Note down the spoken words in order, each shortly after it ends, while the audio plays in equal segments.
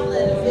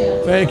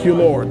Thank you,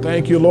 Lord.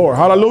 Thank you, Lord.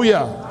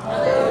 Hallelujah.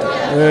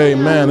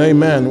 Amen.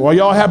 Amen. Well,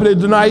 y'all happy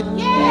tonight?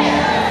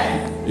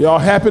 Yeah. Y'all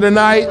happy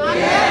tonight?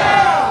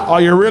 Yeah.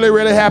 Are you really,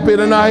 really happy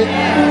tonight?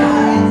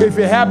 Yeah. If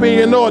you're happy and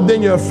you know it,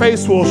 then your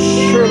face will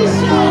surely.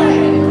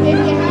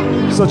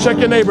 So check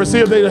your neighbor, see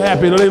if they're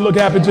happy. Do they look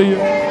happy to you?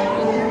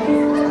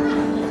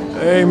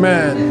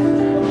 Amen.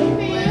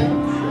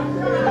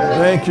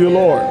 Thank you,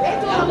 Lord.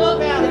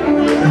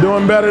 They're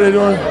doing better. They're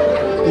doing.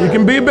 You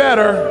can be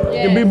better.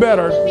 You can be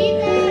better.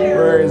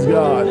 Praise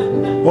God.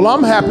 Well,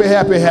 I'm happy,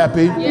 happy,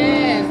 happy.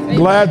 Yes.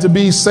 Glad to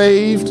be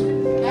saved.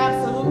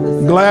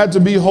 Absolutely. Glad to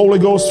be Holy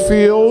Ghost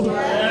filled.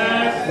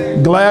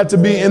 Yes. Glad to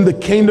be in the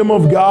kingdom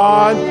of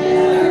God.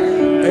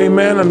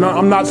 Amen. And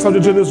I'm not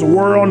subject to this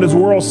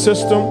world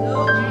system.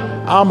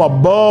 I'm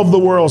above the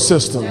world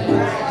system.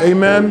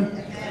 Amen.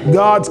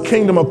 God's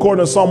kingdom,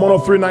 according to Psalm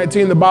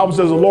 103:19, the Bible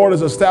says the Lord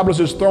has established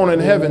his throne in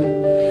heaven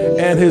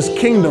and his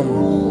kingdom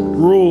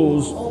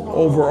rules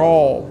over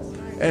all.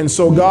 And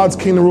so God's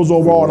kingdom rules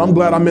over all, and I'm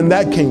glad I'm in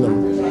that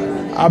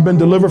kingdom. I've been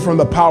delivered from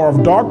the power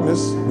of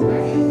darkness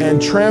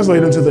and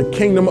translated into the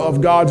kingdom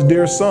of God's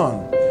dear Son.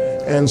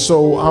 And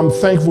so I'm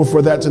thankful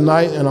for that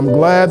tonight, and I'm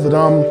glad that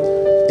I'm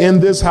in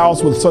this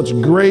house with such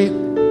great,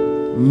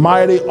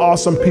 mighty,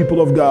 awesome people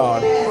of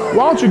God.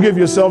 Why don't you give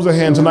yourselves a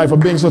hand tonight for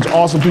being such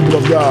awesome people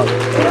of God?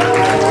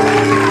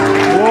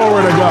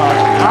 Glory to God.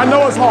 I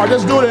know it's hard.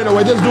 Just do it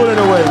anyway. Just do it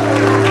anyway.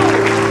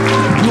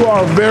 You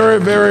are very,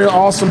 very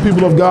awesome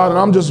people of God, and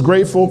I'm just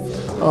grateful.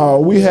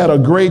 We had a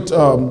great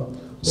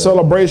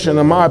celebration,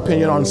 in my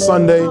opinion, on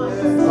Sunday,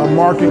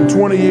 marking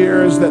 20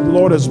 years that the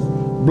Lord has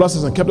blessed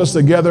us and kept us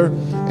together.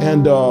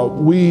 And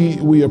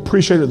we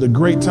appreciated the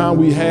great time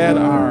we had.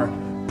 Our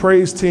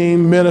praise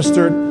team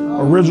ministered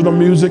original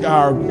music.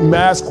 Our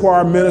mass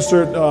choir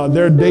ministered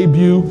their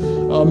debut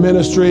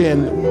ministry,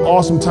 and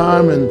awesome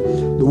time. And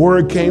the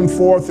word came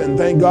forth, and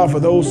thank God for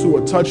those who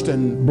were touched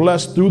and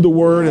blessed through the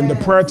word and the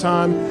prayer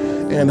time,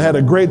 and had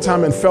a great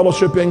time in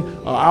fellowshipping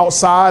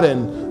outside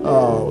and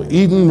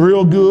eating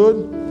real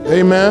good.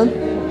 Amen.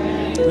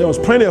 There was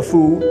plenty of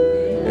food,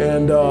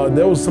 and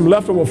there was some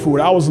leftover food.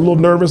 I was a little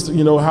nervous, I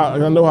know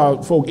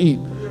how folk eat,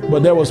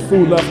 but there was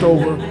food left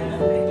over.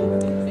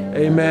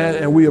 Amen.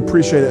 And we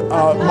appreciate it.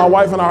 My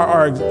wife and I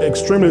are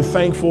extremely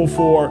thankful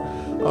for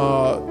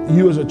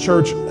you as a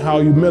church, how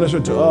you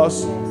ministered to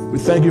us. We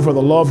thank you for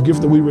the love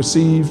gift that we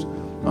received.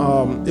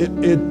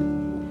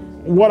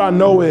 What I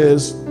know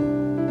is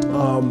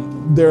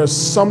there's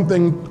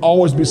something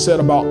always be said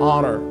about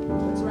honor.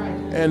 That's right.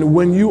 And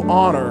when you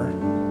honor,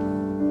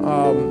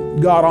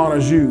 God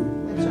honors you.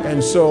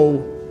 And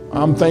so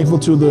I'm thankful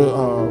to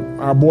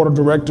our board of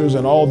directors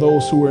and all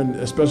those who were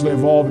especially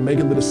involved in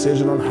making the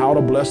decision on how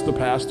to bless the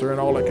pastor and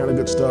all that kind of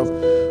good stuff.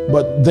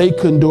 But they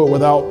couldn't do it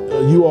without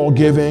you all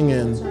giving,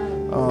 and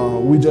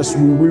we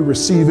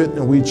receive it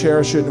and we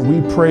cherish it, and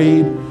we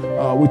prayed.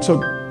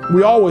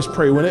 We always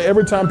pray.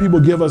 Every time people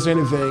give us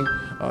anything,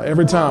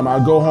 every time I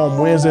go home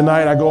Wednesday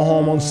night, I go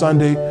home on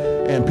Sunday,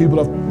 and people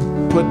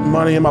have put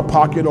money in my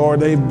pocket, or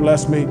they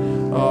bless me,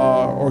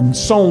 or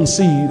sown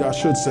seed, I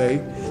should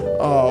say.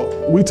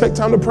 We take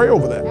time to pray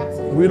over that.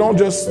 We don't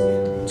just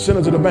send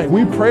it to the bank.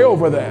 We pray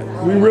over that.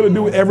 We really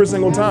do every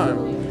single time.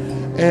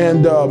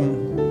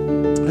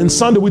 And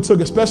Sunday we took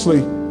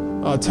especially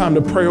time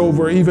to pray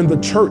over even the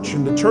church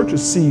and the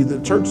church's seed, the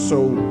church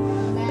soul.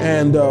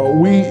 And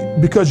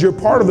because you're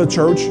part of the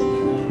church,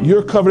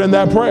 you're covered in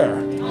that prayer.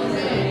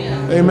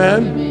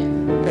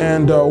 Amen.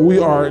 And we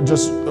are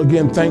just,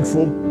 again,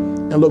 thankful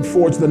and look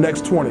forward to the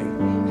next 20.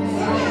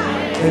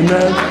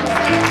 Amen.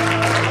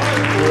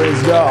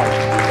 Praise God.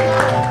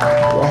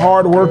 The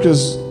hard work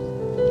has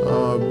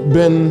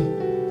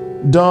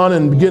been done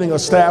and getting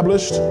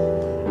established,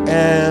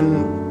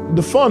 and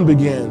the fun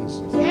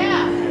begins.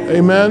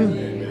 Amen.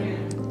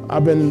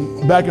 I've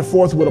been back and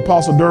forth with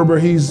Apostle Derber.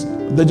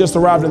 They just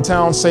arrived in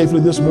town safely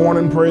this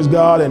morning, praise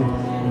God, and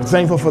I'm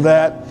thankful for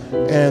that.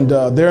 And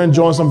they're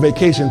enjoying some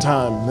vacation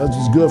time. That's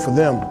just good for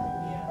them.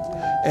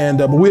 And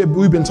but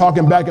we've been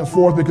talking back and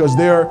forth because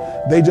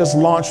they just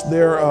launched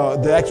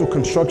the actual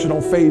construction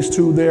on phase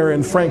 2 there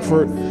in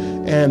Frankfurt,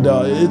 and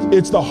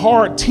it's the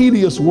hard,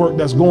 tedious work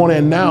that's going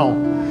in now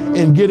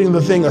in getting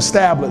the thing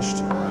established.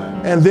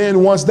 And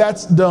then once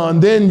that's done,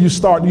 then you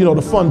start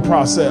the fun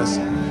process.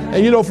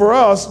 And for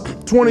us,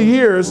 20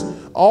 years,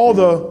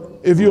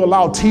 if you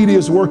allow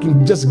tedious work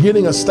and just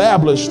getting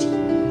established,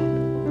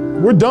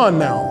 we're done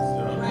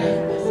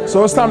now.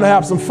 So it's time to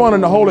have some fun in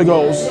the Holy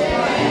Ghost.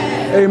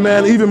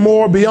 Amen. Even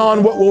more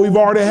beyond what we've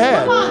already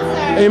had.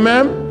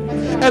 Amen.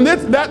 And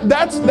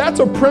that's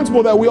a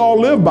principle that we all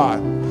live by.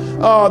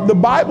 The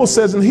Bible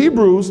says in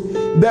Hebrews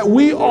that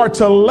we are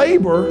to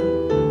labor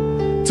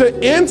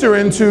to enter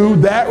into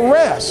that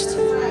rest.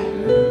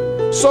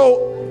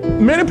 So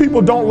many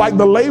people don't like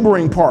the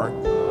laboring part.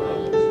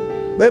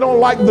 They don't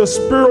like the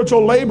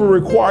spiritual labor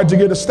required to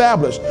get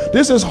established.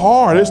 This is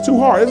hard. It's too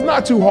hard. It's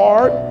not too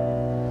hard.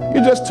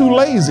 You're just too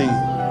lazy.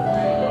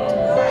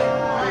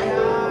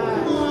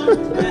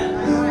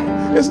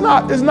 It's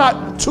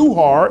not too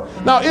hard.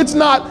 Now it's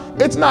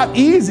not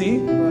easy,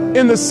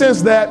 in the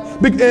sense that,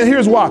 and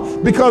here's why.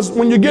 Because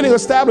when you're getting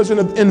established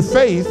in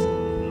faith,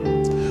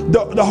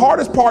 the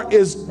hardest part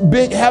is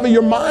having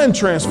your mind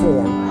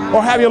transformed,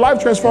 or have your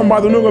life transformed by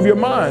the renewing of your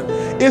mind.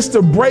 It's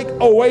to break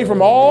away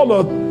from all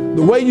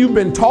the way you've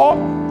been taught.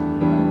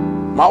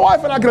 My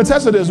wife and I can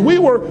attest to this. We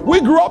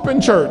grew up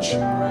in church.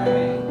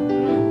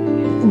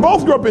 We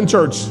both grew up in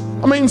church.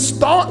 I mean,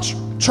 staunch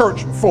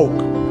church folk.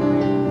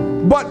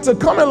 But to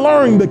come and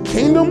learn the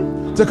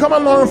kingdom, to come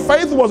and learn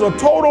faith was a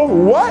total,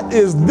 what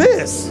is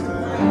this?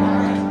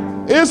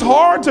 It's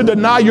hard to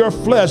deny your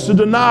flesh, to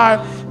deny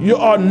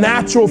your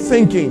natural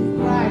thinking.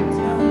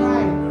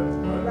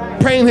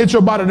 Pain hits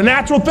your body. The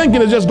natural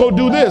thinking is just go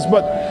do this.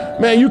 But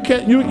man, you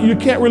can't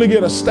really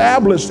get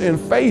established in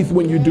faith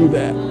when you do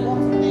that.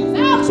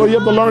 So you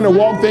have to learn to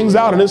walk things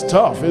out, and it's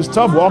tough. It's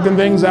tough walking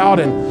things out,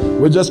 and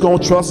we're just going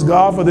to trust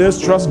God for this,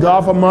 trust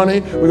God for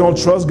money. We're going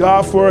to trust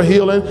God for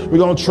healing. We're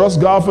going to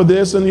trust God for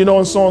this, and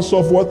and so on and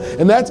so forth.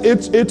 And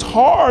it's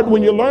hard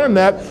when you learn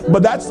that,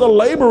 but that's the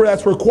labor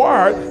that's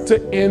required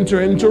to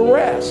enter into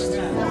rest.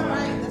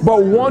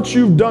 But once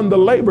you've done the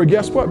labor,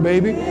 guess what,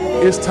 baby?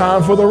 It's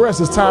time for the rest.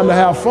 It's time to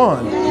have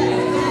fun.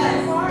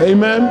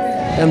 Amen.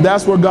 And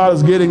that's where God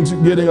is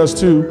getting us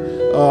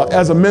to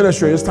as a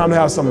ministry. It's time to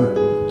have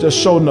some just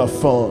show enough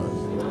fun.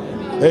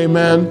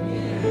 Amen.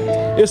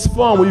 It's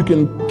fun when you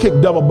can kick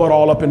devil butt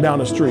all up and down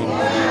the street.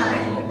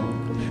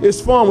 It's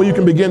fun when you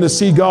can begin to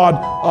see God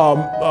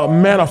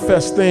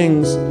manifest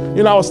things.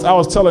 I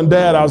was telling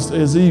Dad,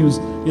 as he was,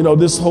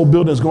 this whole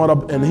building is going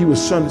up, and he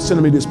was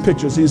sending me these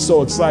pictures. He's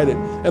so excited,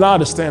 and I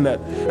understand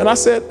that. And I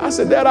said,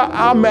 Dad,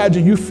 I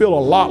imagine you feel a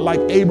lot like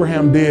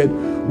Abraham did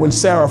when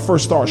Sarah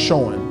first started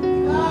showing.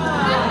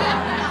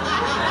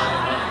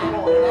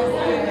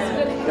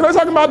 They're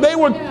talking about they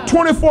were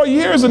 24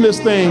 years in this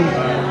thing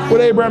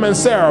with Abraham and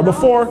Sarah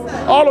before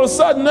all of a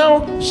sudden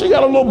now she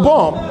got a little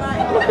bump.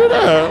 Look at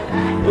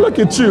that. Look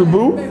at you,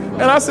 boo.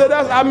 And I said,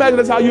 I imagine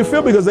that's how you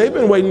feel, because they've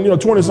been waiting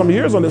 20-some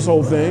years on this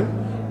whole thing.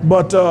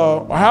 But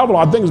however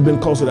long, I think it's been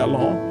close to that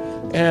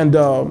long. And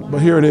but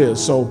here it is.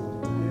 So,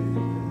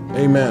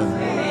 amen.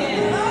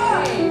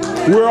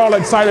 We're all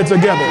excited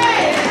together.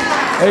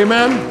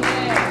 Amen.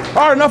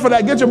 All right, enough of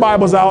that. Get your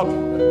Bibles out.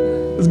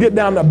 Let's get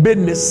down to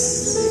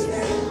business.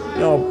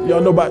 Y'all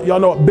know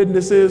what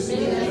business is?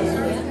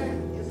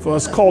 For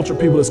us culture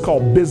people, it's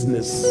called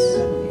business.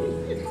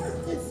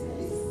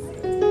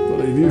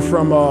 But if you're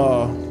from,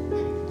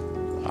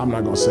 I'm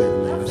not going to say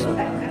the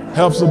names.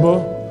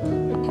 Hephzibah.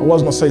 I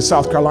was going to say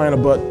South Carolina,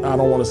 but I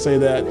don't want to say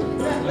that.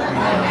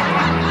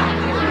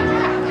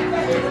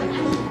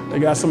 They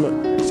got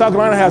South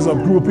Carolina has a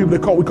group of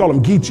people we call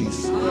them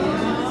Geechees.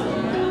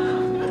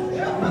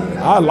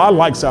 I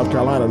like South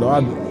Carolina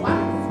though.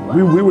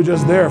 We were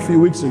just there a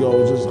few weeks ago.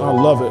 I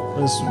love it.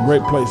 It's a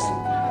great place.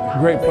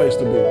 Great place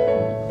to be.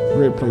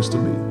 Great place to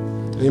be.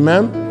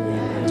 Amen.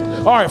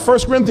 All right, 1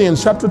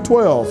 Corinthians chapter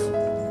 12.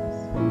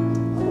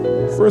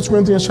 1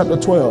 Corinthians chapter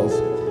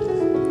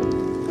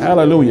 12.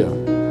 Hallelujah.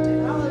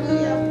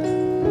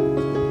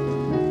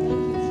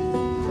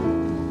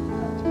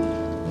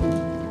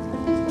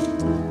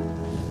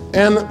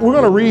 And we're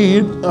going to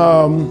read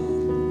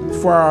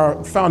for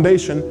our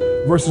foundation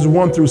verses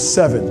 1 through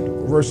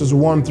 7. Verses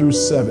 1 through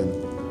 7.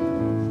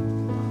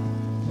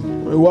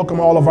 We welcome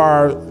all of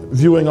our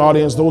viewing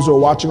audience, those who are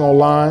watching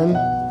online.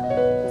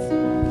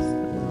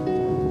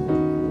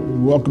 We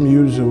welcome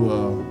you to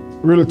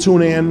really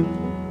tune in,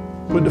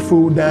 put the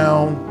food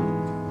down,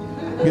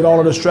 get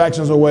all the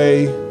distractions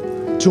away,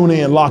 tune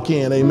in, lock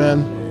in, amen.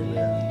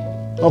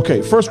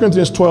 Okay, 1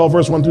 Corinthians 12,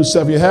 verse 1 through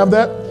 7. You have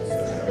that?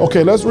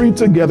 Okay, let's read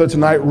together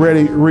tonight.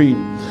 Ready, read.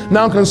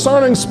 Now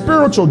concerning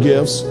spiritual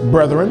gifts,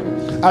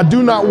 brethren, I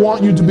do not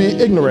want you to be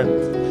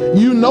ignorant.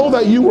 You know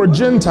that you were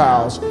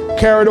Gentiles,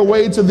 carried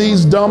away to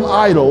these dumb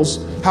idols,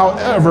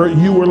 however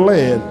you were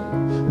led.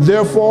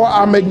 Therefore,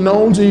 I make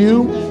known to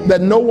you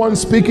that no one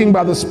speaking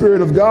by the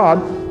Spirit of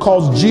God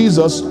calls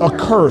Jesus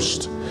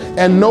accursed.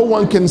 And no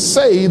one can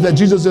say that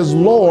Jesus is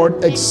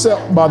Lord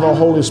except by the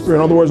Holy Spirit.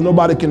 In other words,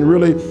 nobody can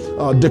really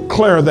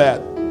declare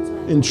that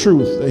in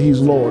truth, that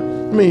he's Lord.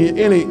 I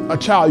mean, a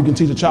child, you can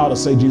teach a child to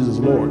say Jesus is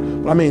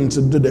Lord. But I mean,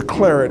 to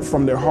declare it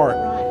from their heart,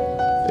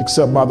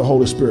 except by the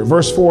Holy Spirit.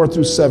 Verse 4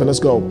 through 7, let's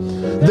go.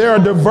 There are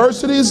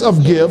diversities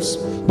of gifts,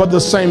 but the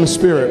same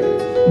Spirit.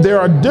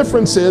 There are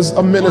differences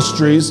of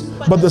ministries,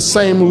 but the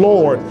same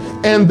Lord.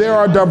 And there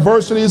are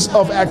diversities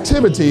of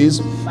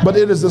activities, but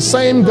it is the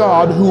same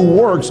God who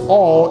works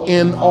all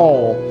in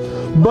all.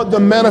 But the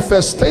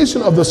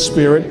manifestation of the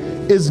Spirit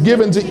is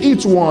given to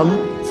each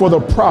one for the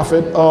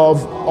profit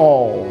of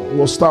all.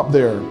 We'll stop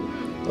there.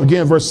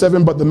 Again, verse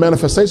 7, but the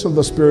manifestation of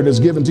the Spirit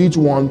is given to each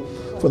one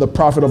for the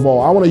profit of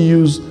all. I want to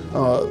use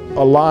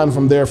a line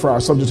from there for our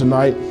subject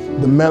tonight,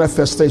 the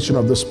manifestation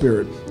of the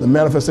Spirit. The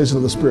manifestation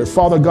of the Spirit.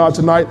 Father God,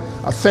 tonight,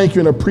 I thank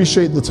you and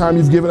appreciate the time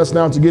you've given us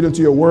now to get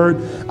into your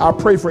word. I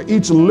pray for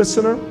each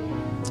listener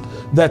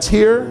that's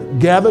here,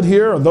 gathered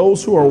here, or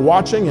those who are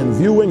watching and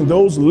viewing,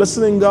 those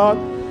listening, God,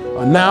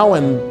 now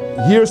and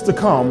years to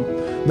come.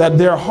 that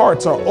their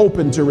hearts are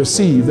open to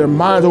receive, their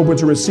minds open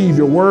to receive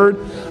your word.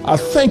 I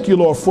thank you,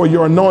 Lord, for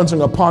your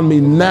anointing upon me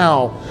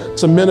now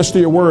to minister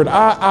your word.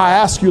 I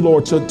ask you,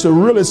 Lord, to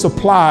really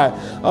supply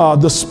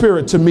the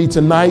Spirit to me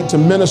tonight to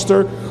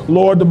minister,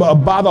 Lord,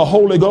 by the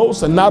Holy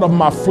Ghost and not of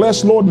my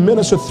flesh. Lord,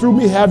 minister through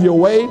me, have your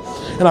way.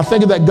 And I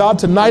thank you that, God,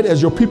 tonight,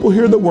 as your people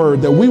hear the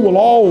word, that we will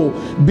all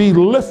be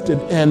lifted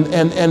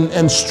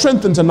and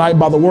strengthened tonight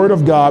by the word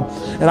of God.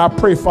 And I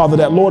pray, Father,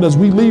 that, Lord, as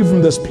we leave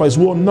from this place,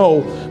 we'll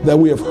know that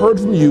we have heard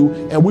from you,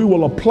 and we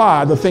will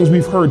apply the things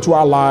we've heard to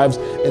our lives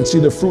and see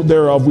the fruit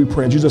thereof, we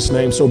pray in Jesus'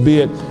 name. So be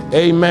it.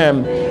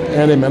 Amen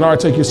and amen. All right,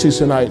 take your seats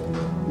tonight.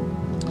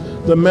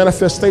 The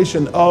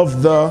manifestation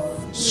of the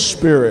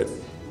Spirit.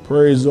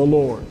 Praise the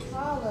Lord.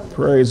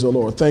 Praise the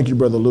Lord. Thank you,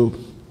 Brother Luke.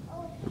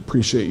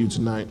 Appreciate you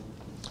tonight.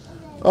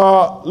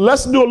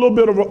 Let's do a little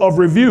bit of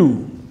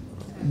review,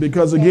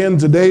 because again,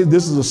 today,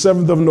 this is the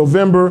 7th of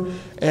November,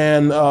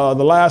 and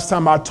the last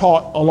time I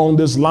taught along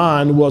this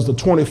line was the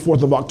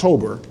 24th of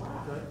October.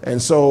 And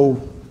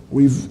so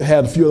we've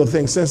had a few other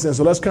things since then.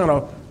 So let's kind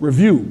of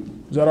review.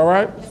 Is that all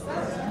right?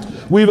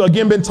 We've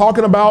again been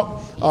talking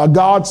about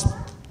God's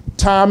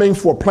timing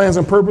for plans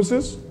and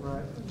purposes,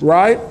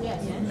 right?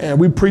 And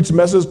we preached a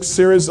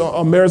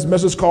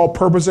message called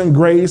Purpose and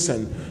Grace,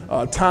 and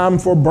time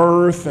for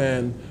birth,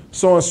 and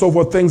so on and so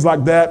forth, things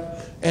like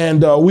that.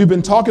 And we've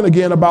been talking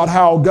again about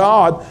how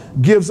God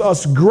gives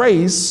us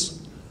grace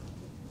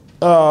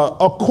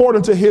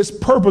according to his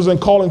purpose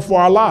and calling for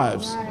our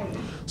lives.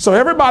 So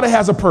everybody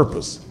has a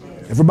purpose.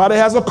 Everybody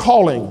has a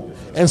calling.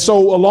 And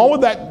so along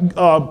with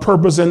that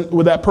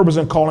purpose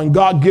and calling,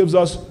 God gives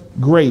us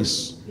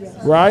grace,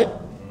 right?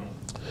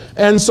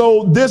 And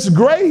so this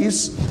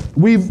grace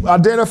we've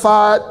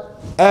identified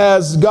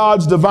as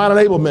God's divine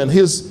enablement,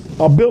 his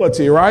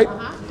ability, right?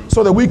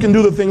 So that we can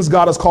do the things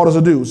God has called us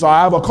to do. So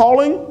I have a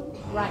calling,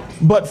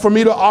 but for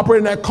me to operate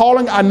in that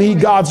calling, I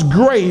need God's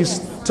grace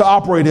to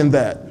operate in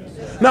that.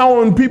 Now,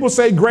 when people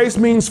say grace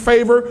means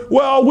favor,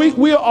 well,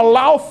 we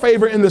allow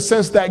favor in the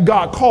sense that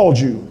God called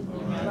you.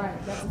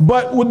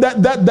 But with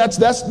that's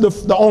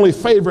the only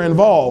favor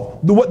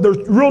involved.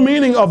 The real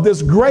meaning of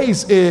this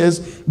grace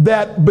is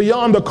that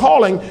beyond the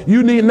calling,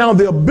 you need now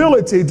the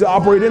ability to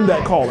operate in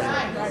that calling.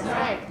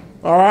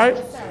 All right?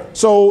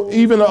 So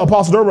even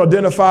Apostle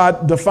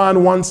Durber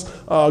defined once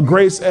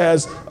grace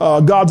as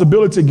God's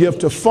ability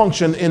gift to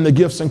function in the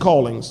gifts and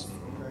callings.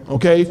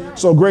 Okay,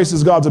 so grace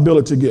is God's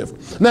ability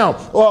gift. Now,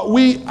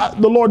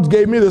 the Lord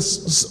gave me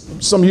this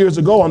some years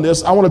ago on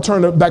this. I want to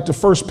turn it back to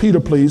 1 Peter,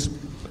 please.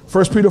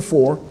 1 Peter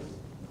 4.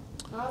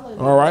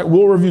 All right,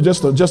 we'll review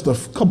just a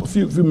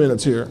few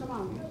minutes here,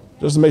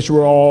 just to make sure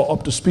we're all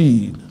up to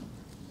speed.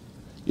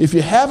 If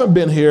you haven't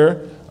been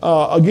here,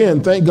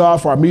 again, thank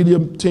God for our media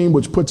team,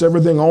 which puts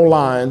everything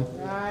online.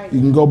 You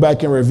can go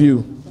back and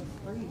review.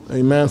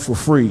 Amen, for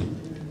free.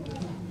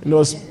 You know,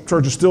 this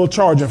church is still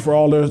charging for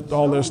all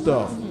their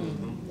stuff.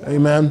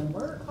 Amen.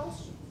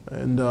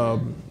 And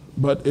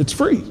but it's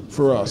free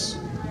for us.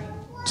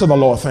 To the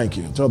Lord, thank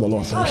you. To the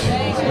Lord, thank you.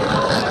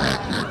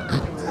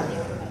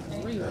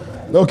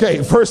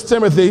 Okay, 1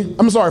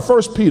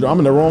 Peter. I'm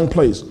in the wrong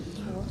place.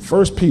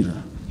 1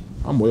 Peter.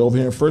 I'm way over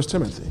here in 1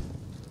 Timothy.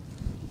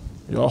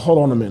 Y'all hold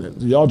on a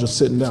minute. Y'all just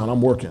sitting down.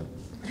 I'm working.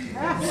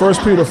 1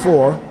 Peter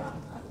 4.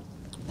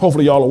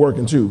 Hopefully y'all are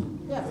working too.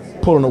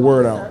 Pulling the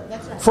word out.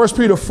 1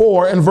 Peter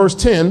 4 and verse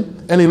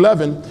 10 and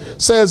 11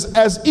 says,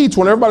 as each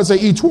one, everybody say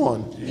each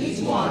one. Each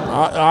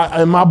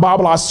one. In my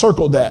Bible, I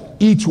circled that.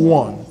 Each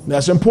one.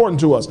 That's important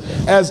to us.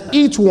 As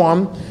each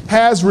one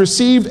has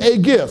received a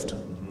gift.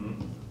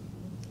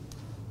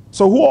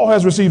 So who all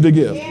has received a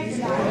gift?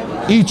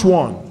 Each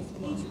one.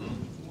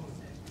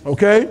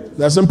 Okay?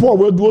 That's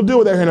important. We'll deal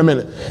with that here in a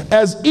minute.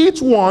 As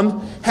each one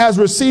has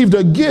received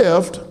a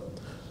gift,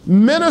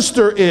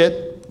 minister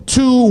it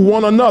to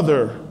one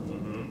another.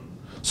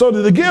 So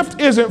the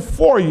gift isn't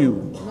for you.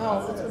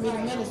 No, it's for me to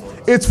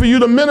minister. It's for you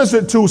to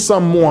minister to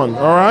someone,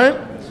 all right?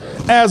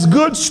 As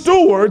good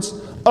stewards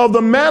of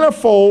the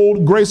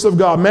manifold grace of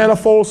God.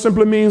 Manifold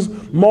simply means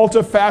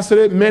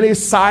multifaceted,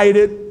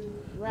 many-sided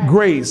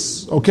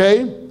grace,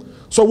 okay?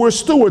 So we're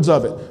stewards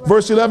of it.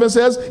 Verse 11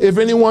 says, if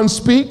anyone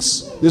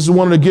speaks, this is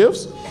one of the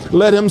gifts,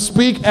 let him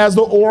speak as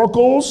the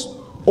oracles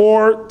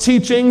or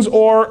teachings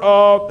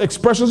or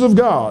expressions of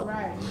God.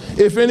 Right.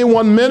 If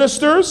anyone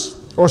ministers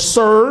or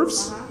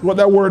serves, what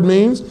that word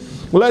means,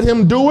 let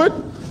him do it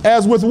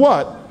as with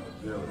what?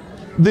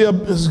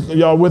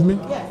 Y'all with me?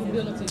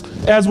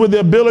 As with the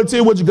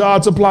ability which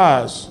God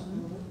supplies.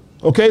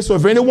 Okay, so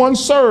if anyone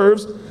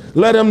serves,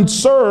 let him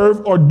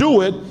serve or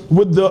do it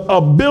with the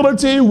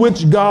ability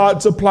which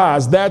God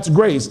supplies. That's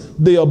grace.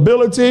 The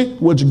ability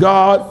which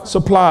God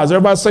supplies.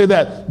 Everybody say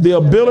that. The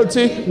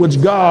ability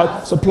which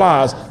God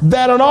supplies.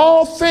 That in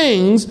all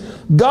things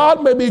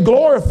God may be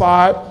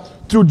glorified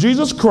through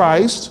Jesus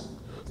Christ,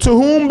 to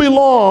whom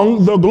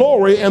belong the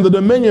glory and the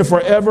dominion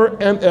forever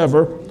and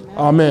ever.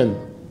 Amen.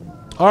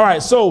 All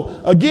right,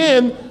 so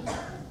again,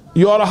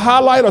 you ought to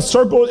highlight a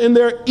circle in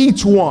there,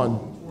 each one.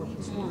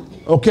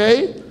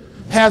 Okay?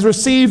 Has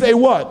received a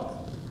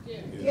what?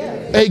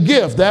 A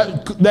gift.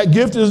 That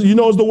gift is,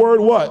 is the word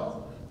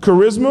what?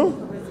 Charisma?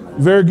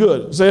 Very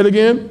good. Say it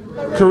again.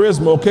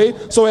 Charisma, okay?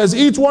 So as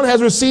each one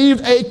has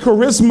received a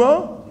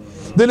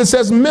charisma, then it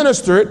says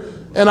minister it,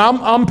 and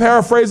I'm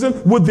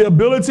paraphrasing, with the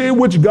ability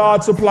which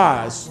God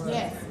supplies.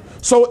 Yes.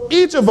 So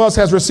each of us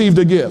has received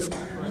a gift.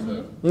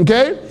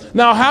 Okay?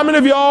 Now, how many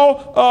of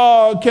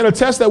y'all can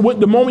attest that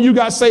the moment you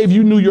got saved,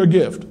 you knew your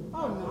gift?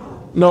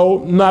 No,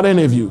 not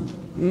any of you.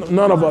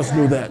 None of us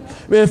knew that.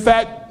 In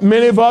fact,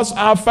 many of us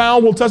I've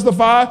found will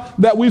testify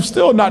that we've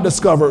still not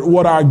discovered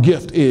what our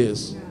gift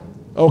is.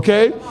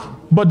 Okay?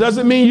 But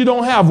doesn't mean you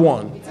don't have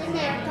one. It's in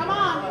there. Come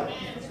on.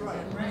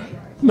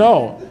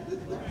 No.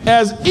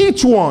 As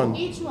each one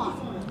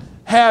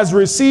has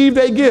received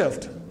a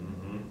gift,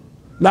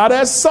 not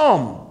as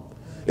some.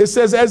 It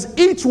says as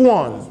each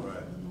one.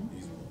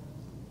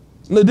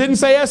 It didn't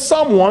say as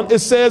someone. It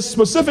says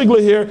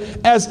specifically here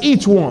as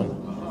each one.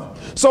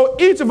 So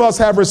each of us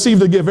have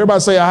received a gift. Everybody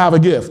say, I have a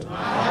gift.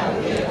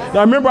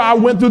 Now, remember, I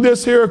went through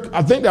this here,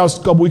 I think that was a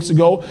couple weeks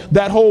ago,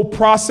 that whole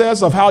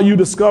process of how you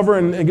discover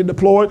and get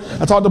deployed.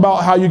 I talked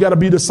about how you got to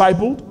be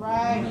discipled.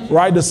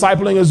 Right?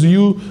 Discipling is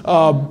you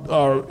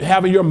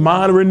having your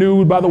mind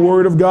renewed by the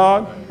word of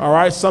God. All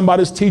right?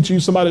 Somebody's teaching you,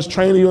 somebody's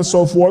training you, and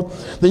so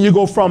forth. Then you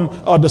go from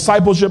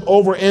discipleship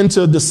over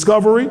into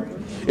discovery.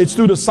 It's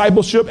through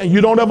discipleship, and you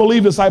don't ever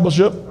leave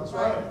discipleship.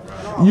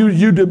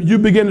 You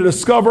begin to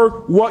discover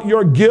what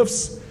your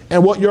gifts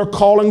and what your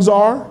callings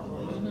are,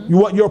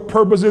 what your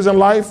purpose is in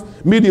life.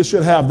 Media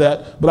should have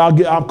that, but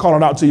I'll call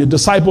it out to you.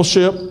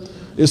 Discipleship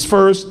is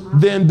first,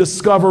 then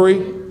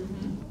discovery.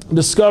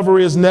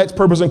 Discovery is next,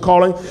 purpose and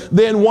calling.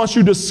 Then once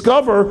you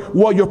discover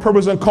what your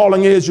purpose and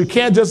calling is, you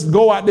can't just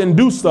go out there and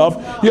do stuff.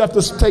 You have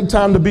to take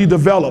time to be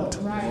developed.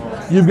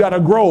 You've got to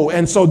grow.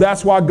 And so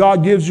that's why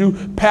God gives you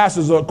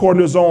pastors according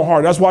to his own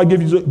heart. That's why he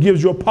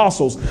gives you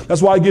apostles.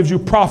 That's why he gives you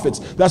prophets.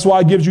 That's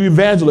why he gives you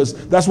evangelists.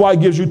 That's why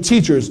he gives you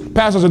teachers.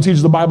 Pastors and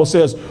teachers, the Bible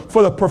says,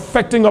 for the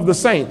perfecting of the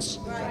saints.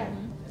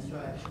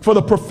 For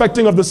the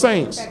perfecting of the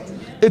saints.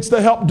 It's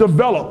to help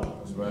develop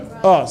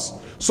us.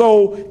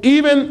 So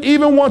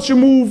even once you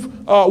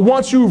move,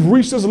 once you've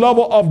reached this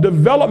level of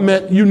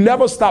development, you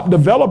never stop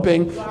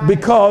developing,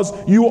 because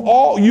you're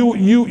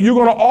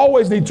going to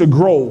always need to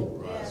grow.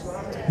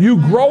 You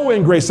grow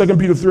in grace, 2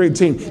 Peter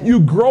 3:18.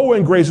 You grow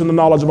in grace in the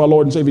knowledge of our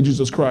Lord and Savior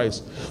Jesus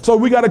Christ. So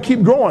we got to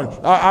keep growing.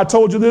 I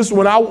told you this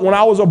when I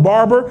was a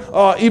barber.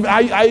 I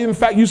in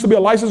fact used to be a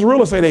licensed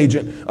real estate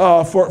agent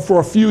for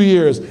a few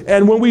years.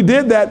 And when we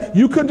did that,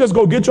 you couldn't just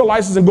go get your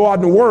license and go out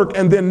and work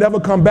and then never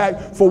come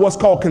back for what's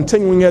called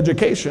continuing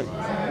education.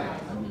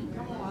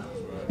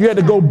 You had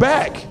to go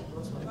back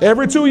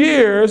every 2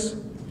 years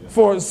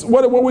for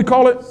what we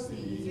call it?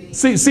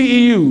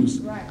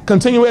 CEUs,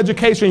 continuing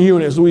education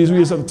units. We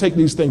used to take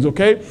these things,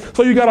 okay?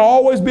 So you got to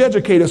always be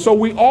educated. So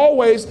we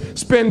always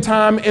spend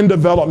time in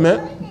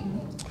development.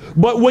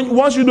 But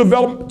once you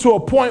develop to a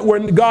point where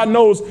God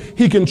knows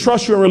he can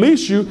trust you and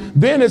release you,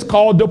 then it's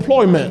called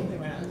deployment.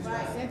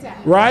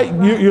 Right?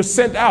 You're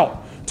sent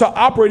out to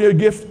operate your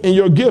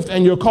gift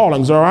and your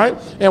callings, all right?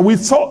 And we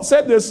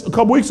said this a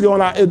couple weeks ago,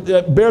 and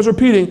it bears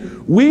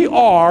repeating.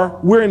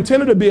 We're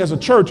intended to be, as a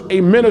church,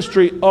 a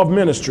ministry of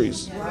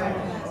ministries.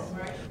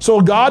 So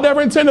God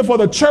never intended for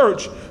the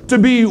church to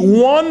be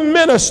one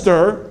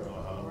minister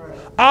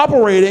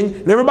operating,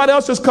 and everybody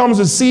else just comes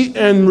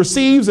and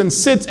receives and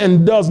sits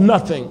and does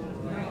nothing.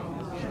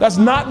 That's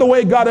not the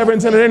way God ever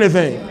intended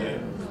anything.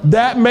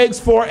 That makes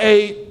for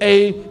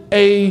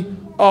a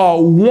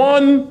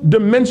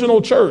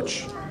one-dimensional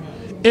church.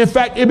 In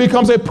fact, it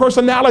becomes a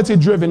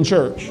personality-driven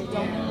church.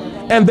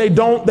 And they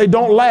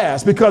don't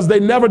last, because they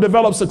never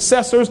develop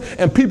successors,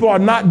 and people are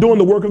not doing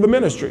the work of the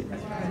ministry.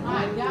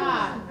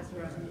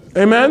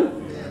 Amen.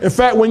 In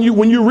fact, when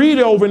you read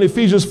over in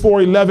Ephesians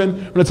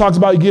 4:11, when it talks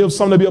about he gives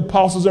some to be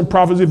apostles and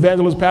prophets,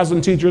 evangelists, pastors,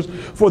 and teachers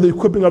for the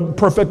equipping of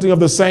perfecting of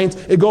the saints,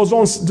 it goes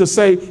on to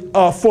say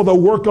for the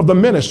work of the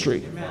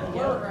ministry.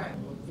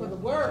 For the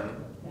work.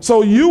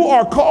 So you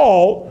are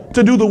called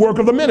to do the work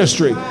of the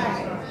ministry.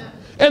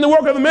 And the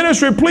work of the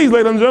ministry, please,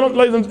 ladies and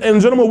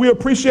gentlemen, we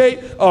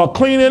appreciate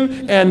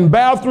cleaning and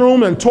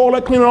bathroom and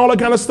toilet cleaning and all that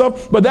kind of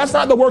stuff, but that's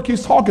not the work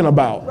he's talking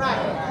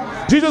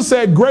about. Jesus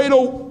said,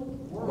 greater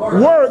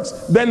works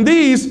than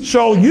these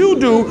shall you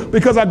do,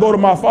 because I go to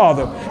my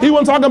Father. He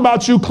wasn't talking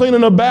about you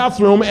cleaning a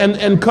bathroom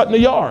and cutting the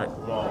yard.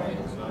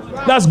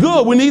 That's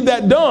good. We need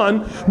that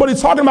done. But he's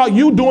talking about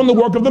you doing the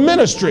work of the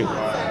ministry.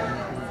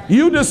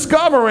 You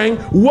discovering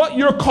what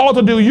you're called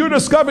to do. You're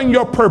discovering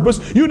your purpose.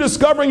 You're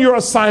discovering your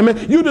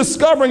assignment. You're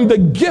discovering the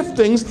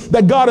giftings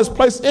that God has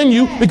placed in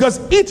you, because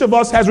each of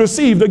us has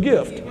received a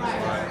gift.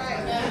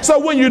 So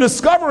when you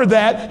discover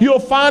that, you'll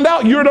find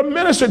out you're to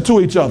minister to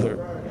each other.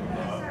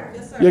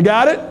 You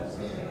got it?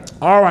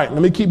 All right,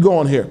 let me keep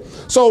going here.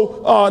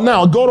 So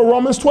now go to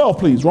Romans 12,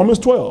 please. Romans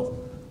 12.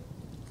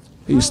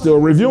 He's still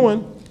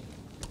reviewing.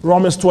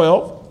 Romans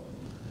 12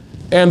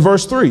 and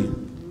verse 3.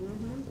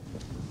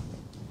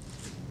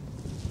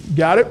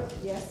 Got it?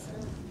 Yes.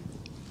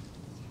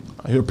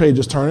 I hear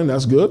pages turning.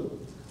 That's good.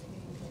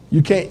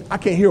 I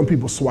can't hear when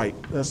people swipe.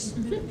 That's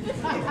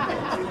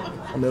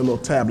on their little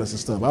tablets and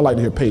stuff. I like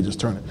to hear pages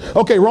turning.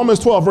 Okay, Romans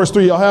 12, verse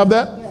 3. Y'all have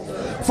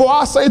that? For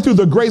I say through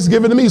the grace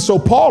given to me. So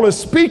Paul is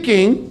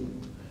speaking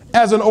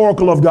as an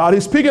oracle of God.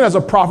 He's speaking as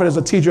a prophet, as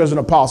a teacher, as an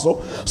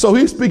apostle. So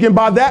he's speaking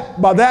by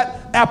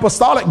that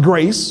apostolic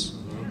grace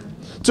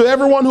to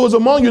everyone who is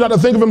among you, not to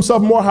think of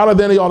himself more highly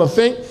than he ought to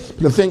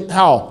think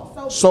how?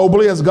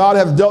 Soberly, as God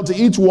hath dealt to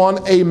each one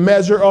a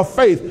measure of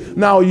faith.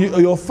 Now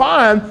you'll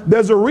find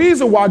there's a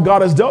reason why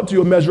God has dealt to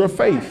you a measure of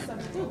faith.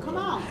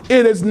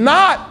 It is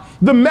not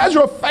the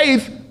measure of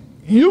faith.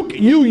 You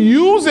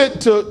use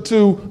it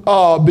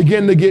to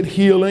begin to get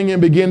healing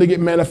and begin to get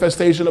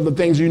manifestation of the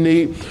things you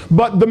need.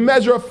 But the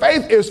measure of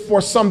faith is for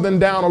something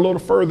down a little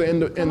further in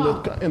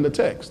the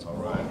text.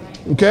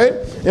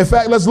 Okay. In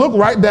fact, let's look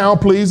right down,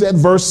 please, at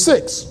verse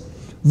 6.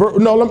 Let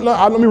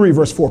me read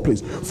verse 4,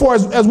 please. For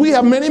as we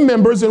have many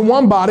members in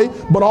one body,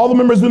 but all the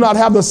members do not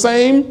have the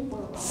same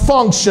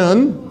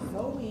function,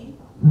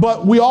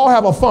 but we all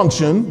have a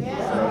function,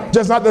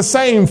 just not the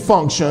same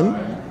function.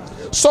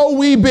 So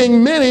we,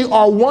 being many,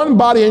 are one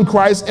body in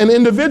Christ and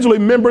individually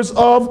members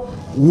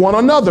of one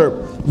another.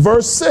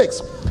 Verse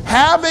 6,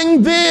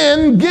 having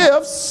then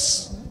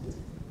gifts.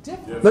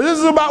 Now this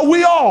is about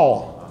we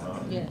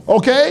all.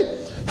 Okay?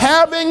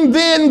 Having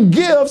then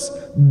gifts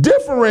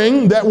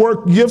differing, that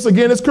word gifts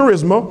again is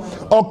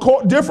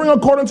charisma, differing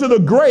according to the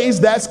grace,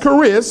 that's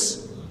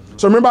charis.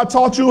 So remember I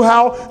taught you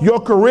how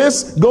your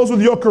charis goes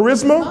with your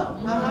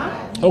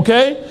charisma?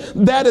 Okay?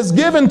 That is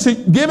given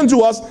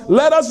to us.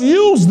 Let us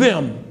use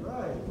them.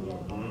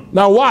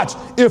 Now watch.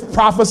 If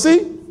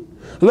prophecy,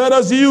 let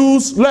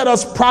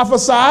us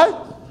prophesy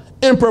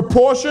in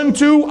proportion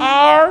to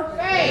our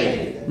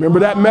faith. Remember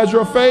that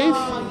measure of faith?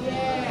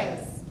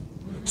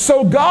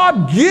 So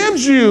God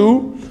gives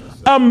you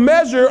a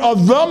measure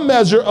of the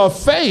measure of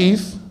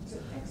faith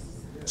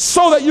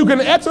so that you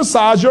can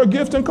exercise your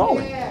gift and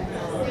calling.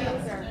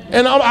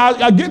 And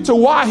I get to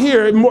why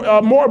here,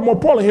 more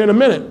importantly here in a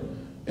minute.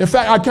 In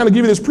fact, I kind of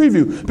give you this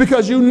preview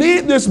because you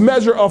need this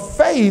measure of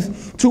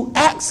faith to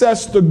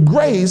access the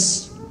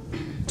grace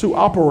to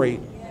operate.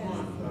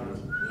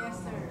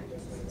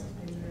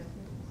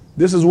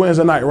 This is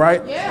Wednesday night,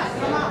 right?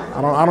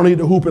 I don't need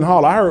to hoop and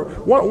holler. I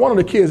heard one of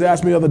the kids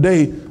asked me the other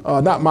day,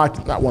 not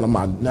one of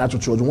my natural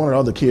children, one of the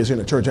other kids here in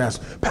the church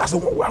asked, Pastor,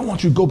 I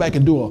want you to go back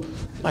and do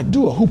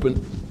a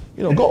hooping,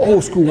 go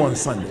old school one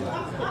Sunday.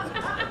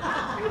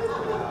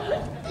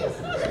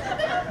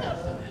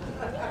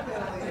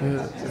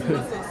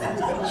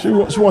 She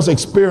wants to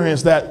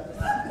experience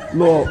that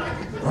little,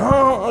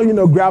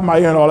 grab my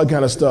ear and all that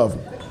kind of stuff.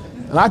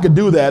 And I could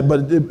do that,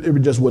 but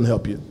it just wouldn't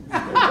help you.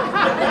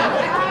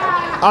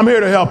 I'm here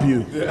to help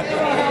you.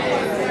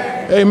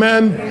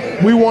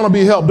 Amen. We want to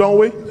be helped, don't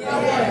we?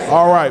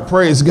 All right.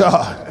 Praise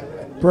God.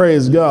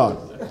 Praise God.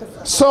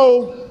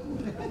 So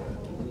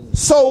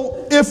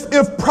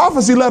if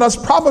prophecy, let us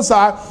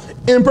prophesy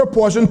in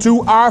proportion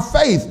to our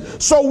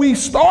faith. So we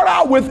start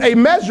out with a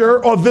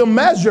measure or the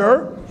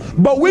measure,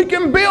 but we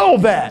can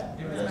build that.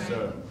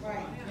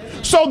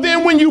 So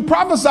then when you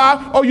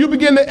prophesy or you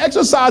begin to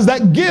exercise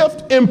that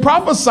gift in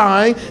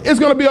prophesying, it's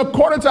going to be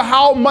according to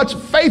how much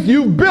faith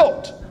you've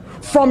built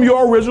from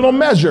your original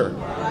measure.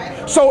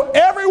 So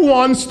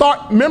everyone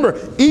remember,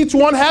 each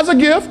one has a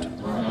gift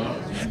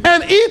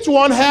and each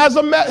one has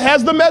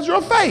the measure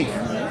of faith.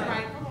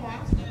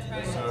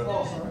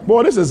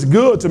 Boy, this is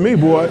good to me,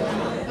 boy.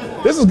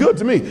 This is good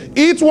to me.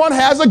 Each one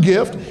has a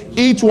gift.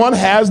 Each one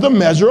has the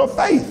measure of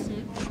faith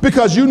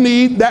because you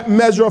need that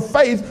measure of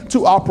faith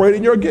to operate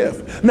in your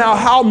gift. Now,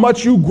 how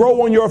much you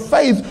grow in your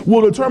faith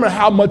will determine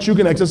how much you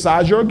can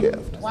exercise your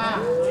gift. Wow.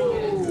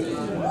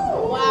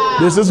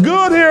 This is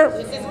good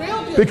here.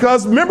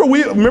 Because remember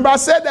I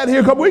said that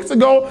here a couple weeks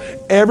ago.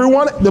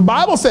 The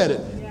Bible said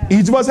it.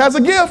 Each of us has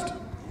a gift.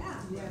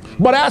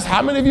 But ask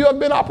how many of you have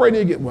been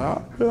operating a gift?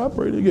 Well, I've been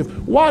operating a gift.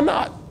 Why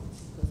not?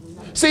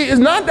 See, it's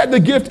not that the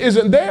gift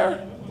isn't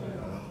there.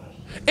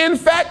 In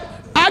fact,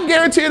 I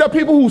guarantee there are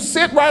people who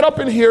sit right up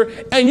in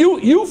here and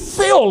you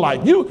feel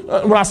like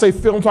when I say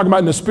feel, I'm talking about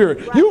in the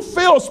spirit. You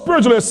feel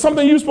spiritually as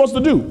something you're supposed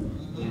to do.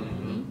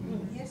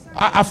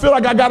 I feel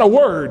like I got a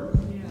word.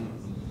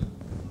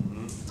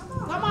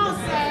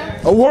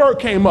 A word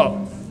came up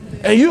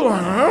and you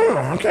like,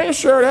 I can't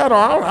share that, or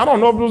I don't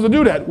know if it was to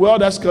do that. Well,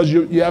 that's because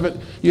you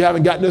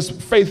haven't gotten this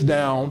faith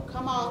down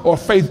or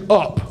faith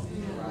up.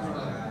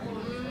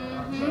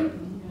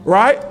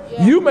 Right?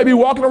 Yeah. You may be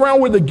walking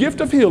around with the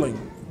gift of healing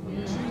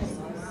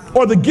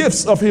or the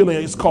gifts of healing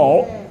it's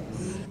called.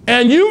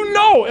 And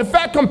in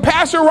fact,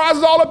 compassion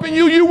rises all up in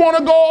you. You want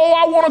to go,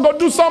 I want to go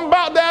do something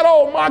about that.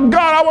 Oh my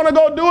God, I want to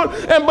go do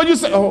it. But you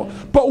say,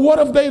 but what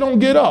if they don't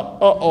get up?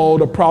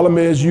 The problem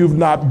is you've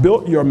not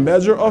built your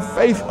measure of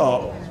faith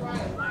up.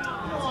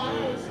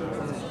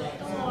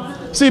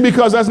 See,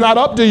 because that's not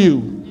up to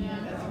you.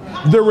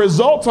 The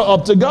results are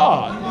up to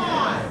God.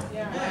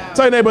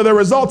 Tell your neighbor, the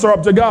results are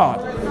up to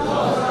God.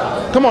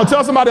 Come on,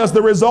 tell somebody else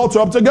the results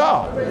are up to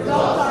God.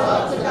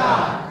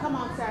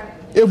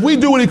 If we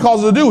do what he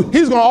calls us to do,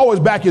 he's going to always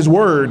back his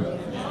word.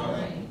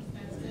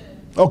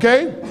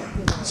 Okay?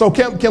 So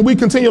can we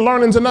continue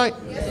learning tonight?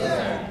 Yes,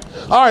 sir.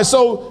 All right,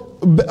 so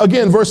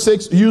again, verse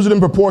 6, use it in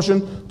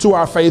proportion to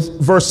our faith.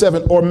 Verse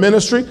 7, or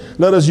ministry,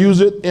 let us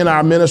use it in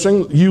our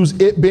ministering. Use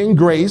it being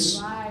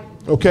grace.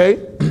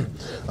 Okay?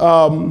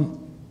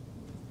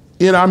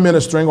 In our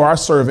ministering or our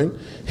serving.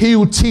 He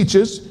who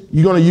teaches,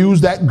 you're going to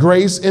use that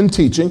grace in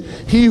teaching.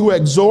 He who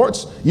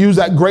exhorts, use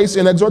that grace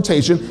in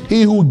exhortation.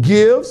 He who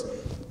gives,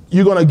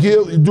 you're going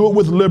to do it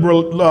with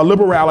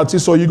liberality.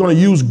 So you're going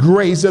to use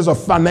grace. There's a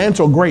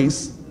financial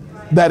grace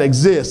that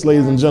exists,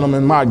 ladies and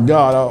gentlemen. My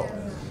God,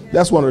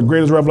 that's one of the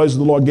greatest revelations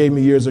the Lord gave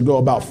me years ago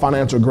about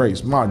financial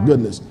grace. My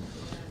goodness.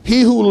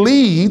 He who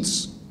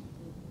leads,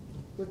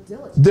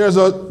 there's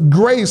a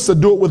grace to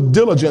do it with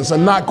diligence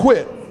and not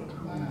quit.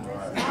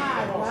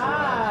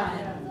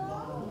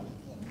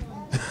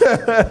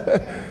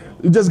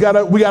 We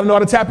gotta know how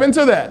to tap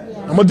into that.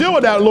 I'm gonna deal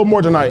with that a little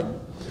more tonight.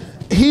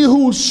 He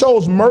who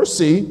shows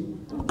mercy,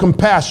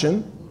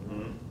 compassion,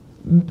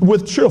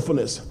 with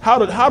cheerfulness. How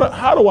do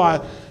I?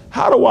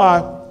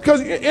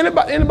 Because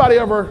anybody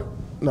ever?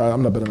 No,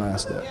 I'm not gonna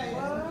ask that.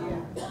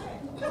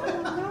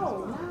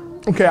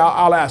 Okay,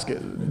 I'll ask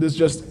it. It's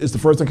the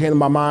first thing that came to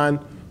my mind,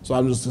 so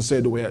I'm just gonna say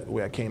it the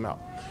way it came out.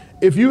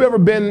 If you ever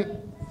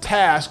been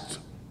tasked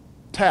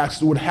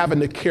with having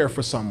to care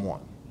for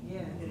someone.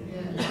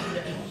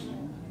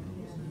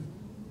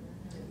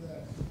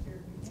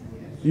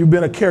 You've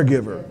been a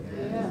caregiver.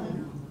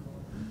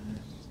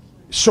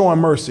 Showing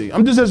mercy.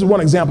 This is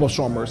one example of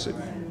showing mercy.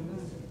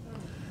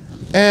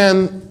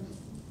 And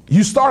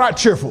you start out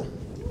cheerful.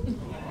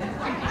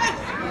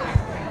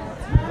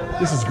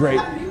 This is great.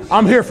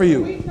 I'm here for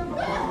you.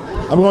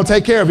 I'm going to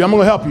take care of you. I'm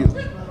going to help you.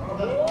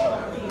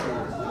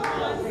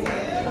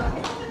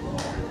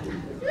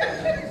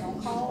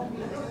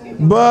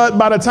 But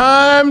by the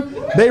time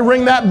they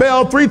ring that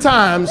bell 3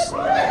 times, ding,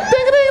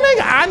 ding, ding,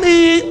 I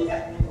need.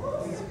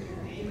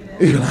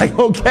 You're like,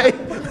 okay.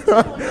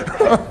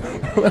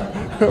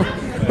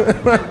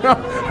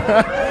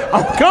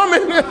 I'm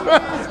coming.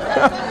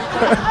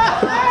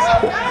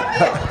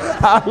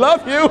 I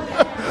love you.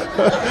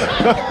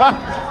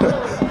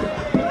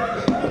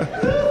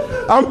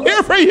 I'm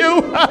here for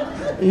you.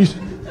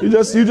 You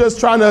just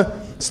trying to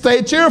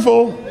stay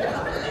cheerful,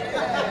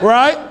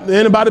 right?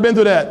 Anybody been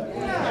through that?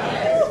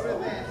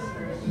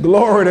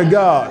 Glory to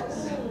God.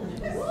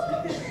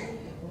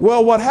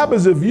 Well, what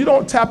happens if you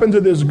don't tap into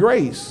this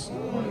grace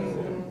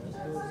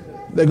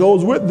that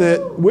goes with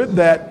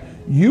that,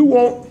 you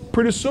won't,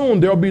 pretty soon,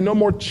 there'll be no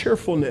more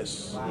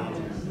cheerfulness.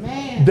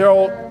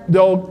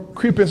 They'll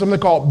creep in something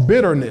called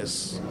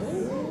bitterness.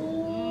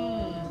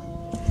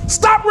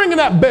 Stop ringing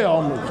that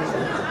bell.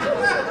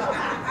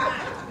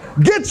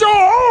 Get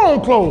your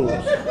own clothes.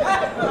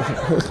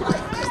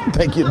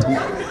 Thank you.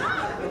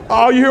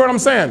 Oh, you hear what I'm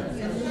saying?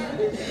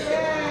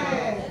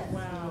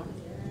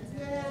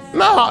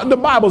 No, the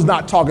Bible's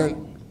not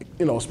talking,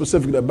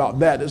 specifically about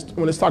that.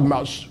 When it's talking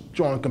about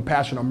showing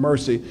compassion or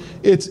mercy,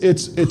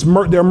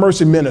 they're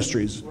mercy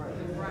ministries.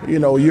 We're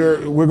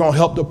going to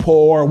help the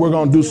poor. We're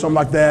going to do something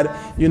like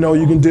that. You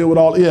can deal with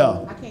all.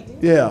 Yeah.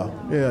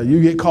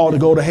 You get called to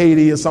go to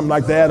Haiti or something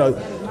like that, or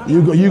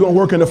you're going to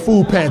work in the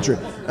food pantry.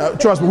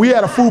 Trust me, we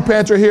had a food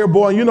pantry here,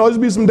 boy. And there's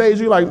be some days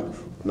you're like,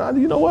 nah,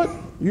 you know what?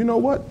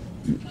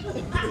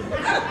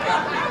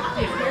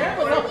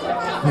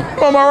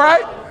 Am I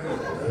right?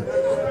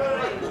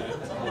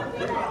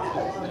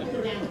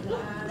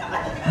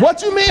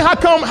 What you mean? How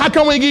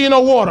come we give you no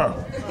water?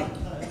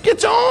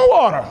 Get your own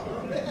water.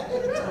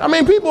 I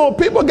mean,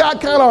 people got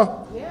kind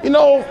of,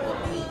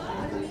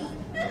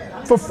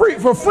 for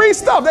free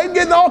stuff. They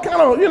getting all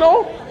kind of,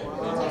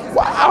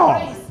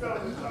 wow.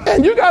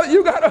 And you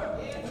gotta.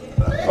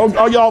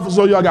 Oh, y'all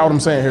got what I'm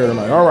saying here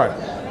tonight. All right.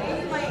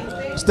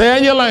 Stay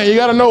in your lane. You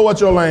gotta know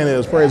what your lane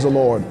is. Praise the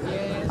Lord.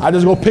 I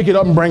just go pick it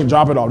up and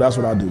drop it off. That's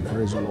what I do.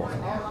 Praise the Lord.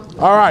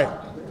 All right.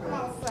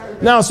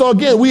 Now, so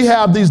again, we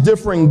have these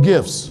different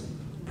gifts.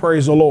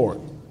 Praise the Lord.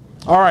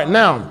 All right,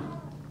 now,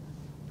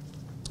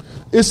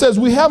 it says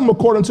we have them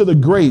according to the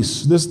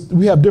grace.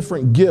 We have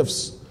different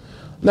gifts.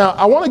 Now,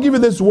 I want to give you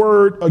this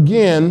word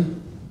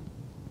again.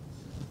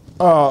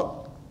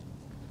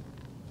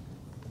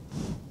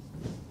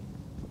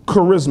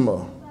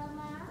 Charisma.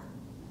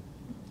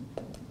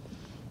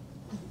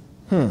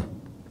 I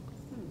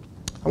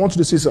want you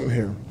to see something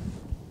here.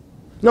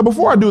 Now,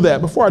 before I do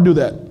that,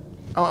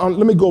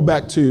 let me go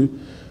back to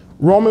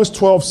Romans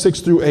 12,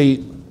 6 through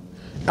 8.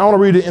 I want to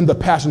read it in the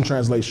Passion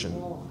Translation.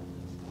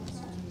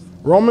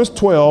 Romans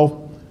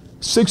 12,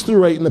 6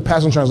 through 8 in the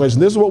Passion Translation.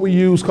 This is what we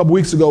used a couple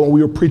weeks ago when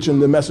we were preaching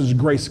the message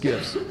Grace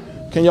Gifts.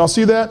 Can y'all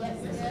see that?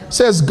 It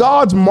says,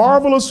 God's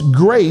marvelous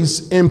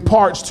grace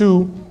imparts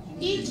to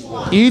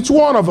each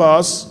one of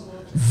us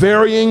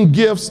varying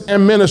gifts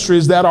and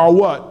ministries that are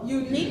what?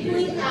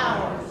 Uniquely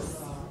ours.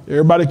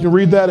 Everybody can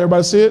read that?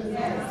 Everybody see it?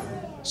 Yes.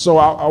 So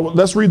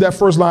let's read that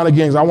first line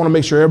again, because I want to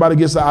make sure everybody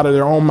gets it out of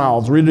their own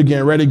mouths. Read it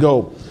again. Ready,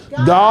 go.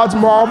 God's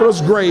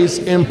marvelous grace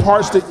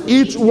imparts to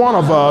each one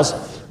of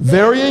us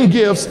varying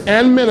gifts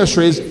and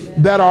ministries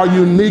that are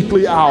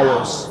uniquely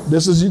ours.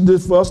 This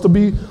is for us to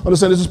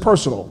understand this is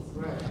personal.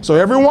 So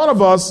every one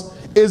of us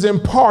is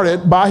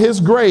imparted by his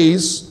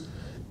grace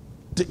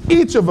to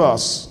each of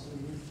us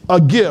a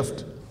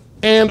gift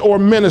and or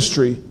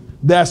ministry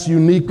that's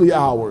uniquely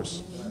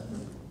ours.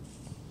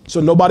 So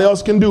nobody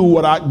else can do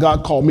what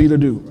God called me to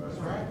do.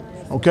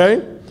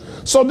 Okay?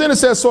 So then it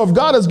says, so if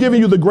God has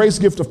given you the grace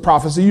gift of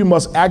prophecy, you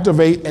must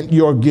activate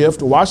your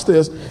gift. Watch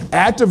this.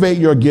 Activate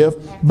your gift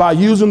by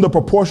using the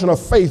proportion of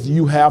faith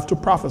you have to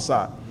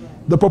prophesy.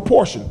 The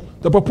proportion.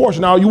 The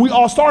proportion. Now, we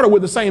all started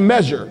with the same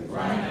measure.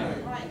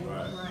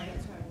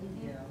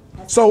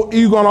 So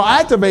you're going to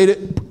activate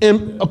it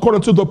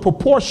according to the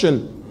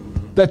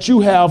proportion that you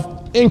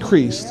have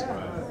increased.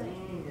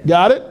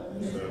 Got it?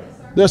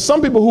 There's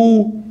some people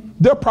who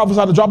they'll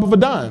prophesy the drop of a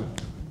dime.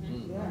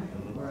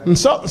 And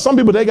some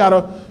people, they got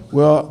to,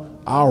 well,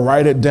 I'll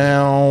write it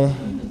down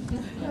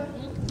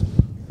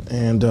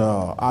and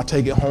I'll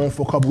take it home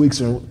for a couple weeks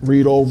and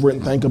read over it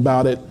and think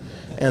about it.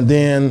 And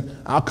then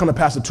I'll come to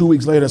Pastor 2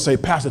 weeks later and say,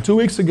 Pastor, 2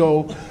 weeks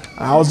ago,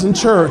 I was in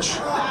church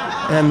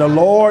and the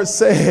Lord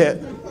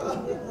said,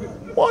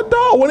 well,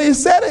 dog, when he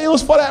said it, it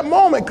was for that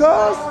moment,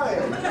 cuz.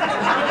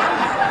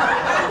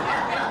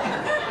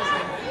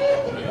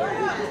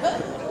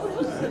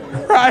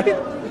 Right?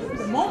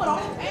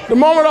 The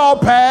moment all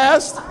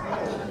passed.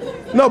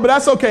 No, but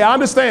that's okay. I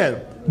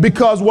understand.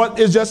 Because what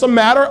is just a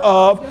matter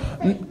of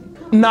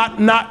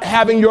not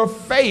having your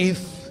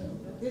faith.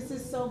 This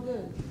is so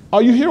good.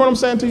 Are you hearing what I'm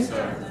saying to you?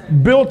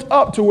 Built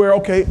up to where,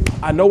 okay,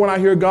 I know when I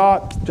hear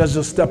God,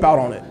 just step out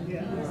on it.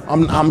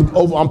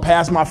 I'm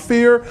past my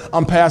fear.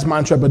 I'm past my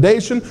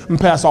intrepidation. I'm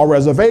past all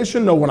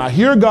reservation. No, when I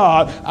hear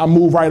God, I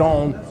move right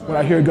on when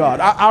I hear God.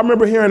 I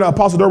remember hearing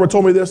Apostle Durber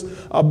told me this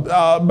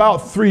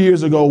about 3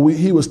 years ago.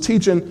 He was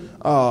teaching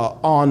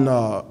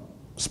on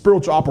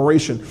spiritual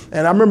operation.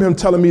 And I remember him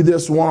telling me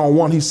this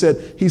one-on-one. He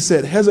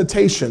said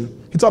hesitation.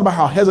 He talked about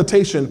how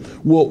hesitation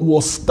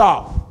will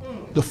stop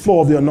the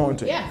flow of the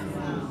anointing. Yes.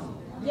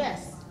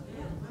 Yes.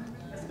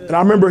 And I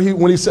remember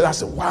when he said, I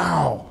said,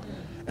 wow.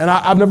 And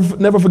I've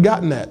never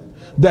forgotten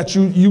that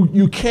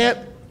you can't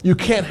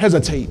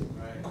hesitate.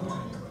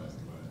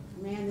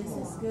 Man, this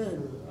is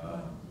good.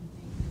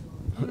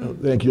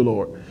 Thank you,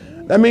 Lord.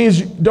 That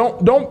means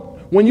don't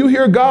when you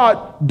hear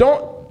God,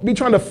 don't be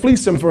trying to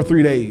fleece him for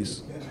 3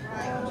 days.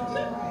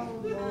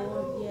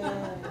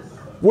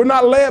 We're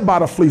not led by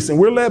the fleecing.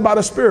 We're led by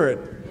the Spirit.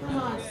 Come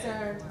on,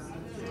 sir.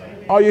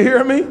 Are you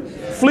hearing me?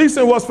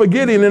 Fleecing was for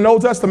Gideon in the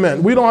Old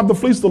Testament. We don't have to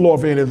fleece the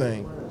Lord for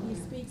anything.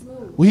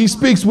 When he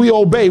speaks, we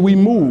obey, we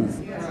move.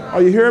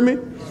 Are you hearing me?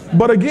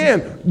 But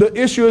again, the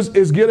issue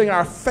is getting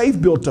our faith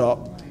built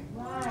up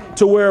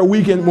to where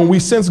we can, when we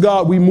sense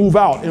God, we move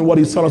out in what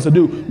he's telling us to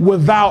do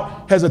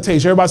without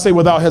hesitation. Everybody say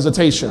without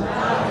hesitation.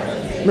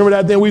 Remember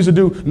that thing we used to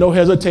do? No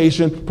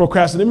hesitation,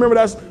 procrastinate. Remember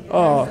that's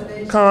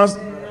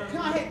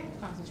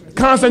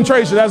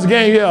concentration. That's the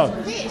game, yeah.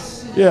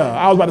 Yeah,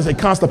 I was about to say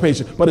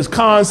constipation, but it's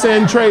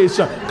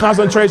concentration.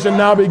 Concentration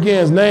now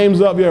begins.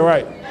 Names up, yeah,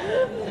 right.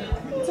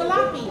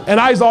 And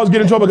I used to always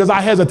get in trouble because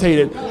I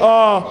hesitated. And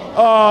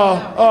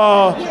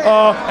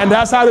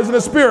that's how it is in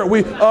the spirit.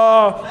 We the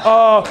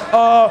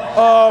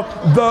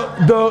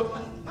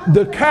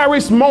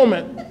Kairos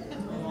moment.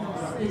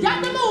 You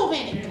got to move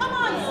in it. Come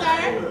on,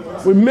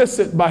 sir. We miss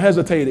it by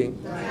hesitating.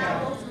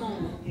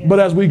 But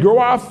as we grow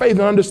our faith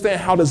and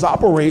understand how this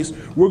operates,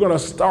 we're going to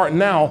start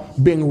now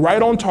being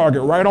right on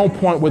target, right on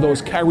point with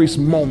those Kairos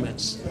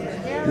moments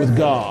with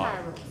God.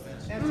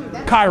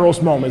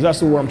 Kairos moments. That's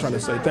the word I'm trying to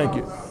say. Thank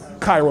you.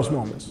 Kairos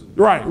moments.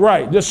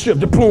 Right. Just shift.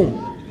 Just boom.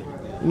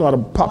 You know how to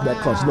pop that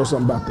clutch. You know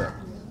something about that.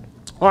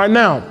 All right,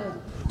 now.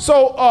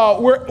 So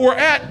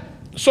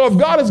so if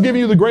God has given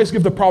you the grace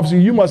gift of prophecy,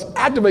 you must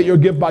activate your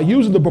gift by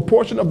using the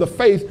proportion of the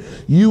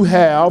faith you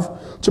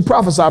have to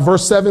prophesy.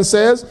 Verse 7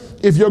 says,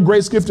 if your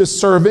grace gift is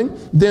serving,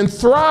 then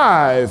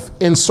thrive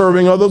in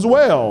serving others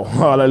well.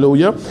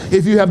 Hallelujah.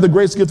 If you have the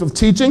grace gift of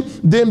teaching,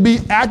 then be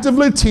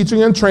actively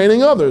teaching and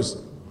training others.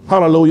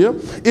 Hallelujah.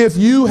 If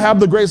you have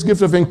the grace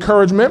gift of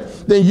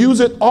encouragement, then use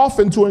it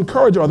often to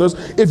encourage others.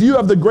 If you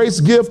have the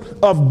grace gift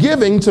of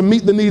giving to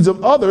meet the needs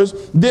of others,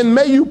 then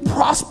may you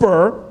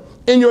prosper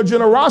in your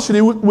generosity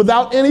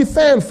without any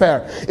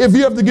fanfare. If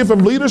you have the gift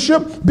of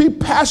leadership, be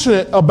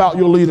passionate about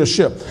your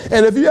leadership.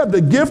 And if you have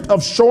the gift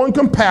of showing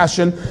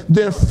compassion,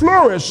 then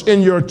flourish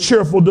in your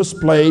cheerful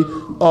display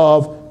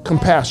of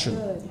compassion.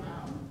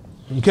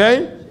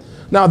 Okay?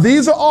 Now,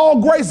 these are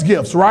all grace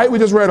gifts, right? We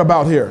just read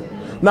about here.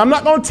 Now, I'm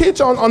not going to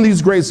teach on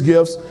these grace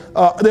gifts.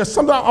 There's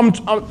something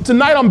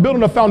tonight I'm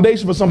building a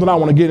foundation for something I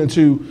want to get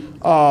into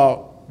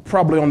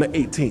probably on the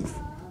 18th.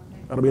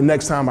 That'll be the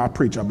next time I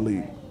preach, I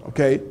believe.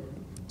 Okay?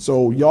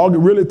 So y'all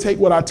can really take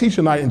what I teach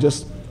tonight and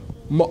just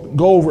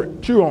go over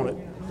it, chew on it.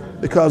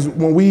 Because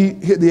when we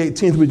hit the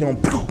 18th, we're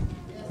going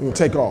to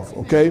take off,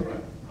 okay?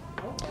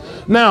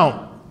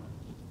 Now,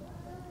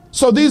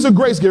 so these are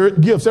grace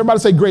gifts. Everybody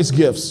say grace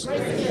gifts.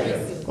 Grace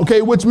gifts.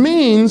 Okay, which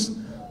means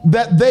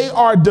that they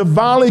are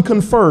divinely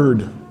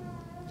conferred.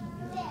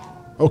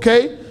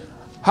 Okay?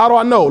 How do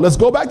I know? Let's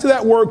go back to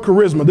that word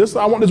charisma.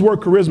 I want this word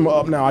charisma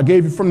up now. I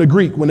gave you from the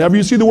Greek. Whenever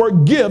you see the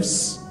word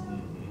gifts,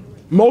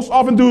 Most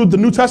often through the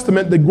New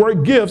Testament, the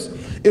word gifts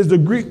is the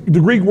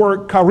Greek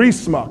word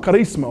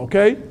charisma,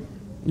 okay?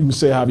 You can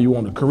say however you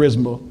want to,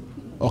 charisma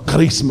or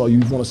charisma, you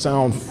want to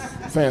sound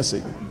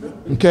fancy,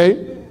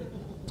 okay?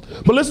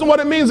 But listen to what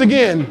it means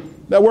again,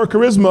 that word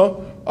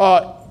charisma,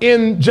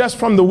 in just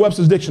from the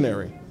Webster's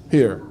Dictionary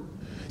here.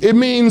 It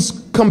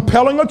means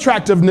compelling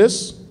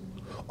attractiveness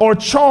or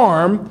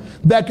charm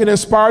that can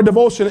inspire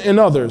devotion in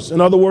others. In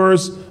other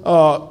words,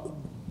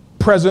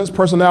 presence,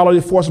 personality,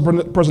 force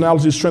of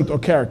personality, strength, or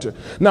character.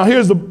 Now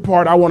here's the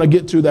part I want to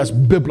get to that's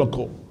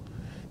biblical.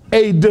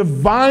 A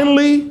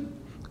divinely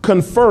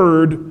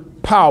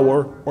conferred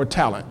power or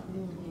talent.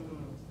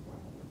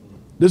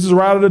 This is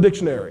right out of the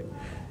dictionary.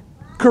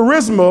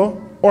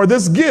 Charisma, or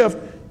this gift,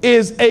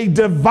 is a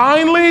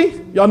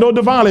divinely, y'all know what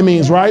divinely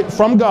means, right?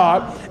 From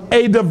God.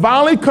 A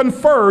divinely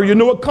conferred, you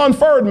know what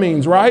conferred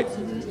means, right?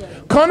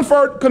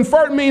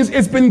 Conferred means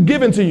it's been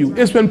given to you.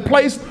 It's been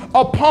placed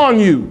upon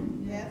you.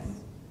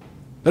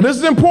 Now this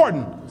is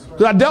important,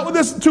 because I dealt with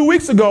this 2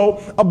 weeks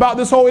ago about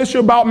this whole issue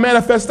about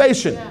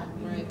manifestation.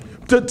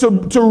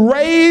 To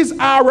raise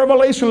our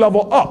revelation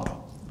level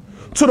up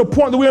to the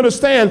point that we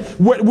understand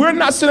we're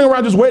not sitting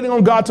around just waiting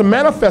on God to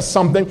manifest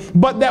something,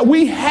 but that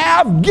we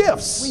have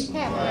gifts.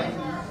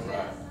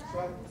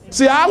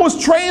 See, I was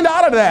trained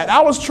out of that.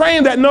 I was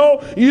trained that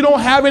no, you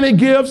don't have any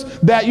gifts,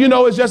 that, you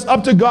know, it's just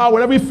up to God.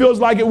 Whenever he feels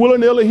like it,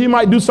 willy-nilly, he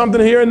might do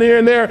something here and there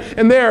and there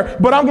and there.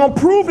 But I'm going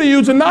to prove to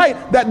you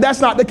tonight that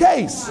that's not the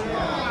case.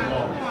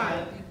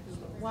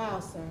 Wow,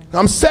 sir.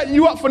 I'm setting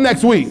you up for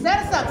next week.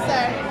 Set us up,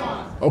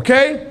 sir.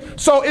 Okay?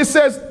 So it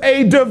says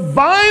a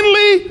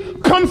divinely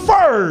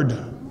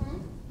conferred.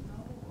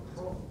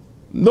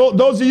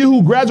 Those of you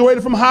who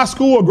graduated from high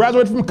school or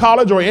graduated from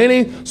college or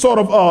any sort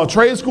of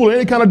trade school, or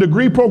any kind of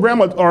degree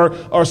program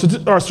or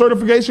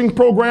certification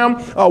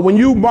program, when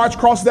you march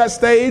across that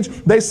stage,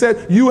 they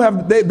said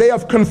they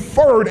have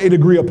conferred a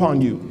degree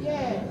upon you.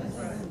 Yes.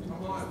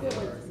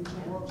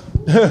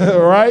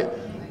 Right?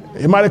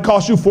 It might have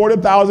cost you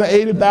 $40,000,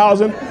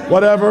 $80,000,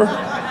 whatever.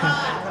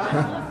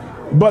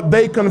 But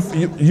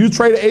you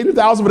traded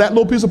 $80,000 for that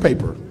little piece of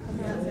paper.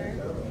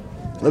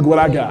 Look what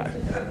I got.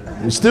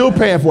 You're still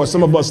paying for it.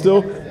 Some of us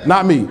still,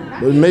 not me,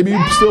 but maybe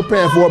you're still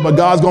paying for it, but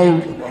God's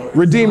going to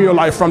redeem your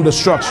life from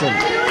destruction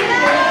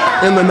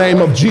in the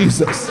name of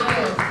Jesus.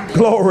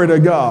 Glory to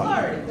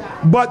God.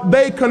 But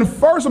they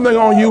confer something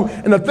on you,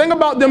 and the thing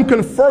about them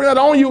conferring that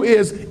on you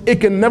is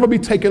it can never be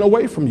taken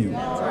away from you.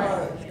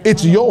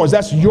 It's yours.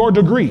 That's your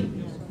degree.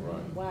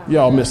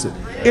 Y'all miss it.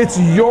 It's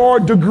your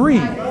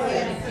degree.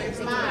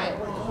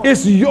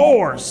 It's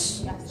yours.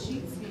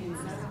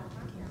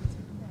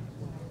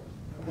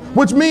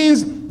 Which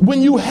means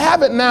when you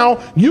have it now,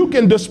 you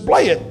can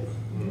display it.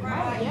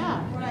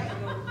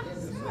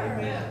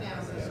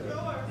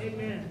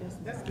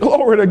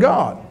 Glory to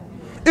God.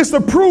 It's the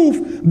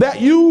proof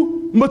that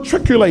you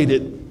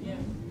matriculated.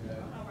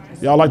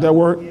 Y'all like that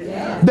word?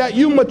 That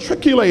you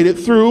matriculated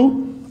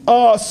through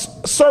a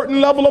certain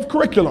level of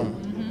curriculum.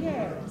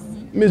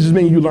 It just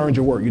means you learned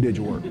your work. You did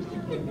your work.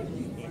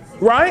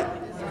 Right?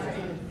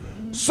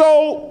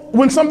 So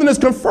when something is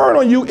conferred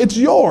on you, it's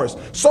yours.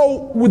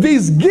 So with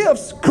these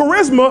gifts,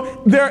 charisma,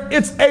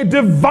 it's a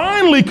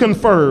divinely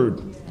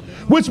conferred,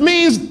 which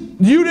means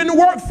you didn't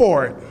work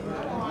for it.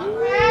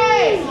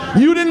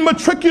 You didn't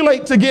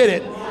matriculate to get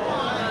it.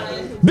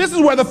 This is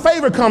where the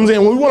favor comes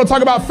in. When we want to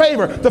talk about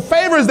favor, the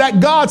favor is that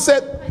God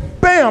said,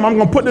 bam, I'm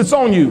going to put this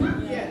on you.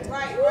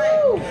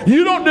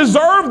 You don't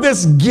deserve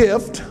this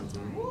gift,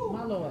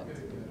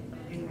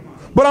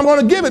 but I'm going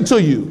to give it to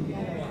you.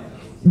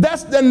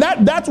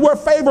 That's where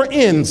favor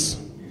ends.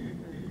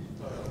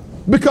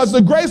 Because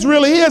the grace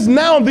really is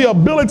now the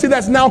ability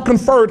that's now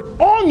conferred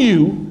on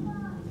you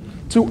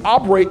to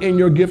operate in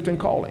your gift and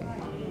calling.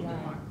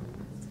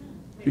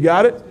 You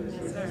got it?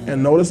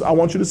 And notice, I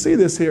want you to see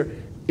this here.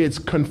 It's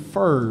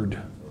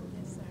conferred.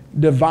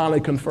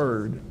 Divinely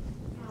conferred.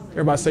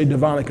 Everybody say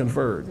divinely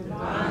conferred.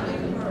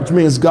 Which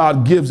means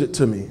God gives it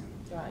to me.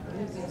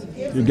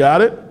 You got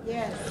it?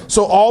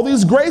 So all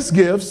these grace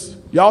gifts,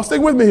 y'all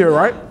stick with me here,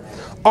 right?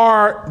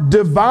 Are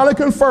divinely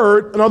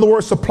conferred, in other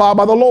words, supplied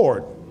by the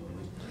Lord,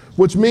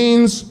 which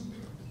means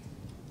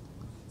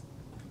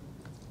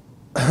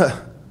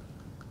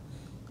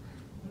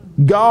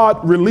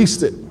God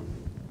released it.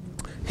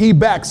 He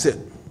backs it.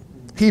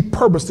 He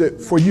purposed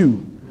it for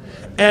you.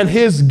 And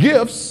his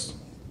gifts,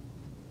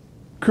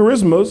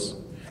 charismas,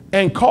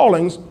 and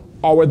callings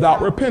are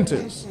without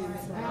repentance.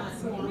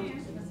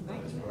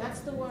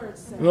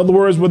 In other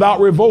words, without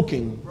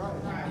revoking.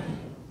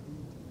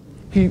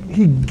 He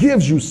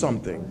gives you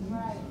something.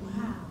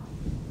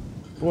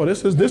 Boy,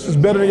 this is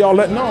better than y'all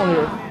letting on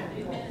here.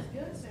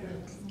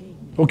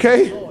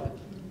 Okay?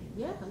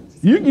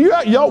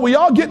 Y'all, when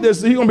y'all get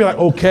this, you're going to be like,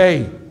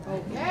 okay.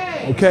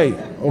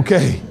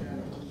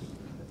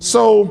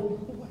 So,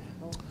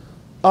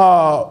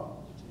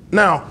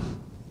 now,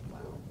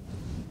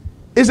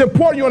 it's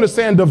important you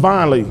understand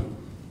divinely.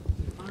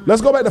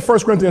 Let's go back to 1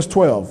 Corinthians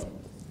 12.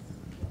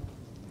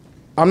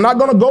 I'm not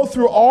going to go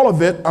through all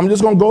of it. I'm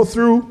just going to go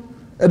through,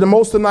 at the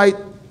most tonight,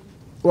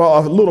 Well,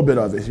 a little bit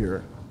of it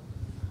here.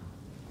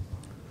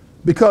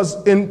 Because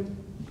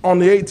on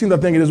the 18th, I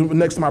think it is,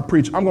 next time I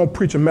preach, I'm going to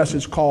preach a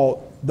message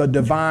called The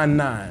Divine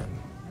Nine.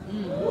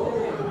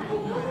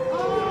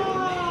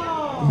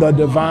 The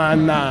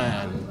Divine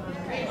Nine.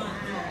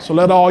 So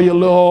let all your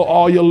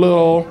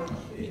little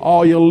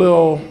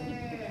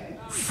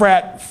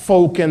frat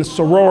folk and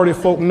sorority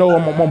folk know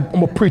I'm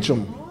going to preach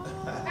them.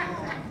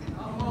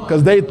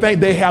 Because they think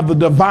they have the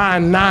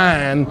Divine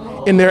Nine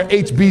in their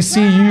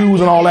HBCUs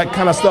and all that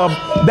kind of stuff.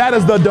 That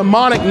is the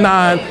demonic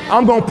nine.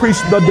 I'm going to preach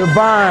the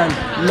Divine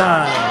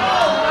Nine.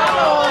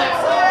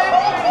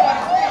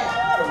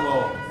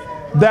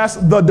 That's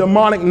the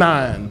demonic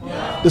nine.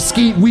 The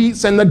skeet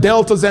wheats and the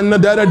deltas and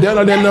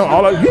the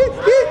all of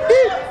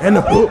and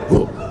the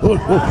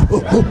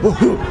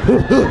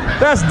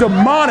that's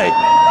demonic.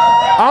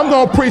 I'm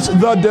going to preach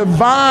the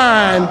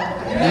Divine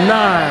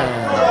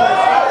Nine.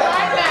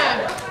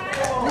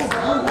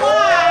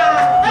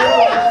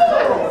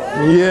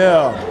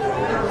 Yeah.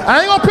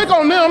 I ain't gonna pick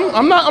on them.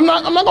 I'm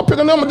not gonna pick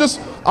on them. I'm just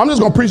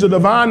gonna preach the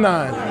Divine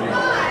Nine.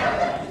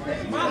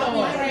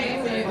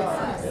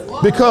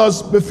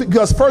 Because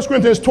 1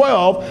 Corinthians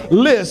 12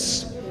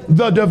 lists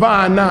the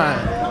Divine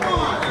Nine.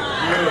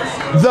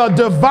 The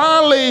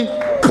divinely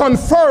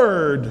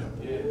conferred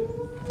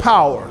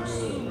powers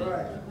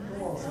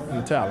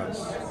and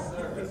talents.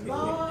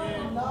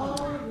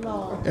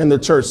 And the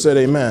church said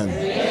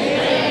amen.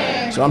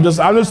 So I'm just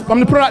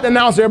putting out the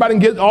announcer. Everybody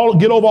can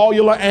get over all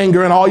your little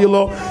anger and all your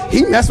little,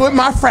 he messed with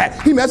my frat,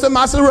 he messed with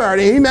my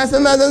sorority, he messed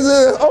with my,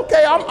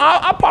 okay,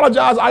 I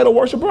apologize, idol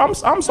worshiper,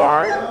 I'm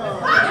sorry.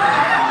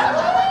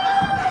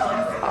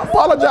 I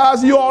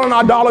apologize to you all in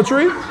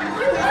idolatry.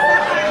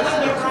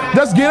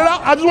 Just get it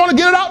out. I just want to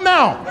get it out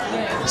now.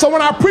 So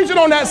when I preach it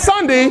on that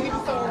Sunday,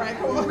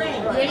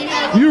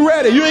 you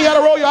ready. You ain't got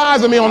to roll your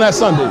eyes at me on that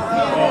Sunday.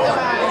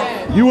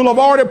 You will have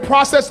already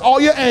processed all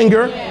your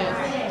anger,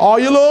 all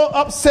your little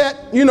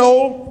upset, you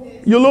know,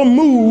 your little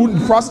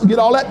mood, process, get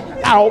all that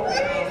out.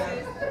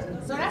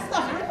 So that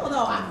stuff real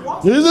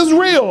though. This is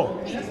real.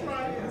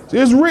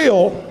 It's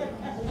real.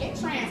 It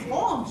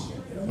transforms you.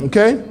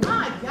 Okay?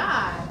 My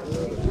God.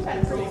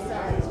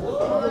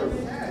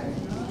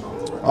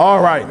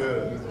 All right.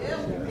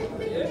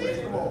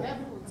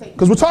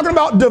 Because we're talking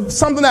about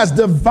something that's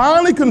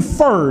divinely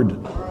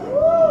conferred.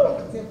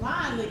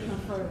 Divinely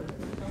conferred.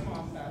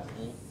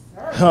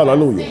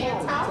 Hallelujah.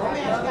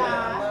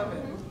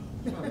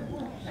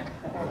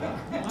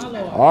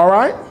 All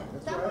right.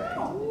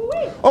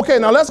 Okay,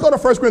 now let's go to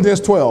 1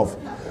 Corinthians 12.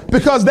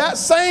 Because that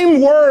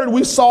same word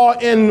we saw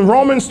in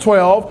Romans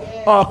 12,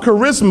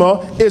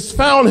 charisma, is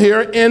found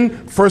here in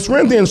 1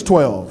 Corinthians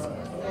 12.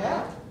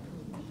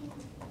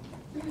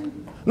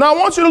 Now I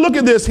want you to look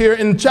at this here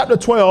in chapter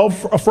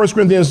 12 of 1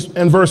 Corinthians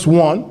and verse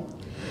 1.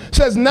 It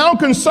says, now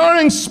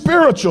concerning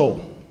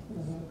spiritual.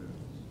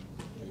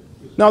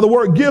 Now the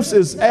word gifts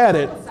is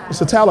added.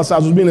 It's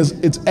italicized, which means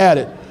it's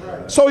added.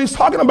 So he's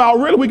talking about,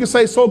 really we could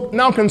say, so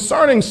now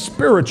concerning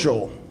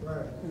spiritual.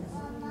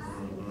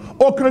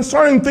 Or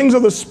concerning things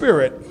of the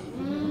spirit.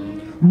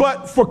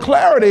 But for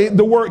clarity,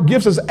 the word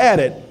gifts is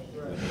added.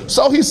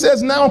 So he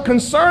says, now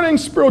concerning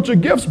spiritual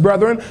gifts,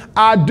 brethren,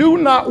 I do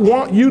not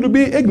want you to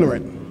be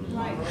ignorant.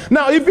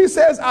 Now, if he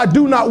says, I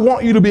do not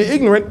want you to be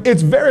ignorant,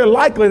 it's very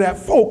likely that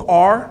folk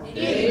are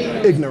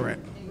ignorant.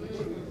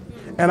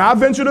 And I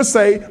venture to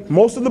say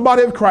most of the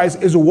body of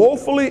Christ is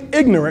woefully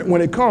ignorant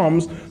when it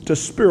comes to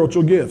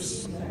spiritual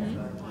gifts.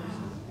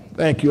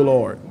 Thank you,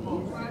 Lord.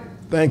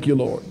 Thank you,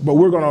 Lord. But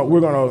we're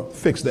gonna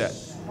fix that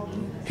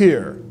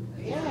here.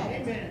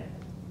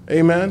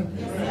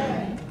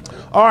 Amen.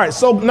 All right.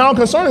 So now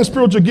concerning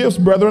spiritual gifts,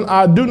 brethren,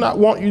 I do not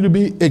want you to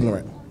be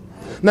ignorant.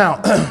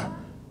 Now,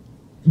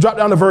 drop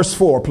down to verse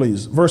 4,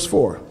 please. Verse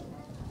 4.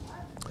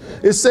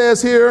 It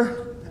says here.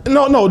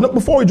 No,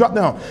 before we drop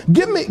down,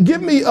 give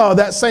me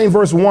that same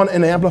verse 1 in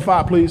the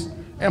Amplified, please.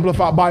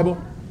 Amplified Bible.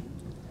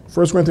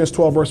 1 Corinthians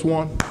 12, verse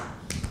 1.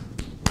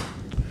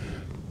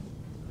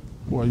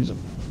 Boy, he's a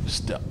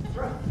step.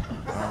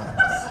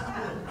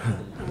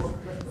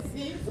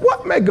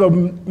 What make a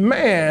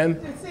man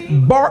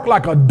bark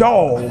like a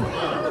dog?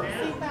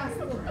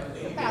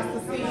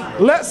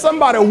 Let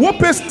somebody whoop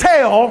his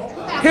tail,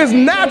 his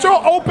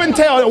natural open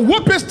tail,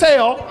 whoop his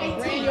tail.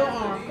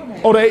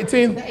 Oh, the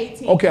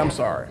 18th? Okay, I'm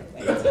sorry.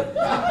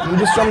 I'm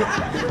just trying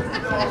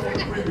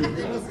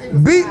to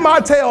beat my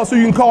tail so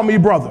you can call me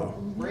brother.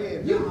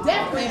 You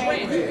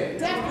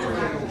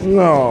definitely.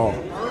 No.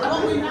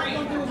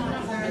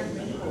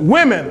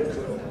 Women,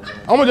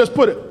 I'm gonna just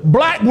put it,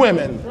 black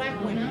women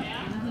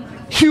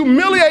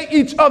humiliate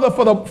each other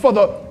for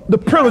the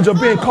privilege of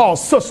being called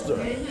sister.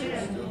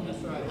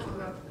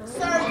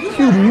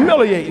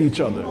 Humiliate each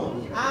other.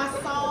 I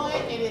saw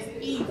it, it is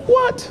evil.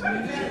 What?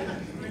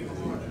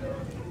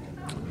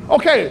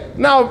 Okay,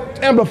 now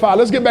Amplify.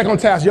 Let's get back on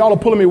task. Y'all are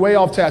pulling me way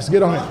off task.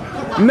 Get on here.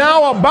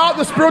 Now about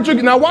the spiritual.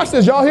 Now watch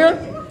this. Y'all here?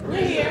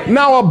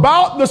 Now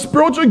about the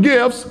spiritual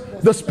gifts,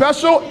 the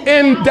special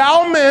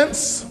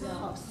endowments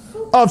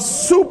of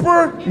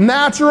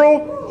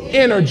supernatural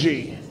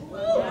energy.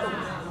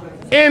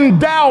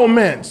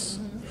 Endowments.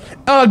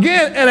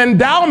 Again, an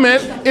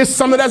endowment is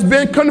something that's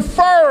been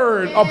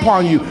conferred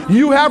upon you.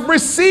 You have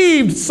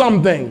received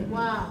something.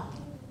 Wow.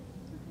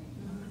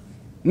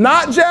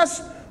 Not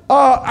just,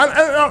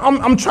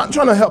 I'm trying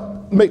to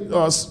help make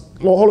us,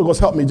 Lord Holy Ghost,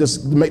 help me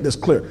just to make this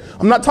clear.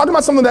 I'm not talking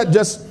about something that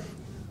just,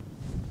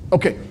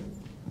 okay.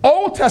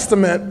 Old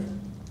Testament,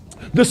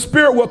 the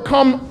Spirit will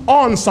come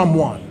on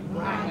someone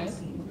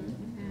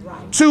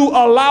to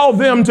allow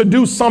them to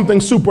do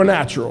something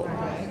supernatural.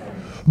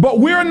 But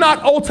we're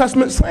not Old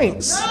Testament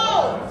saints.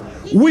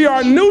 We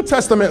are New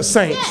Testament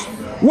saints,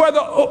 where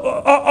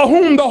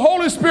whom the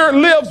Holy Spirit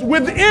lives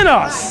within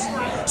us.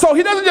 So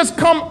he doesn't just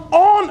come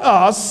on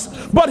us,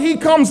 but he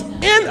comes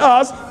in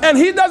us, and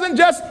he doesn't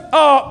just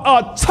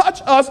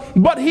touch us,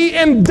 but he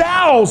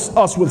endows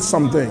us with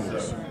some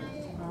things.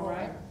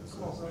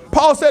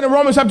 Paul said in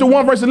Romans chapter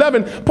 1, verse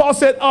 11, Paul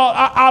said,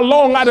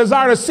 I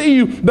desire to see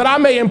you, that I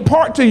may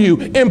impart to you,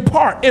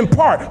 impart,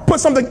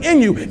 put something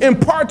in you,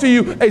 impart to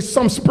you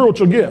some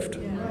spiritual gift,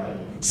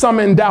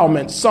 some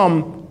endowment,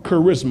 some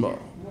charisma.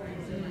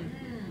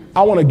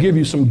 I want to give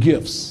you some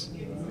gifts.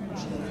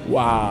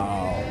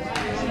 Wow.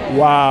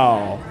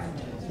 Wow.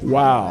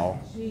 Wow.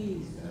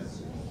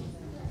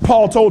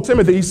 Paul told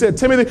Timothy, he said,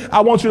 Timothy, I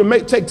want you to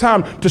take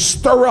time to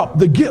stir up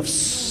the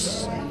gifts.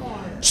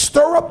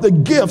 Stir up the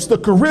gifts, the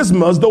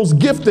charismas, those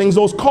giftings,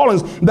 those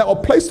callings that were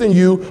placed in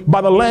you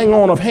by the laying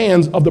on of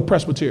hands of the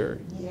presbytery.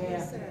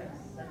 Yes.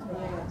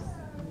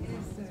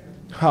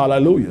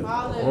 Hallelujah.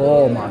 Hallelujah.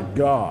 Oh my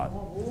God.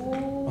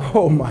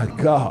 Oh my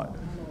God.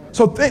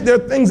 So there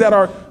are things that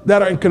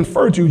are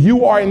conferred to you.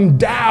 You are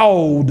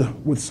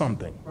endowed with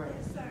something.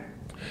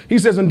 He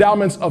says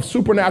endowments of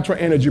supernatural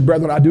energy.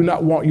 Brethren, I do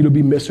not want you to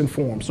be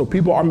misinformed. So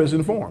people are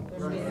misinformed.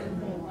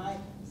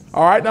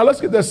 All right, now let's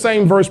get that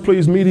same verse,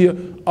 please, media,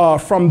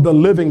 from the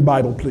Living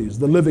Bible, please.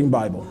 The Living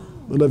Bible.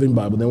 The Living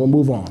Bible. Then we'll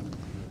move on.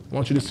 I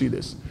want you to see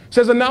this. It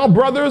says, and now,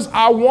 brothers,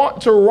 I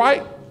want to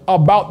write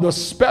about the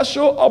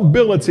special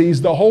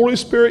abilities the Holy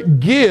Spirit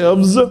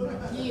gives to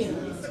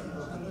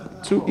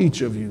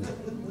each of you.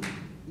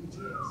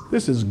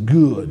 This is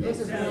good.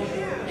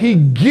 He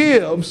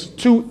gives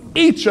to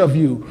each of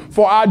you,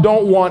 for I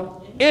don't want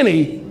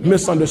any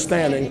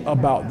misunderstanding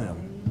about them.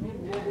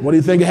 What do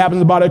you think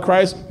happens about it,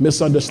 Christ?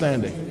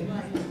 Misunderstanding.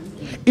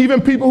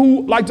 Even people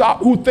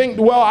who think,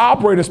 well, I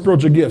operate in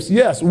spiritual gifts.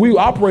 Yes, we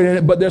operate in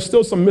it, but there's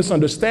still some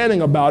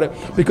misunderstanding about it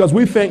because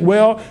we think,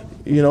 well,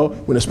 you know,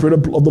 when the Spirit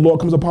of the Lord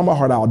comes upon my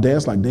heart, I'll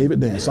dance like David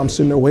danced. I'm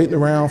sitting there waiting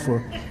around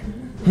for,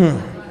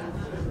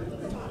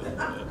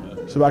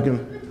 so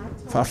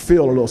if I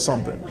feel a little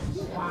something.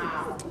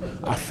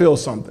 I feel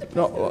something.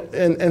 No,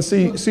 and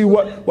see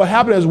what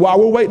happened is while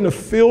we're waiting to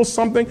feel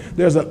something,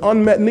 there's an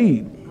unmet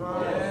need.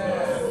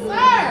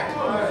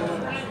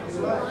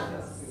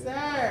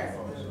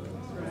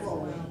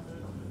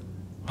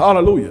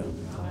 Hallelujah.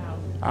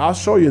 I'll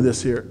show you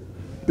this here.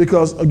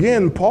 Because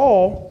again,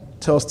 Paul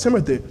tells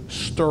Timothy,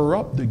 stir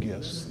up the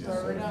gifts.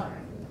 Stir it up.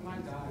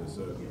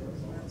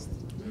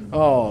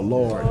 Oh,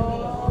 Lord.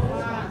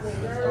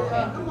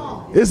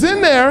 It's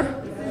in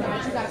there.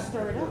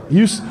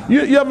 You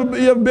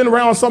ever been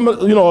around some,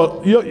 any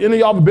of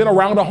y'all been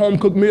around a home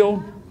cooked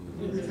meal?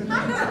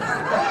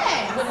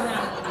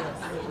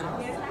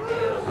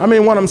 I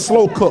mean one of them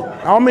slow cooked.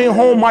 I don't mean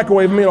home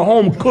microwave, I mean a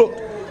home cooked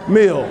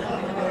meal.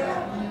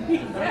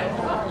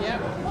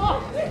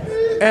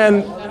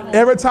 And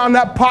every time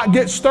that pot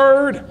gets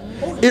stirred,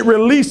 it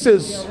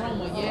releases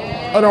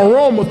an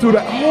aroma through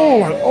the,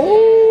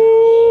 oh,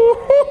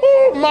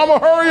 mama,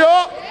 hurry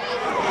up.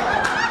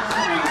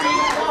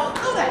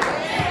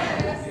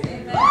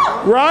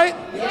 Right?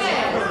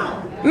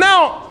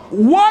 Now,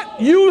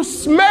 what you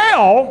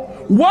smell,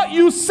 what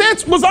you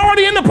sense was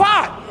already in the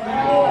pot.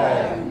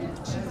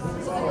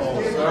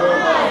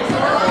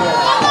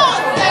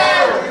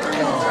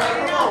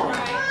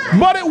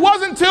 But it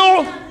wasn't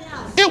till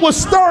it was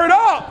stirred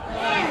up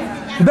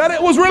that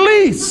it was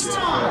released.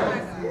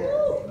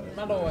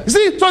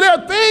 See, so there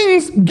are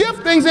things,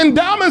 giftings,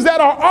 endowments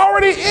that are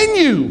already in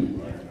you.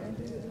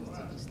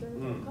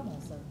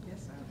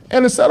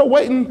 And instead of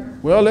waiting,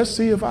 well, let's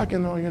see if I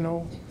can, go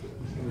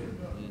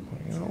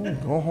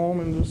home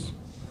and just,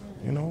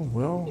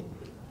 well,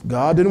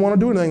 God didn't want to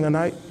do anything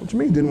tonight. What do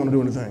you mean didn't want to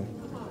do anything?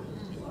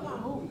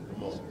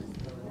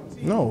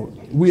 No,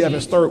 we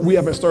haven't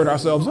stirred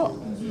ourselves up.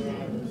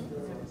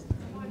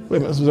 We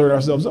haven't stirred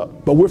ourselves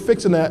up. But we're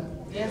fixing that.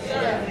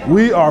 Yes,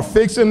 we are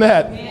fixing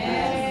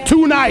that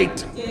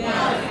tonight.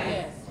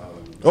 Yes.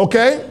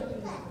 Okay?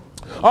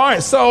 All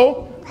right,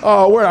 so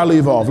where did I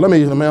leave off?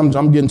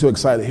 I'm getting too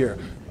excited here.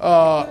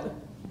 The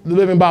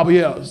Living Bible,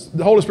 yes.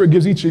 The Holy Spirit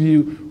gives each of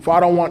you, for I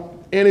don't want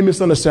any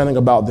misunderstanding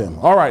about them.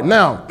 All right,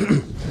 now,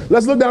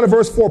 let's look down at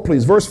verse 4,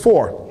 please. Verse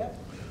 4.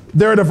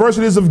 There are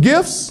diversities of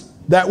gifts.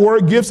 That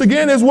word gifts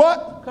again is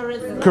what?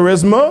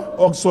 Charisma.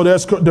 Oh, so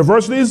there's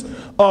diversities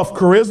of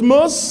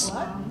charismas,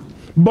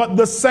 but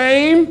the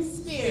same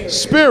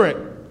Spirit.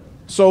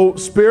 So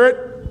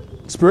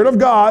Spirit of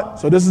God.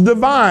 So this is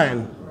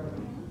divine.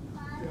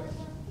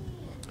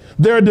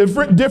 There are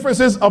different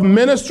differences of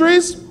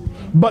ministries,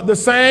 but the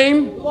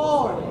same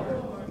Lord.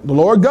 The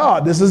Lord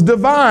God. This is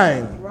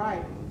divine.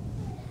 Right.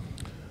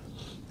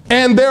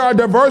 And there are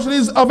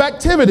diversities of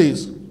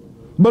activities,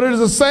 but it is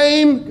the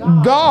same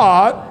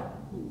God,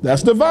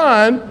 that's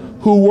divine,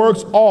 who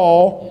works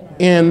all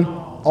in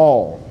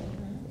all.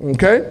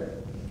 Okay?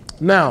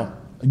 Now,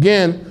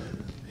 again,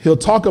 he'll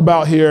talk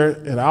about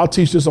here, and I'll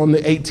teach this on the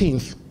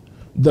 18th,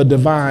 the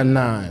divine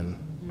nine.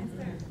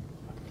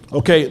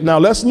 Okay, now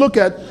let's look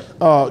at,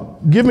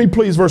 give me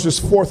please verses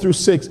 4 through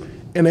 6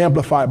 in the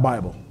Amplified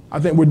Bible. I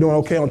think we're doing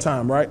okay on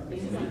time, right?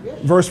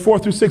 Verse 4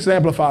 through 6 in the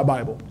Amplified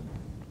Bible.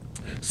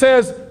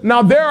 Says,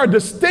 now there are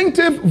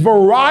distinctive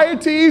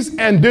varieties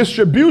and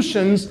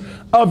distributions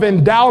of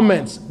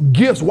endowments,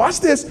 gifts. Watch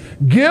this.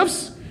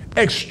 Gifts,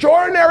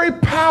 extraordinary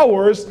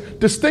powers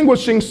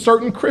distinguishing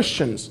certain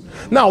Christians.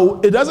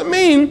 Now, it doesn't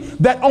mean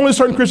that only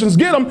certain Christians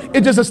get them.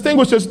 It just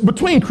distinguishes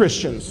between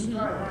Christians.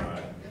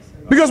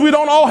 Because we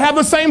don't all have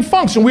the same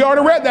function. We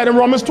already read that in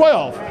Romans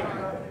 12.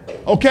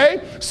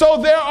 Okay?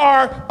 So there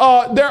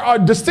are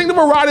distinctive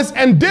varieties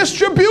and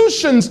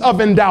distributions of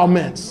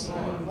endowments.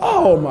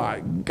 Oh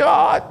my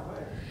God.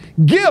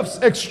 Gifts,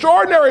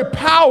 extraordinary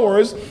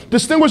powers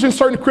distinguishing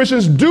certain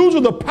Christians due to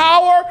the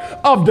power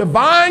of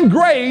divine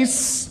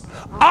grace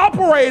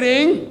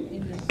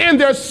operating in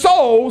their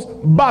souls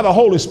by the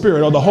Holy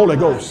Spirit or the Holy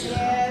Ghost.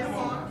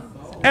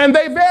 And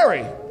they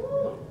vary.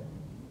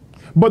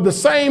 But the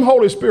same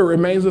Holy Spirit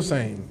remains the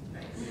same.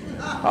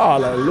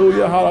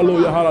 Hallelujah,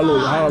 hallelujah,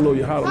 hallelujah,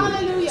 hallelujah,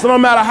 hallelujah. So no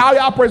matter how you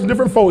operate in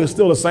different folds, it's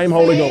still the same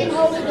Holy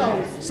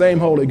Ghost. Same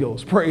Holy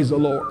Ghost. Praise the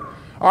Lord.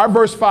 All right,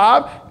 verse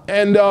 5.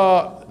 And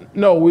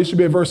no, we should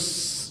be at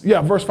verse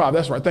 5.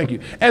 That's right. Thank you.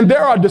 And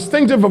there are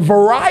distinctive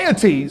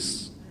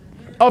varieties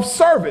of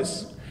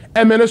service,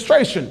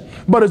 administration,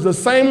 but it's the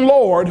same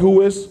Lord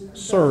who is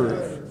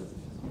served.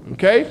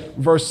 Okay,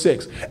 verse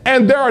 6.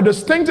 And there are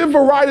distinctive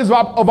varieties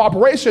of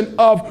operation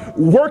of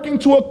working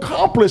to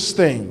accomplish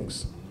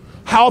things,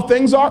 how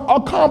things are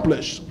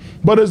accomplished.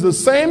 But it's the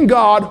same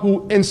God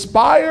who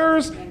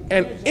inspires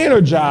and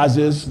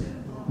energizes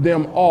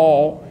them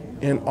all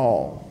in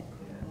all.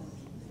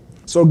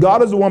 So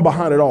God is the one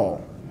behind it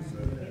all.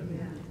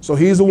 So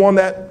he's the one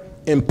that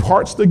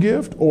imparts the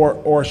gift,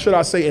 or should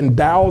I say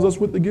endows us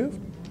with the gift.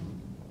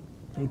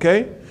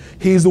 Okay,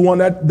 he's the one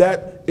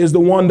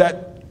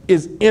that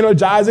is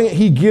energizing it.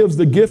 He gives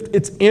the gift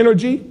its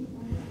energy.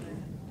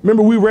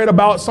 Remember, we read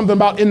about something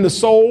about in the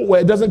soul,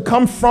 where it doesn't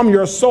come from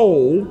your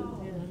soul.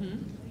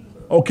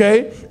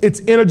 Okay,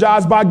 it's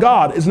energized by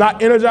God. It's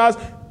not energized,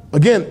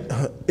 again,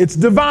 it's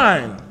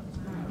divine.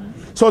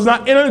 So it's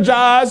not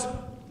energized.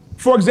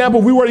 For example,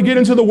 if we were to get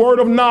into the word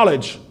of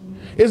knowledge,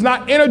 it's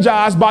not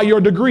energized by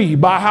your degree,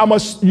 by how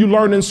much you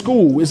learn in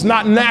school. It's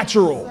not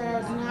natural.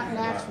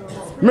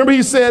 Remember,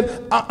 he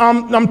said,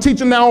 I'm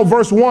teaching now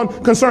verse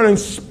 1 concerning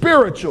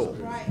spiritual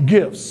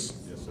gifts.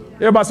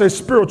 Everybody say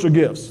spiritual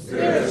gifts.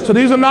 So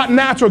these are not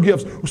natural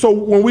gifts. So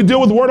when we deal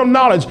with the word of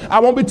knowledge, I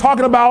won't be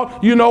talking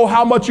about,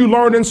 how much you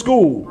learned in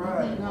school.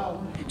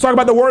 Talk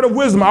about the word of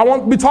wisdom. I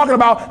won't be talking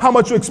about how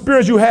much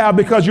experience you have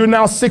because you're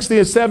now 60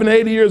 and 70,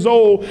 80 years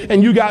old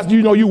and you guys,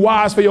 you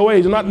wise for your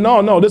age.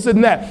 No, this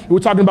isn't that. We're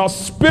talking about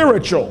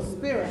spiritual.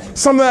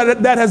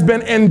 Something that has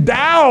been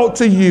endowed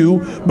to you,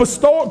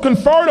 bestowed,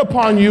 conferred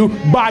upon you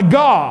by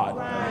God.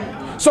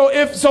 So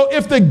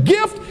if the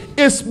gift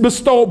is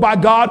bestowed by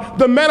God,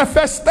 the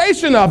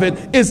manifestation of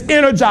it is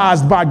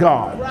energized by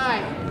God.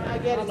 Right. I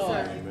get it,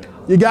 sir.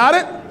 You got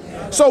it?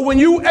 So when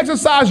you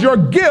exercise your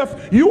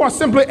gift, you are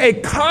simply a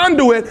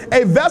conduit,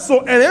 a vessel,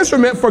 an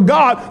instrument for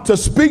God to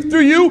speak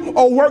through you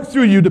or work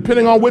through you,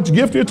 depending on which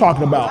gift you're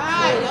talking about.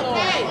 Right,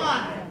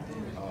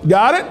 okay.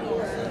 Got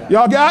it?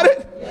 Y'all got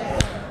it?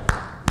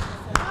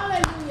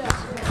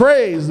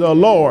 Praise the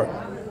Lord.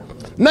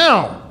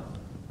 Now,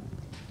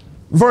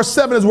 verse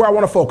 7 is where I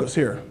want to focus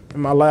here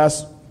in my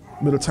last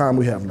bit of time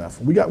we have left.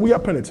 We got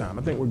plenty of time.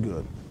 I think we're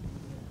good.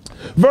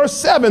 Verse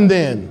 7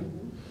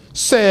 then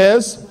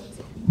says,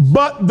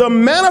 but the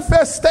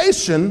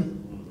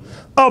manifestation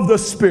of the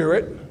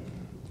Spirit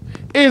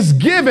is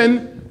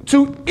given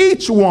to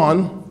each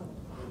one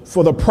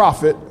for the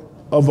profit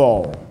of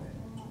all.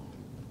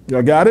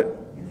 Y'all got it?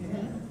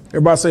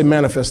 Everybody say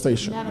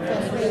manifestation.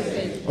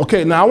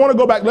 Okay, now I want to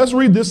go back. Let's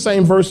read this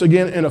same verse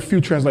again in a few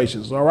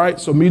translations. All right,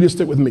 so media,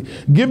 stick with me.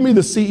 Give me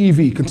the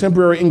CEV,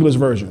 Contemporary English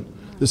Version.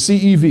 The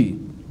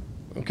CEV.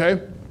 Okay?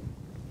 It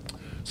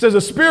says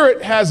the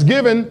Spirit has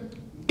given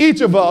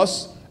each of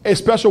us a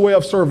special way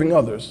of serving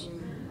others.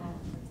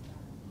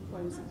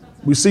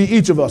 We see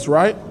each of us,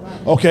 right?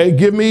 Okay,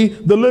 give me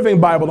the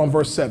Living Bible on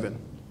verse 7.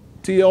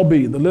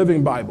 TLB, the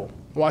Living Bible.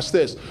 Watch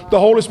this. The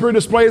Holy Spirit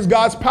displays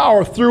God's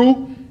power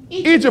through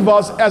each of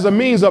us as a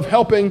means of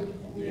helping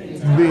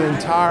the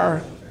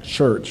entire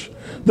church.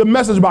 The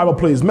Message Bible,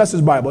 please.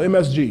 Message Bible,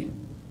 MSG.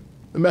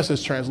 The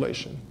Message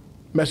translation.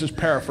 Message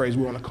paraphrase,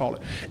 we want to call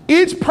it.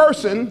 Each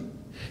person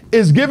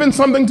is given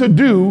something to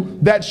do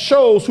that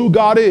shows who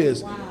God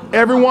is.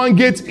 Everyone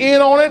gets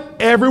in on it.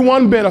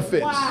 Everyone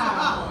benefits.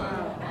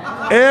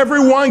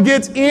 Everyone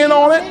gets in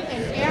on it.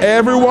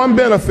 Everyone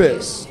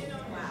benefits.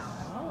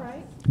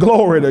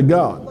 Glory to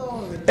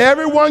God.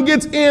 Everyone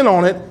gets in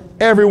on it.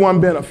 Everyone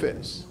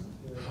benefits.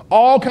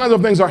 All kinds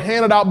of things are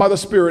handed out by the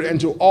Spirit and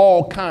to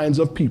all kinds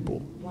of people.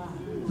 Wow.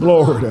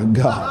 Glory to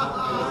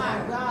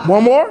God.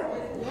 One more?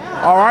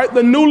 Yeah. All right.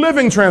 The New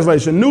Living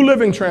Translation. New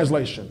Living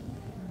Translation.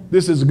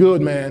 This is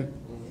good, man.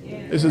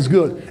 This is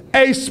good.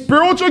 A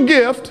spiritual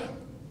gift.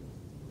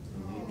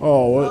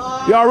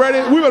 Oh, y'all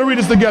ready? We better read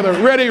this together.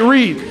 Ready?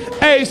 Read.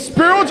 A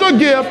spiritual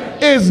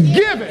gift is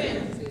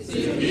given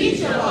to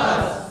each of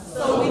us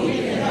so we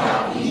can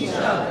help each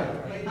other.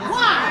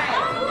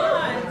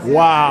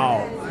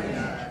 Wow.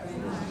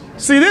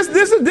 See,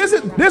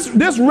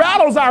 this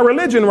rattles our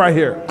religion right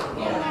here.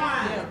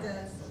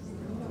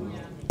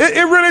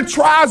 It really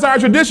tries our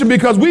tradition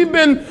because we've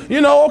been,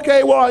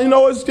 okay, well,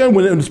 it's when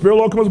the Spirit of the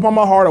Lord comes upon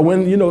my heart or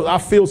when, I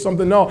feel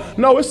something. No,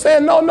 it's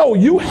saying, no,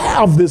 you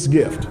have this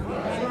gift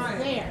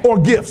or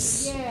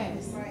gifts.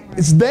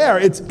 It's there.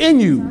 It's in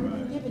you.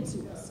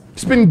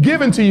 It's been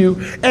given to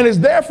you and it's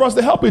there for us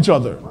to help each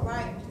other.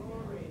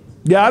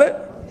 Got it?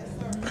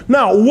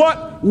 Now,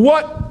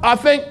 what I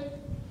think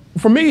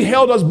for me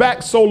held us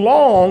back so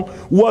long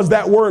was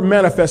that word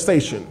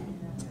manifestation.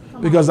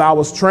 Because I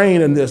was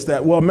trained in this,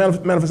 that,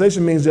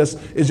 manifestation means it's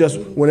just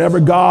whenever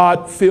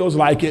God feels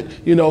like it,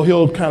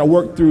 he'll kind of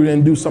work through it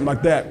and do something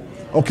like that.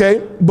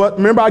 Okay? But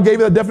remember I gave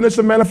you the definition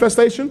of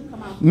manifestation?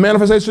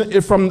 Manifestation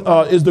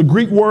is the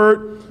Greek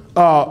word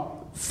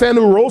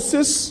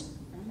phanerosis.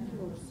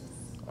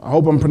 I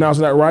hope I'm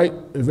pronouncing that right.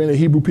 If any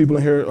Hebrew people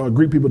in here or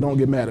Greek people, don't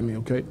get mad at me,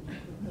 okay?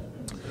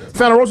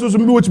 Phanerosis,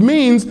 which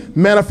means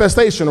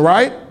manifestation,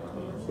 right?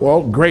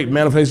 Well, great.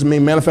 Manifestation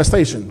means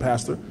manifestation,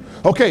 Pastor.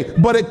 Okay,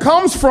 but it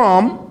comes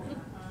from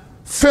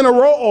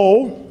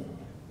phaneroo,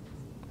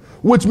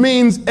 which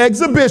means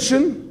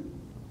exhibition.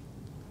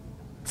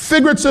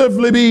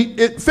 Figuratively,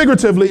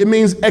 it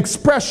means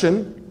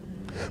expression.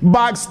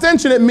 By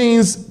extension, it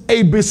means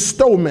a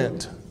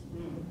bestowment.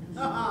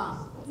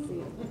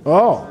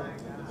 Oh,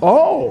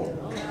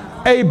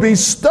 a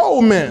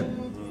bestowment.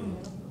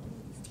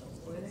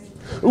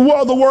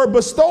 Well, the word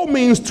bestow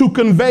means to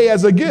convey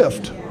as a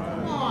gift.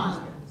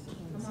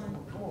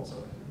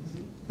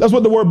 That's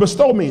what the word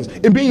bestow means.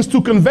 It means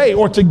to convey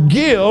or to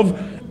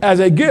give as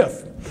a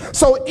gift.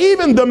 So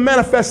even the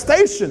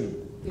manifestation,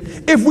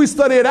 if we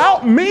study it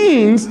out,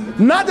 means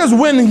not just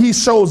when he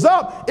shows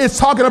up, it's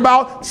talking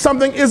about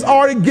something is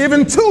already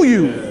given to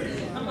you.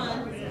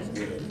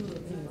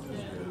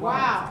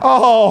 Wow.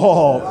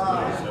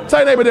 Oh,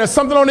 tell your neighbor, there's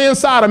something on the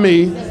inside of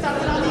me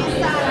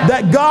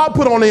that God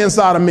put on the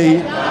inside of me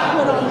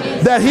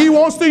that he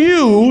wants to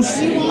use.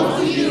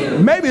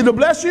 Maybe to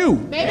bless you.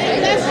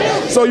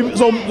 So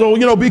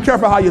be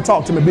careful how you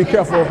talk to me. Be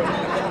careful. Be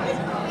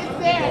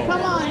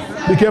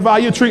careful how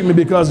you treat me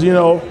because,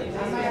 you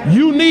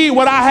need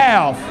what I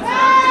have.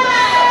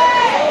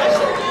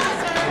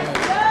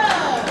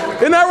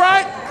 Isn't that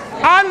right?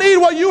 I need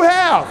what you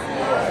have.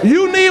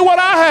 You need what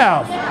I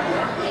have.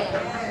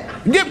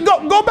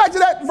 Go back to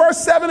that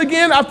verse 7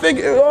 again. I think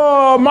it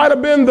might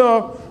have been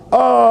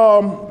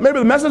maybe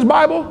the Message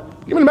Bible.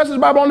 Give me the Message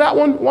Bible on that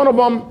one. One of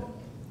them.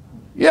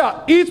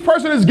 Yeah, each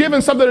person is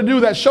given something to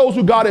do that shows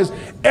who God is.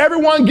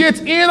 Everyone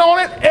gets in on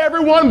it,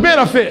 everyone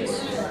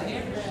benefits.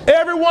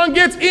 Everyone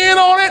gets in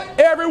on it,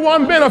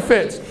 everyone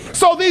benefits.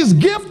 So these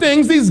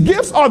giftings, these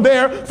gifts are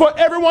there for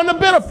everyone to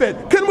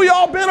benefit. Can we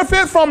all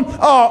benefit from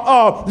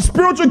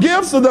spiritual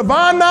gifts, the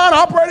divine nine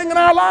operating in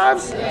our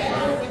lives?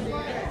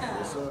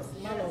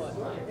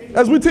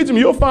 As we teach them,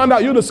 you'll find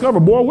out, you'll discover,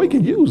 boy, we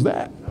can use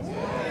that.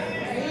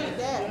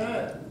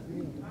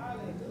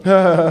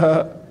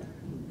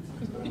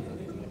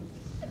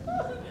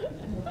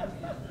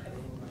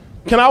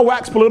 Can I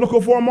wax political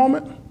for a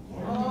moment?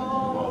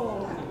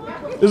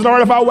 Is it all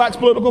right if I wax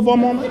political for a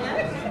moment?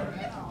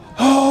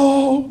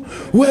 Oh,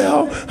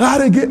 well, I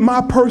didn't get my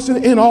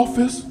person in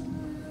office.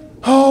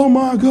 Oh,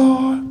 my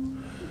God.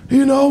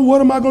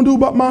 What am I going to do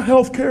about my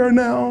health care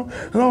now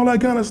and all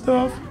that kind of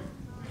stuff?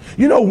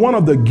 One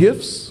of the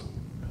gifts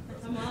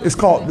is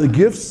called the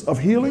gifts of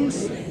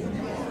healings.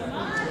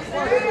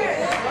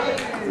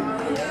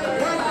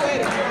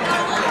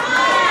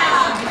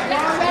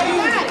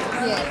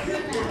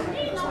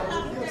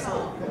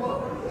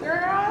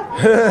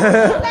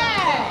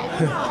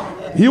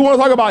 You want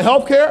to talk about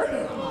health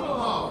care?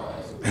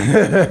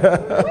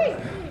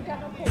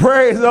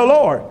 Praise the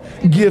Lord.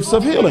 Gifts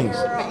of healings.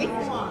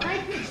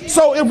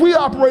 So if we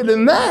operated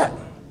in that,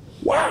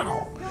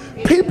 wow,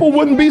 people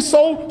wouldn't be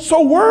so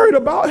worried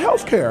about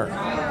health care.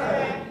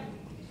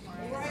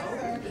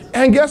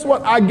 And guess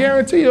what? I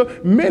guarantee you,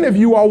 many of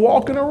you are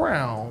walking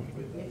around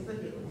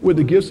with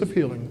the gifts of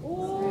healing.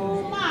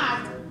 Oh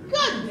my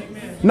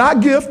goodness.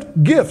 Not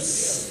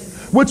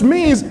gifts, which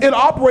means it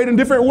operates in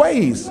different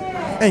ways.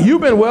 And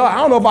you've been, I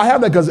don't know if I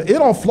have that because it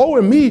don't flow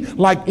in me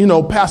like,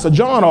 Pastor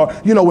John or,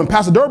 when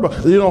Pastor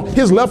Durba,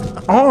 his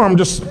left arm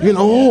just,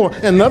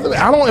 and nothing.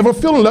 I don't ever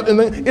feel it.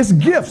 And it's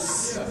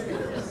gifts.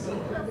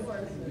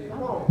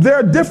 There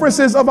are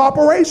differences of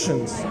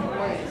operations.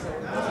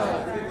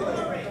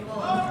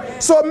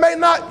 So it may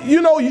not,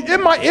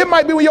 it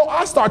might be when your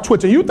eyes start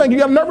twitching. You think you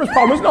got nervous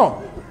problems.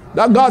 No.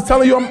 That God's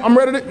telling you, I'm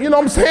ready to, you know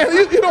what I'm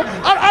saying?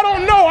 I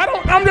don't know.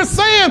 I'm just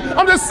saying,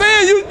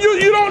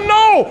 you don't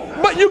know.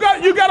 But you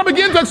got to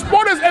begin to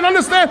explore this and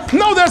understand,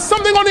 no, there's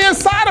something on the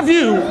inside of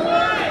you.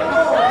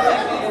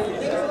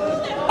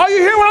 Are you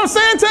hearing what I'm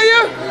saying to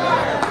you?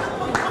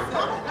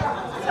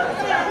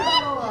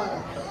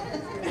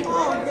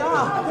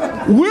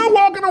 We're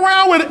walking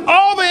around with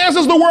all the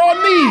answers the world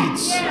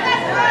needs.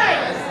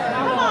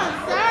 Come on,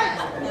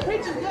 sir.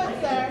 Preaching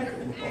good, sir.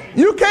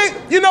 You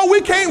can't,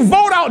 we can't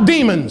vote out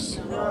demons.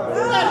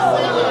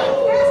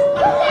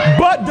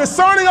 But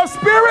discerning of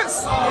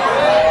spirits?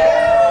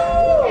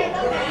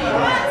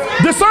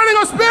 Discerning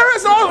of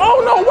spirits?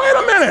 Oh no, wait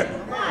a minute.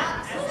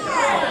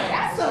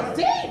 That's a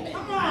demon.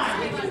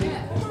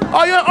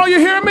 Are you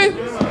hearing me?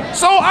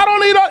 So I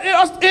don't need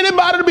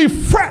anybody to be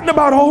fretting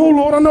about, oh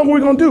Lord, I know what we're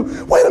going to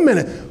do. Wait a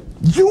minute.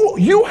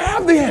 You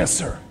have the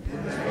answer.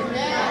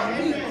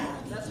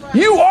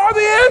 You are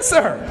the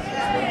answer.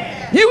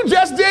 You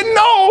just didn't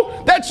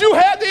know that you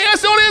had the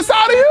answer on the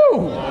inside of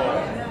you.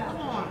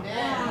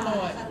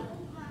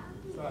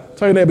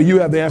 Tell your neighbor, you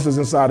have the answers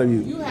inside of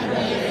you.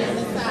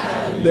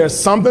 There's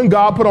something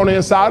God put on the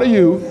inside of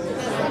you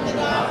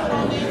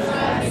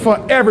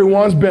for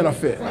everyone's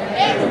benefit.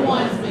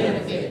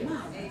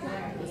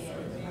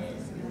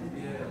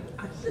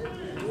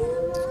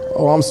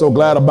 Oh, I'm so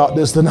glad about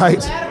this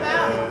tonight.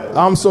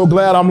 I'm so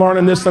glad I'm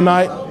learning this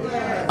tonight.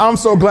 I'm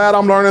so glad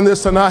I'm learning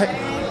this tonight.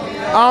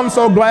 I'm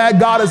so glad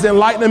God is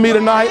enlightening me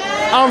tonight.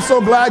 I'm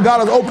so glad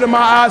God is opening my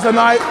eyes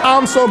tonight.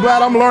 I'm so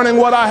glad I'm learning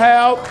what I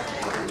have.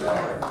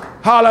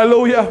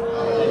 Hallelujah.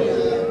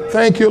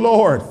 Thank you,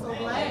 Lord.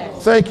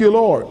 Thank you,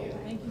 Lord.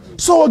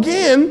 So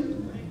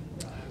again,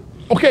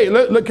 okay,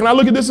 can I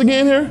look at this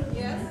again here?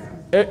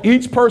 Yes.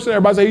 Each person,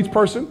 everybody say each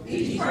person.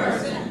 Each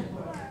person.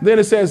 Then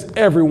it says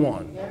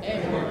everyone.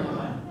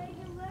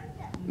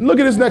 Look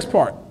at this next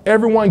part.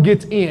 Everyone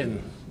gets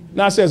in.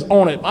 Now it says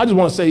on it. I just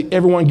want to say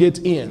everyone gets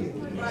in.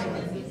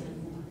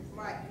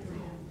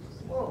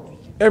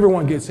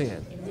 Everyone gets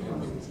in.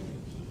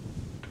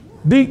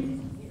 Deep.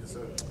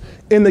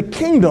 In the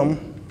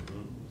kingdom,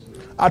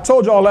 I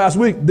told y'all last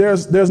week,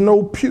 there's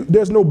no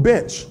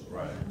bench.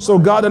 So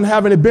God doesn't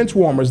have any bench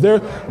warmers. There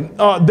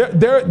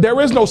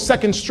is no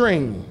second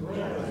string.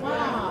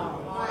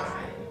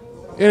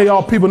 Any of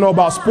y'all people know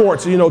about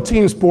sports,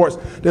 team sports.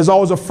 There's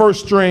always a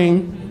first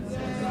string.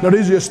 Now,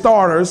 these are your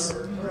starters.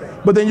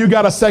 But then you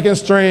got a second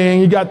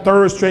string, you got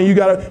third string, you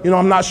got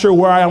I'm not sure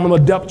where I am on the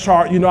depth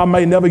chart. I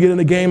may never get in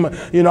the game.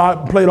 I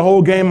play the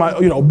whole game,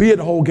 be at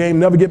the whole game,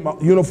 never get my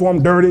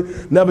uniform dirty,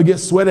 never get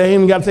sweaty. I ain't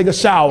even got to take a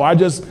shower. I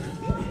just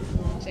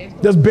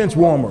bench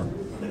warmer,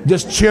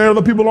 just cheering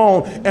other people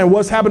on. And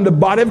what's happened to the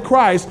body of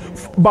Christ,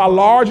 by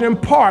large and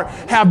part,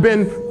 have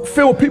been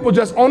filled with people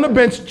just on the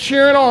bench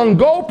cheering on.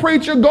 Go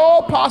preacher, go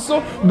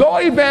apostle, go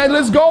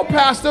evangelist, go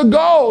pastor,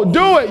 go.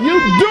 Do it. You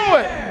do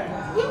it.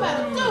 You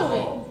better do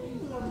it.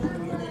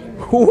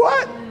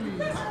 What?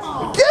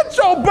 Get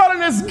your butt in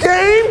this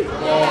game.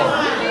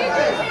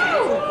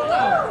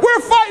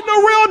 We're fighting a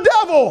real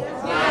devil.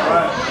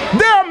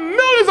 There are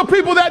millions of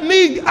people that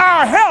need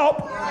our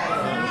help.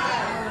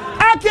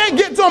 I can't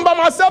get to them by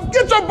myself.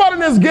 Get your butt in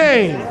this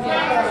game.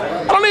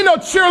 I don't need no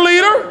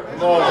cheerleader.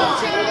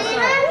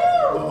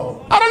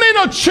 I don't need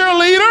no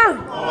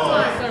cheerleader.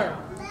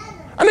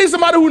 I need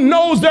somebody who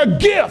knows their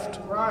gift,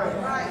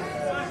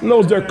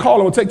 knows their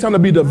calling, will take time to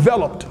be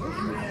developed.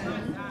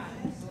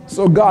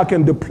 So God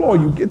can deploy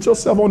you. Get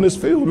yourself on this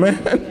field, man.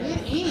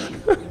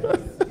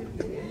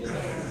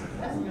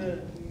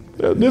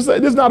 This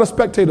is not a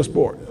spectator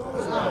sport.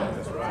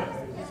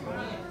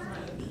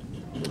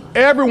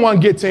 Everyone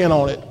gets in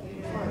on it.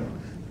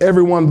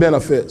 Everyone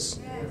benefits.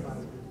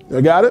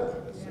 You got it?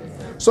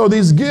 So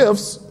these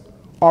gifts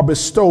are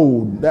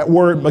bestowed. That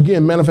word,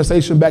 again,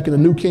 manifestation back in the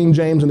New King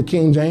James and the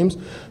King James.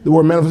 The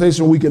word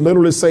manifestation, we can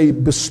literally say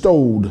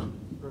bestowed.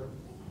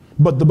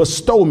 But the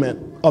bestowment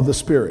of the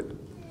Spirit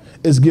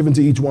is given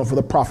to each one for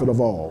the profit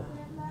of all.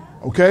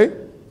 Okay?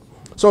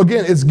 So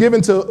again, it's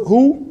given to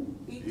who?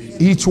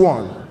 Each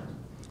one.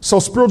 So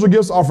spiritual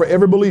gifts are for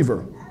every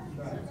believer.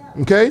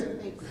 Okay?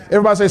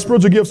 Everybody say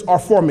spiritual gifts are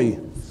for me.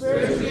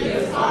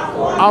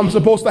 I'm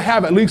supposed to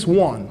have at least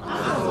one.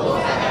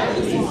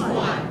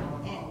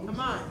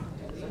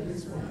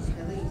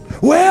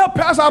 Well,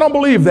 Pastor, I don't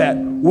believe that.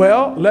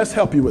 Well, let's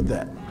help you with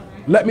that.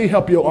 Let me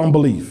help your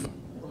unbelief.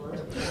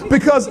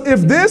 Because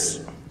if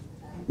this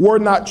were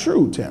not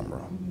true, Tamara,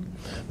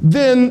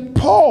 then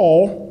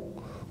Paul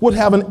would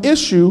have an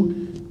issue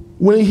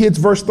when he hits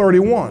verse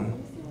 31.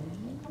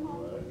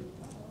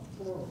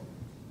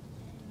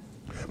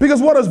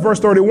 Because what does verse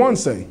 31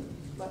 say?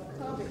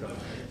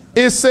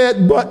 It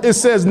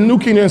says, New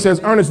King James says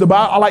earnestly, but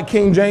I like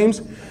King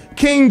James.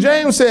 King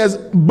James says,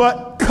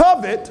 but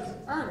covet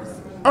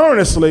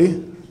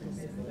earnestly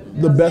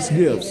the best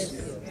gifts.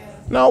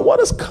 Now, what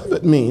does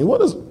covet mean? What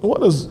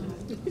does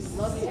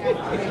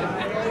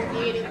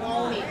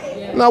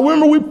Now,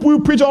 remember we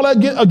preach all that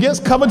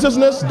against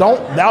covetousness.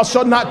 Thou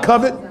shalt not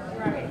covet.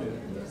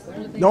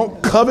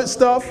 Don't covet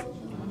stuff.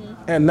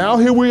 And now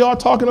here we are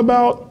talking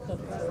about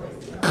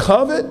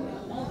covet.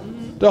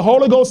 The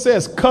Holy Ghost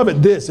says,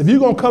 covet this. If you're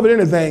going to covet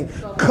anything,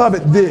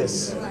 covet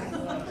this.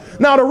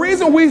 Now, the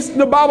reason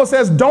the Bible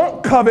says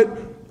don't covet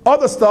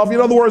other stuff,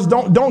 in other words,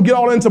 don't get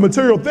all into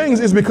material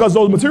things, is because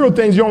those material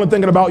things, you're only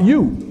thinking about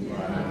you.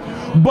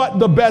 But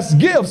the best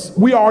gifts,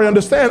 we already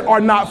understand, are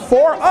not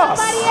for us.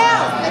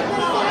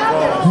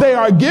 They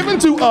are given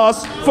to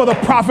us for the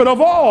profit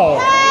of all.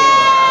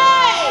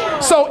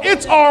 So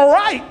it's all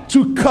right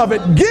to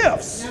covet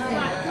gifts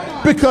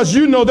because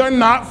you know they're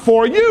not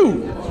for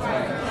you.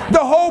 The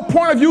whole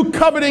point of you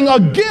coveting a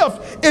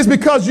gift is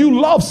because you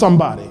love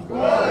somebody.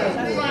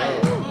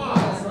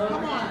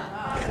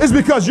 It's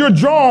because you're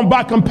drawn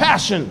by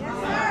compassion.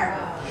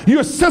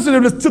 You're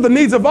sensitive to the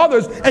needs of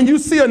others, and you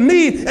see a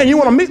need and you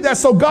want to meet that.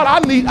 So God, I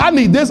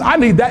need this, I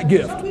need that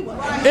gift.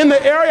 In the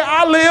area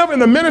I live, in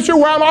the ministry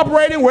where I'm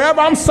operating,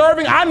 wherever I'm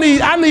serving, I need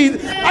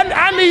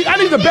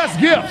the best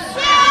gifts.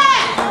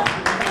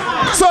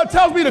 So it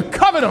tells me to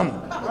covet them.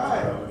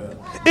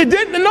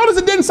 Notice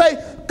it didn't say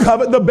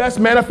covet the best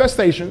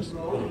manifestations.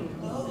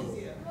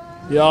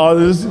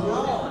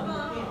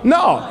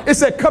 No, it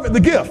said covet the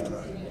gift.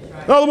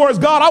 In other words,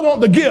 God, I want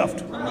the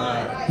gift.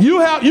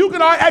 You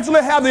can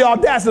actually have the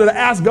audacity to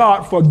ask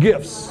God for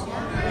gifts.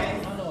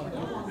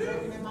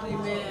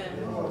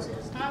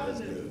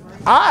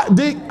 I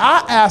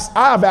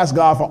have asked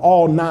God for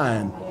all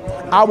 9.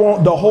 I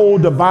want the whole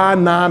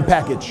divine 9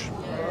 package.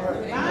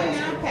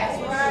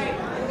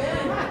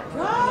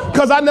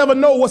 Because I never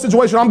know what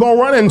situation I'm going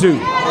to run into.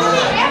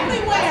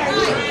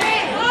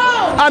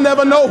 I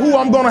never know who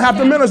I'm going to have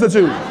to minister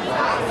to.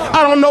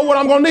 I don't know what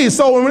I'm going to need.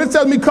 So when it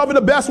tells me cover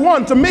the best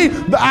one, to me,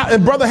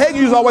 and Brother Hagin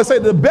used to always say,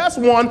 the best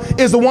one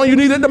is the one you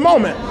need at the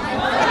moment.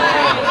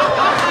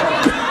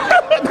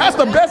 That's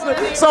the best.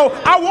 So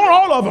I want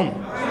all of them.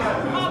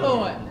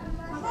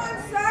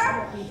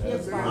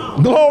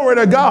 Glory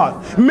to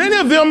God. Many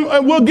of them,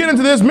 and we'll get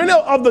into this, many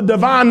of the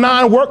divine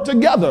 9 work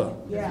together.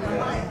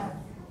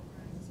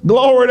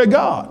 Glory to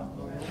God.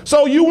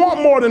 So you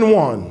want more than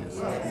one.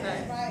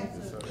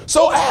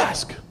 So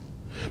ask.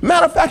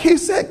 Matter of fact, he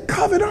said,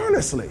 covet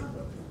earnestly.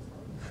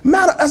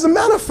 As a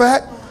matter of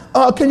fact,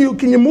 can you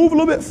move a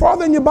little bit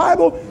farther in your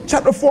Bible?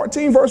 Chapter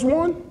 14, verse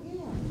 1.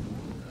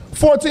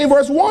 14,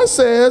 verse 1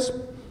 says,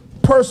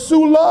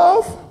 pursue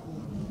love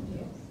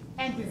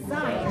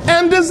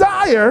and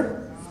desire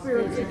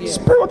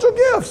spiritual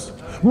gifts,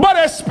 but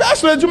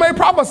especially that you may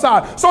prophesy.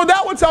 So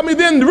that would tell me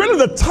then really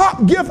the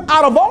top gift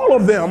out of all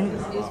of them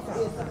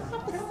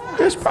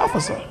is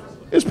prophecy.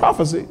 It's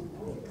prophecy.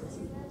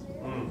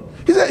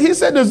 He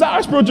said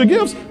desire spiritual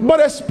gifts, but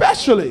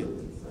especially.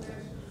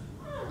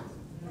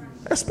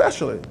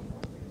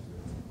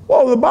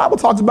 Well, the Bible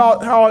talks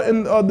about how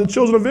in the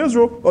children of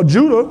Israel, or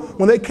Judah,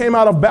 when they came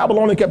out of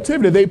Babylonian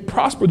captivity, they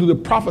prospered through the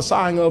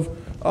prophesying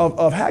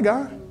of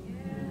Haggai.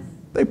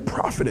 They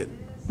profited.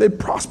 They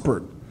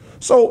prospered.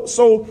 So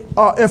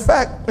in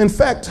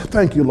fact,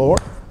 thank you,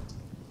 Lord.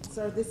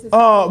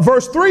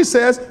 Verse 3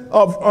 says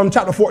of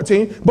chapter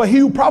 14, but he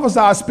who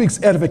prophesies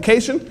speaks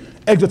edification,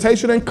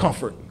 exhortation, and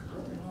comfort.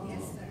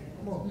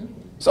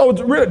 So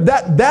really,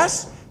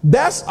 that's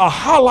a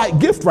highlight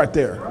gift right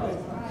there.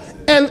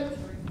 And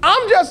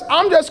I'm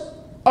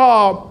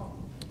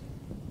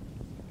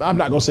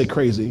not going to say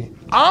crazy.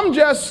 I'm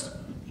just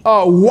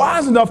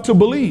wise enough to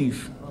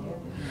believe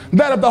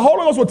that if the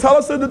Holy Ghost will tell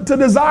us to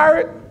desire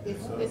it,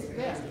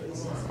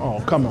 oh,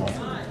 come on.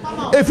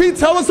 If he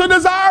tells us to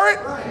desire it,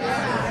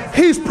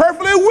 he's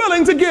perfectly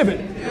willing to give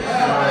it.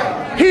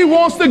 He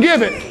wants to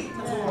give it.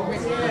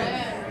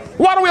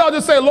 Why don't we all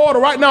just say, Lord,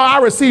 right now I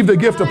receive the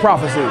gift of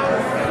prophecy.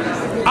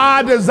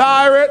 I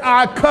desire it.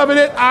 I covet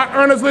it. I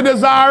earnestly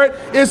desire it.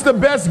 It's the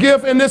best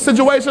gift in this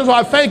situation. So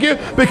I thank you,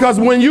 because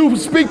when you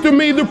speak to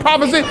me through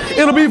prophecy,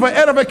 it'll be for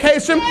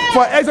edification,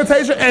 for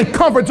exhortation, and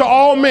comfort to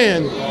all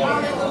men.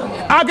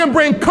 I can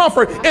bring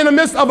comfort in the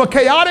midst of a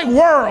chaotic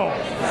world.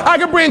 I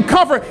can bring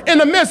comfort in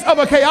the midst of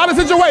a chaotic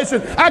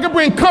situation. I can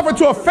bring comfort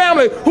to a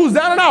family who's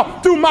down and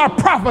out through my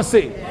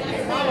prophecy.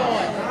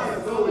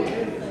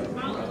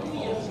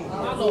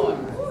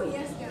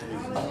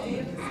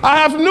 I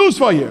have some news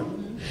for you.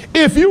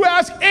 If you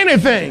ask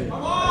anything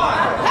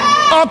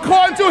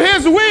according to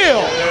his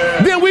will,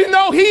 then we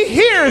know he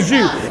hears you.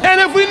 And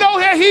if we know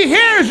that he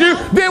hears you,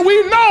 then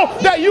we know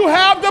that you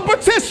have the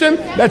petition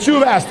that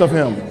you've asked of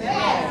him.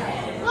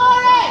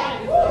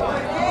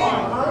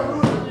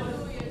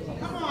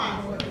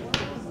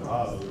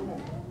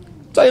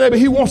 Tell your neighbor,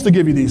 he wants to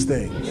give you these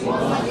things.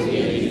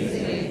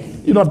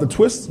 You don't have to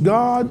twist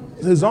God,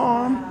 his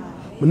arm,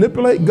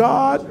 manipulate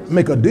God,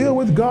 make a deal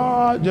with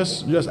God.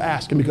 Just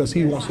ask him, because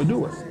he wants to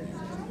do it.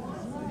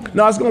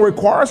 Now, it's going to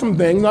require some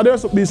things. Now,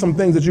 there's be some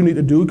things that you need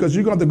to do, because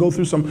you're going to have to go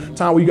through some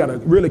time where you got to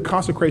really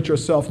consecrate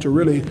yourself to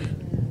really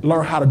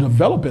learn how to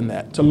develop in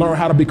that, to learn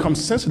how to become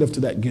sensitive to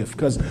that gift.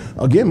 Because,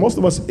 again, most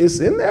of us, it's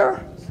in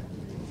there,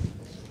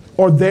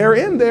 or they're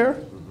in there,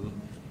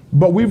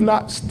 but we've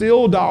not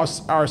stilled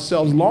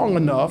ourselves long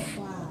enough.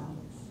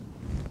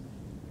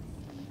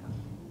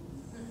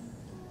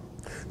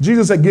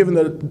 Jesus had given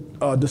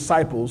the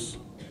disciples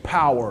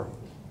power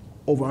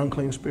over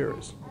unclean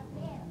spirits.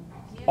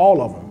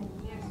 All of them.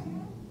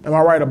 Am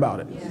I right about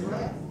it?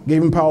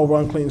 Gave him power over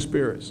unclean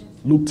spirits.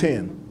 Luke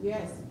 10.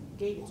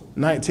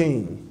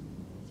 19.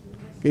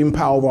 Gave him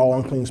power over all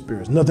unclean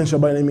spirits. Nothing shall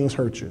by any means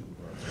hurt you.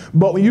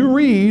 But when you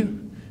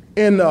read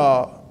in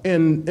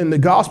the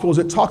Gospels,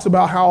 it talks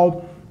about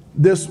how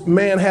this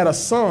man had a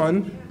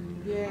son,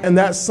 and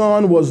that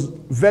son was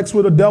vexed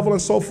with the devil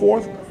and so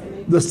forth.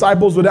 The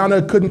disciples were down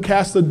there, couldn't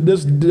cast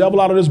this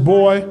devil out of this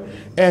boy.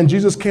 And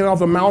Jesus came off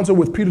the mountain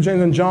with Peter,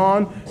 James, and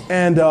John,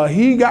 and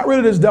he got rid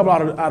of this devil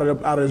out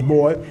of this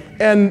boy.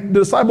 And the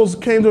disciples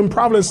came to him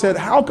privately and said,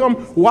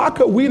 why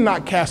could we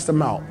not cast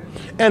him out?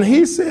 And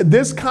he said,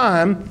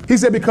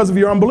 because of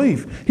your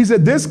unbelief. He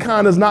said, this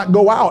kind does not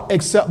go out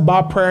except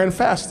by prayer and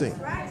fasting.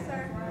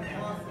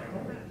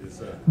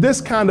 This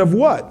kind of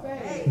what?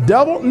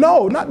 Devil?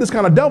 No, not this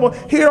kind of devil.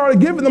 He had already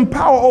given them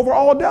power over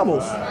all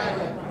devils.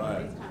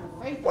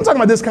 I'm talking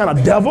about this kind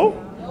of devil.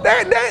 There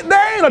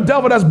ain't a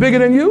devil that's bigger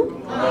than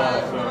you.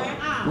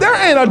 There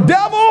ain't a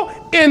devil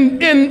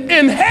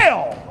in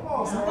hell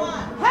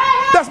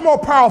that's more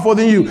powerful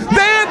than you.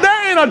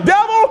 There ain't a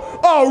devil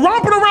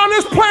romping around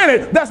this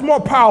planet that's more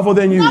powerful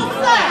than you. No,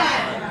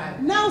 sir.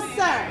 No,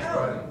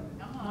 sir.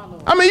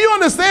 I mean, you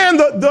understand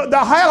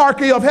the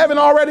hierarchy of heaven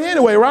already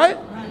anyway, right?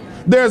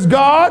 There's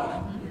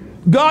God,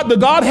 the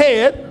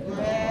Godhead.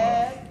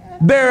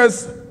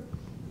 There's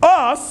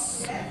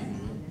us.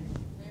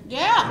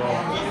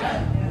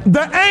 Yeah.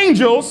 The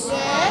angels.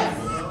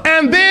 Yes.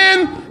 And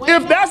then,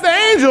 if that's the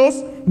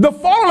angels, the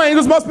fallen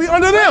angels must be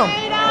under them.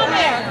 Come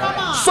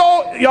on.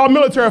 So, y'all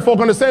military folk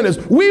understand this.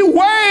 We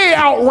way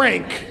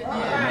outrank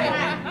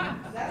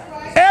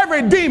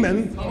every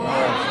demon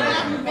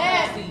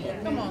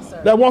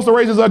that wants to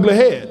raise his ugly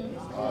head.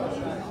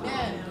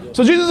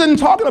 So Jesus isn't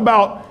talking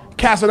about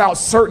casting out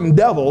certain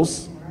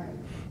devils.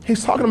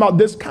 He's talking about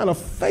this kind of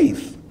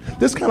faith.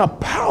 This kind of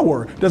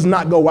power does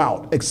not go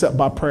out except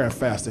by prayer and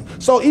fasting.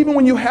 So even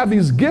when you have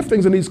these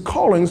giftings and these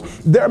callings,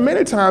 there are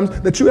many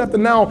times that you have to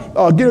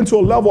now get into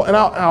a level, and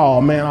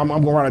I'm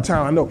going out of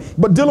town, I know.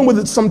 But dealing with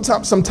it some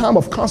time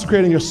of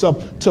consecrating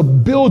yourself to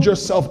build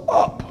yourself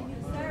up.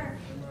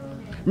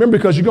 Remember,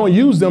 because you're going to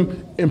use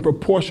them in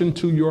proportion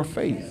to your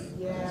faith.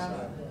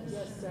 Yeah.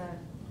 Yes, sir.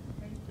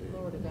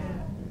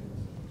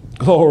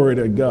 Glory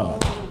to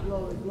God.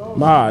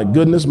 My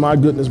goodness, my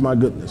goodness, my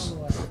goodness.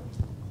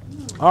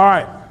 All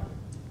right.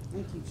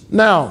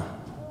 Now,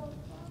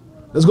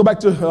 let's go back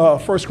to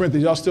 1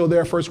 Corinthians. Y'all still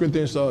there? 1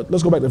 Corinthians.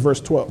 Let's go back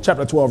to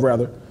chapter 12,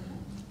 rather.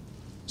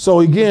 So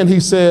again, he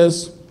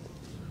says,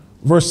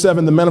 verse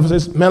 7, the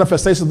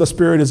manifestation of the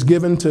Spirit is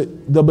given to,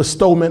 the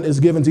bestowment is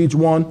given to each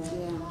one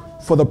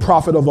for the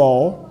profit of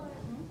all.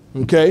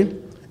 Okay?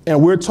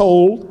 And we're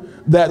told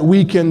that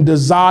we can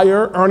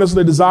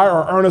earnestly desire,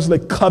 or earnestly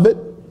covet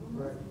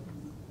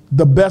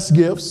the best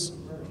gifts.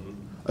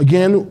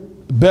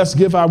 Again, best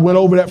gift, I went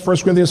over that, 1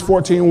 Corinthians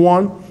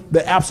 14:1.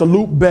 The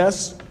absolute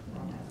best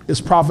is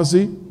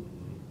prophecy.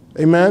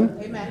 Amen?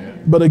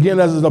 Amen. But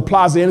again, as it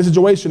applies to any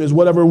situation, is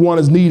whatever one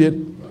is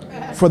needed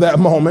for that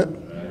moment.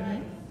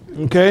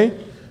 Okay?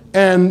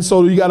 And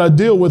so you got to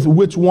deal with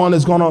which one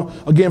is going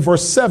to, again,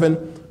 verse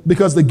 7,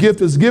 because the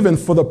gift is given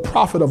for the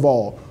profit of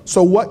all.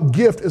 So what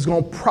gift is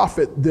going to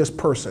profit this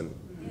person?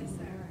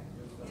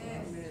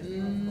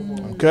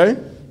 Okay?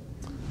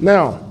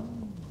 Now,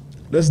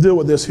 let's deal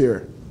with this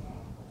here.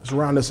 Let's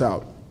round this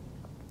out.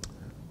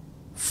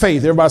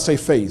 Faith. Everybody say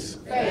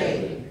faith.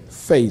 Faith.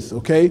 Faith,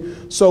 okay?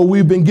 So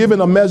we've been given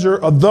the measure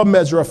of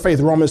faith,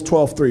 Romans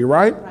 12:3,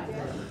 right?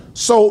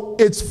 So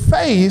it's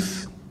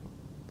faith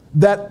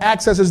that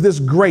accesses this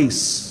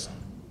grace.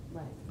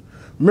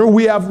 Remember,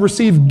 we have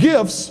received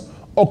gifts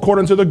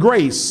according to the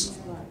grace.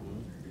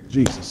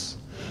 Jesus.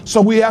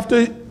 So we have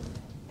to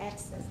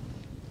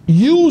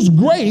use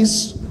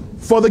grace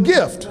for the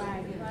gift.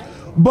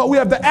 But we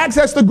have to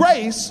access the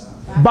grace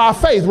by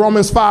faith.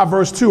 Romans 5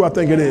 verse 2, I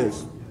think it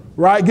is.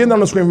 Right? Get it on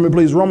the screen for me,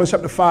 please. Romans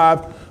chapter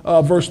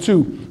 5 verse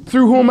 2.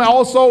 Through whom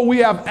also we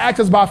have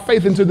access by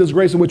faith into this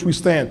grace in which we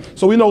stand.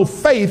 So we know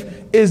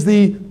faith is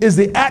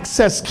the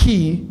access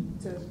key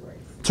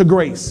to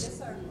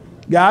grace.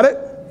 Got it?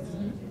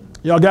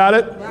 Y'all got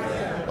it?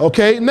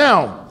 Okay,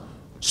 now,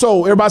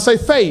 so everybody say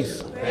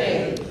faith.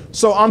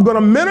 So I'm going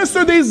to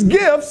minister these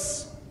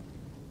gifts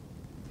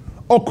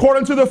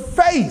according to the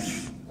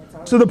faith,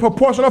 to the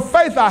proportion of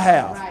faith I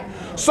have.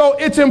 So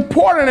it's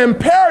important and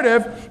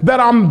imperative that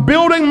I'm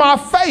building my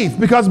faith,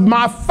 because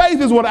my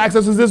faith is what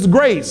accesses this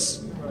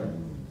grace.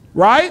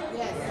 Right?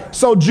 Yes.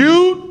 So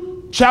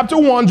Jude chapter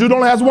 1, Jude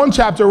only has one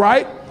chapter,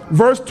 right?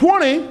 Verse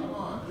 20,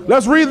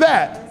 let's read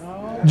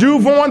that.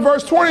 Jude 1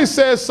 verse 20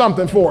 says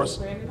something for us.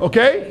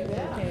 Okay?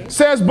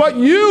 Says, but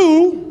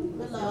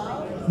you,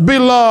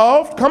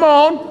 beloved, come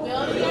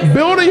on,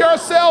 building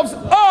yourselves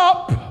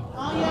up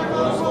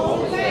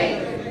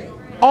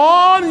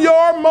on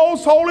your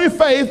most holy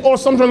faith, or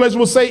some translations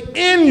will say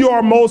in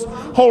your most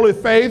holy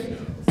faith,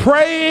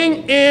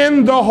 praying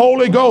in the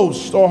Holy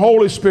Ghost or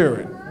Holy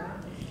Spirit.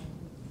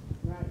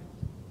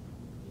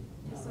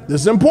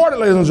 This is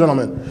important, ladies and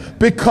gentlemen,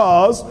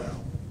 because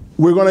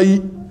we're going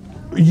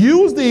to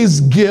use these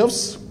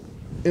gifts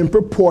in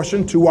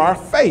proportion to our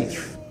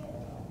faith.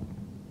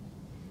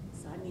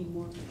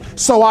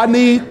 So I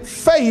need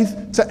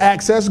faith to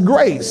access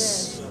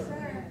grace.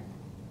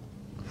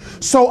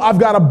 So I've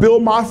got to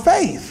build my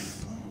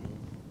faith.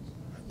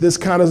 This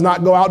kind does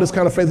not go out. This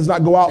kind of faith does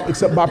not go out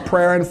except by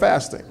prayer and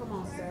fasting.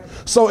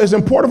 So it's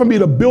important for me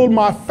to build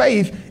my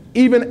faith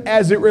even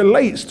as it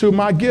relates to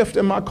my gift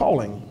and my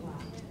calling.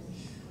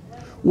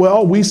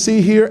 Well, we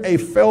see here a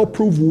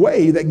fail-proof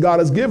way that God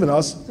has given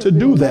us to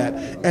do that.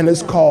 And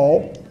it's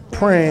called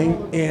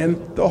praying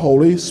in the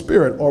Holy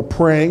Spirit or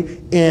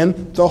praying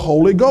in the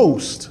Holy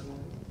Ghost.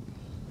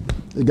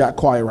 It got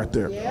quiet right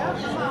there.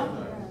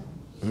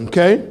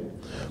 Okay?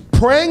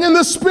 Praying in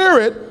the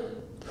Spirit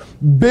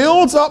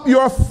builds up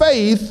your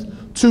faith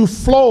to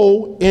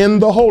flow in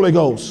the Holy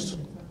Ghost.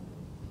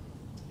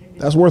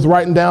 That's worth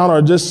writing down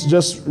or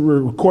just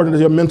recording to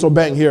your mental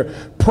bank here.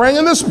 Praying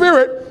in the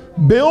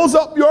Spirit builds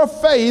up your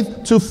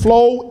faith to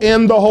flow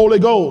in the Holy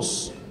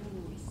Ghost.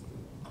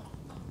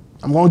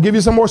 I'm going to give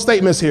you some more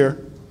statements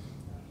here.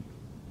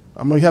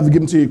 I'm going to have to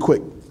give them to you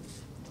quick.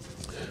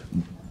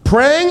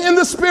 Praying in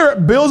the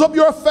Spirit builds up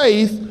your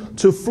faith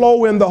to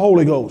flow in the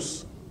Holy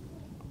Ghost.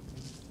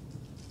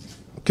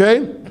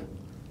 Okay?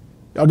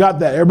 Y'all got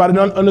that? Everybody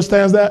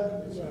understands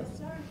that? Yes,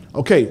 sir.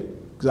 Okay,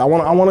 because I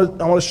want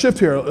to shift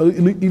here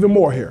even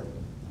more here.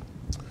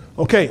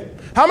 Okay,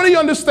 how many of you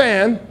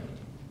understand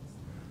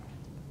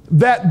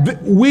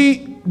that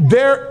we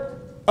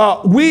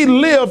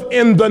live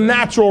in the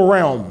natural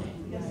realm?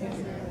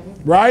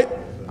 Right?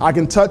 I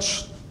can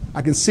touch,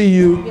 I can see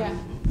you,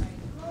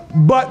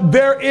 but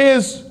there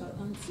is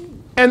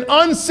an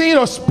unseen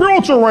or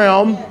spiritual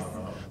realm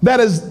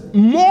that is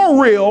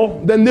more real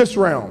than this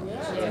realm.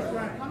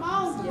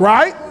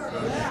 Right?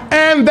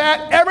 And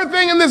that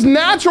everything in this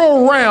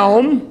natural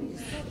realm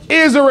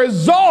is a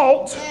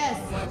result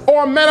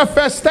or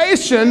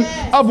manifestation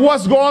of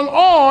what's going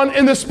on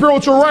in the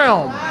spiritual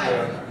realm.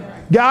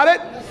 Got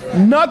it?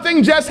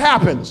 Nothing just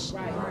happens.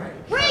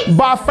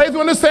 By faith we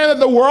understand that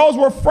the worlds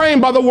were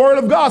framed by the word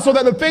of God, so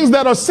that the things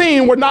that are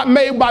seen were not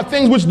made by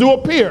things which do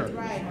appear.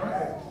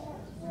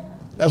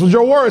 That's what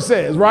your word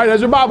says, right?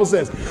 As your Bible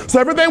says. So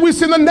everything we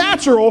see in the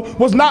natural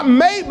was not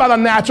made by the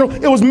natural,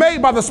 it was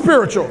made by the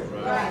spiritual.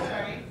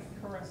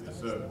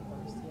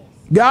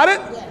 Got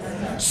it?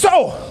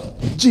 So,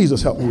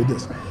 Jesus help me with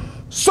this.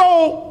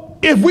 So,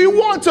 if we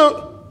want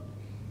to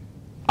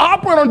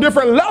operate on a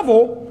different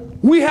level,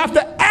 we have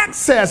to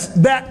access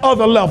that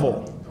other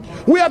level.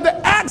 We have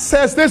to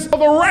access this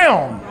other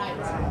realm.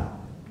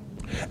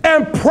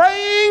 And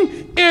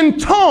praying in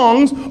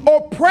tongues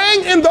or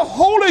praying in the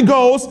Holy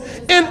Ghost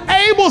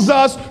enables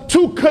us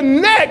to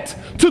connect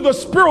to the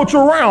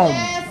spiritual realm.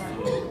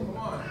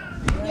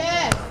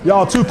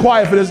 Y'all too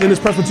quiet for this in this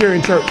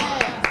Presbyterian church.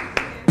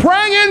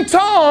 Praying in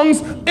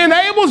tongues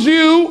enables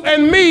you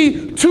and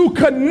me to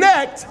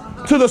connect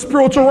to the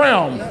spiritual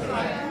realm.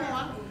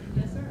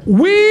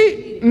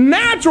 We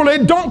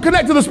naturally don't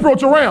connect to the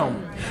spiritual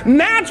realm.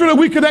 Naturally,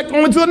 we connect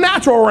only to the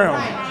natural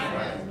realm.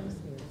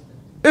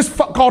 It's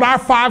called our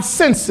five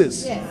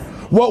senses.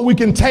 What we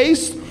can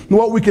taste,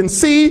 what we can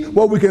see,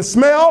 what we can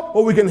smell,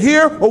 what we can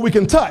hear, what we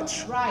can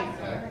touch.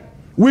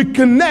 We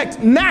connect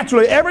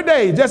naturally every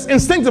day, just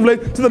instinctively,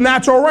 to the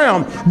natural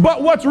realm.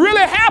 But what's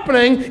really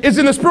happening is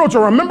in the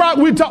spiritual realm.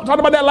 Remember we talked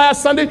about that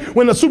last Sunday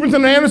when the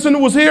Superintendent Anderson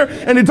was here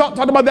and he talked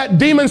about that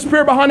demon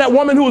spirit behind that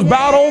woman who was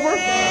bowed over?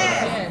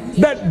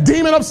 That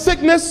demon of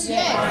sickness?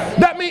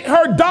 That means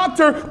her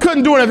doctor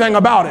couldn't do anything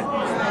about it.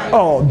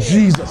 Oh,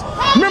 Jesus.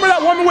 Remember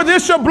that woman with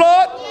issue of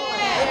blood?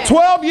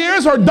 12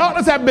 years, her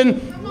doctors have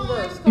been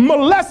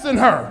molesting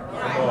her.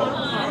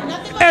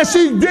 And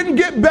she didn't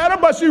get better,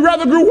 but she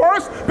rather grew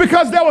worse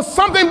because there was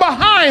something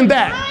behind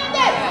that.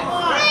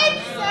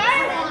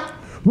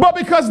 But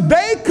because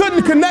they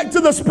couldn't connect to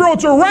the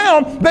spiritual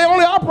realm, they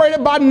only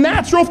operated by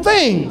natural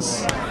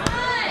things.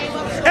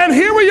 And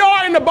here we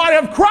are in the body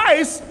of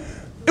Christ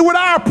with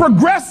our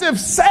progressive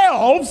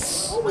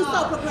selves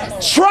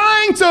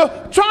trying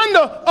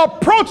to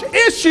approach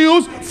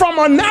issues from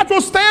a natural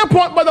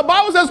standpoint, but the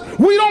Bible says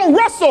we don't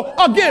wrestle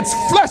against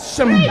flesh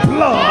and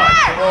blood.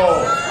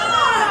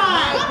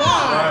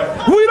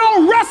 We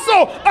don't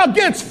wrestle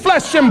against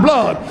flesh and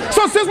blood.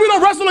 So since we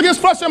don't wrestle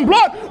against flesh and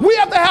blood, we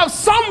have to have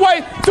some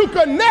way to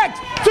connect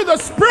to the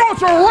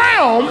spiritual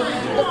realm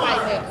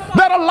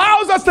that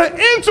allows us to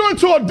enter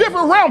into a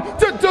different realm,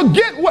 to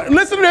get what,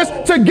 listen to this,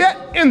 to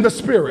get in the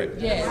spirit.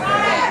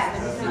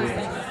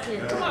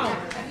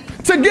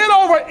 To get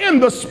over in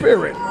the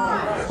spirit.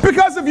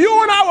 Because if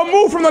you and I will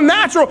move from the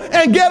natural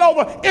and get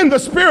over in the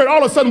spirit,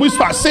 all of a sudden we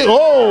start seeing,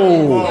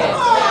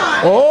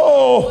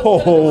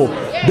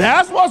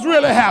 that's what's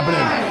really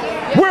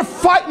happening. We're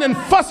fighting and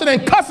fussing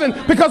and cussing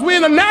because we're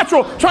in the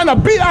natural trying to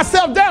beat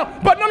ourselves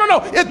down. But no.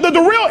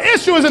 The real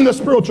issue is in the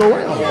spiritual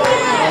realm.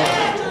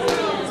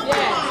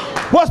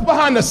 What's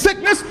behind the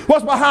sickness?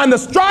 What's behind the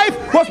strife?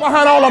 What's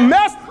behind all the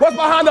mess? What's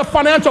behind the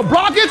financial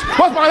blockage?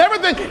 What's behind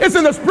everything? It's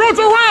in the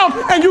spiritual realm,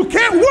 and you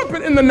can't whoop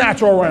it in the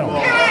natural realm.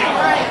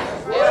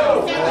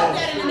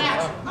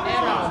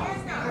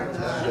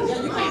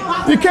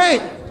 You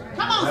can't.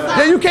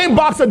 Yeah, you can't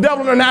box the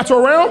devil in the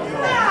natural realm.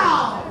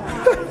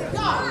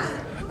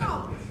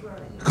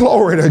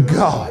 Glory to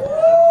God.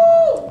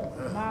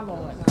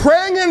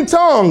 Praying in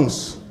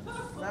tongues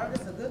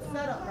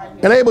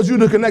enables you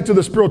to connect to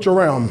the spiritual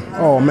realm.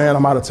 Oh man,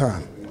 I'm out of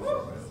time.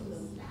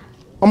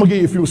 I'm gonna give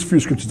you a few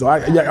scriptures though.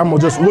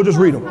 We'll just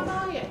read them.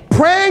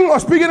 Praying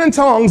or speaking in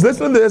tongues,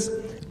 listen to this,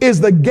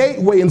 is the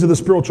gateway into the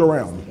spiritual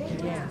realm.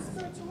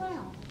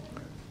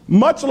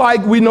 Much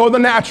like we know the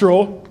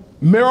natural,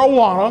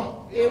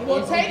 marijuana. It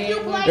will take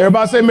you places.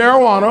 Everybody say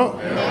marijuana.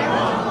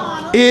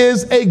 Marijuana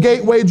is a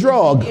gateway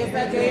drug. is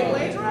a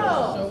gateway drug.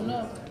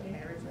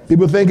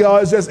 People think, oh,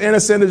 it's just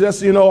innocent, it's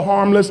just,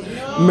 harmless. No.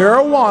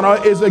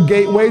 Marijuana is a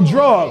gateway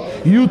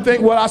drug. You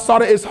think, well, I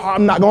started, it's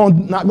not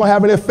going to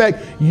have an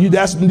effect.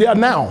 That's there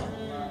now.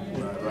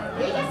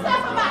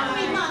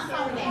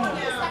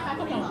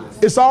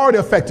 It's already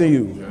affecting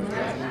you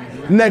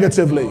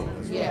negatively.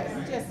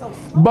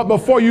 But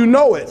before you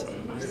know it,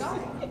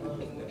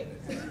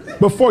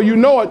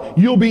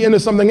 you'll be into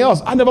something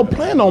else. I never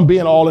planned on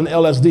being all in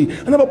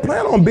LSD. I never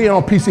planned on being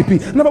on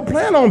PCP. I never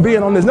planned on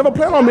being on this. Never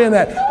planned on being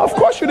that. Of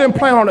course you didn't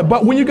plan on it.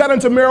 But when you got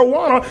into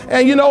marijuana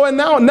and and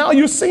now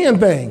you're seeing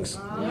things.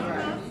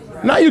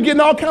 Now you're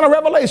getting all kind of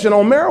revelation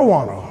on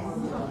marijuana.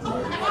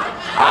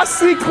 I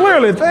see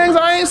clearly things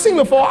I ain't seen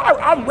before.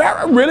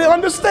 I really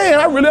understand.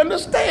 I really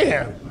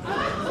understand.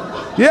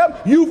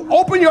 Yep, you've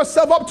opened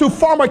yourself up to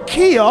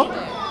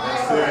pharmakia.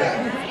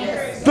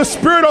 The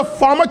spirit of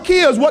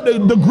pharmakia is what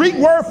the Greek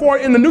word for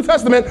it in the New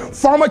Testament,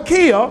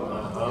 pharmakia.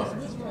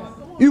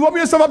 You open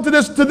yourself up to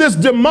this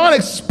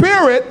demonic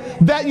spirit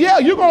that,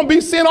 you're going to be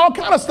seeing all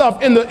kind of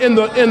stuff in the. So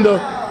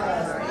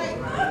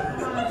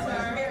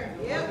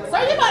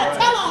you better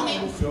tell on me.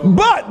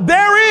 But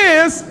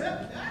there is,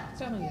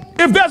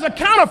 if there's a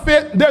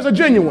counterfeit, there's a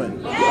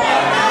genuine.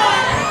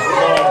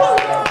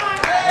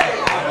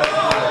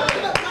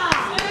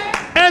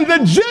 And the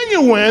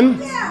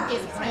genuine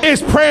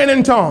is praying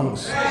in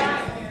tongues.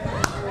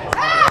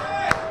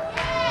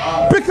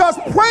 Because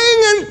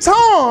praying in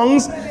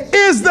tongues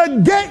is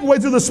the gateway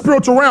to the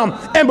spiritual realm.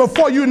 And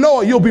before you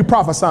know it, you'll be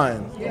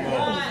prophesying.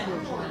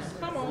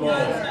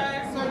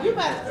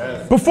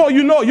 Before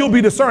you know it, you'll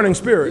be discerning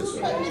spirits.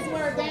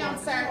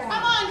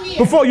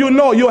 Before you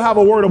know it, you'll have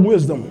a word of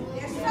wisdom.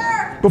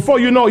 Before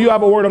you know it, you'll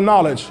have a word of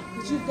knowledge.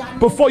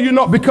 Before you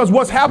know, because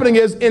what's happening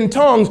is in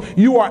tongues,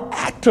 you are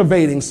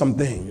activating some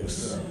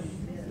things.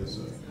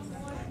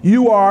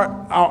 You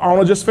are, I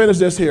want to just finish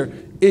this here.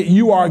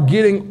 You are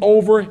getting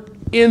over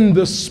in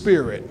the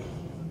spirit.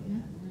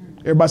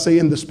 Everybody say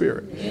in the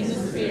spirit. In the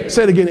spirit.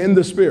 Say it again, in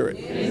the spirit.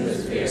 In the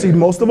spirit. See,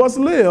 most of us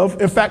live,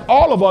 in fact,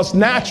 all of us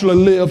naturally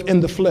live in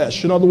the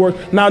flesh. In other words,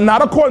 now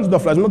not according to the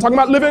flesh. I'm not talking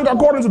about living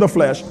according to the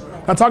flesh.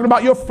 I'm talking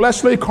about your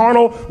fleshly,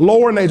 carnal,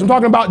 lower nature. I'm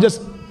talking about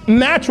just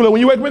naturally, when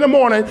you wake up in the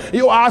morning,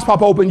 your eyes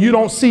pop open, you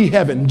don't see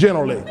heaven,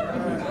 generally.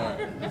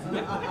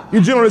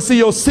 You generally see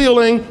your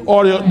ceiling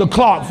or the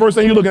clock. First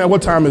thing you're looking at,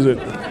 what time is it?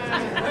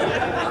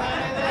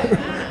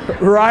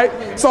 Right?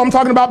 So I'm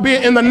talking about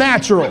being in the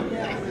natural.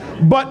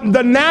 But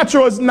the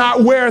natural is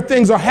not where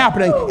things are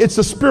happening. It's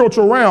the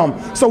spiritual realm.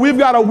 So we've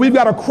got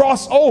to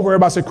cross over.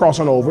 Everybody say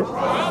crossing over.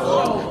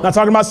 Not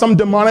talking about some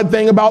demonic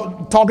thing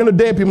about talking to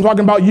dead people. I'm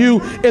talking about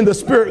you in the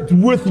spirit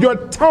with your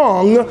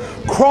tongue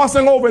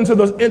crossing over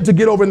to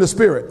get over in the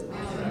spirit.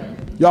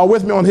 Y'all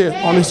with me on here?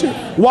 On this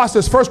here? Watch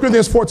this. 1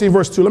 Corinthians 14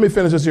 verse 2. Let me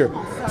finish this here.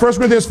 1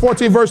 Corinthians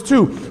 14 verse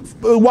 2.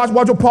 Watch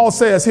what Paul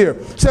says here.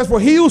 It says, for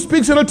he who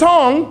speaks in a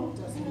tongue,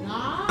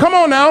 come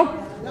on now.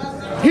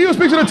 He who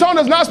speaks in a tongue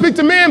does not speak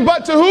to men,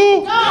 but to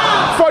who?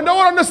 God. For no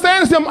one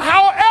understands him.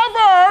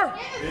 However,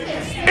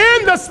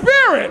 in the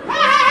spirit.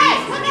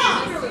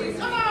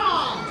 Come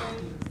on.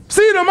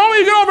 See, the moment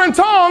you get over in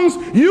tongues,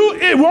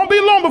 it won't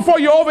be long before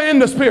you're over in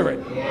the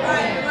spirit.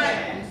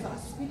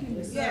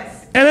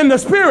 And in the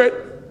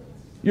spirit,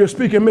 you're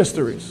speaking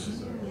mysteries.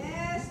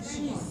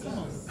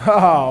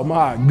 Oh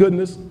my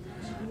goodness.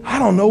 I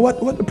don't know what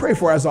to pray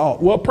for as all.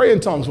 Well, pray in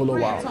tongues for a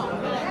little while.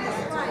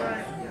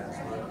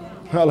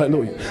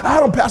 Hallelujah.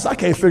 Pastor, I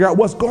can't figure out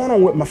what's going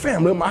on with my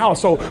family, with my house.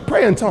 So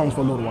pray in tongues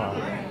for a little while.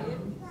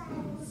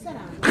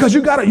 Because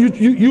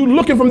you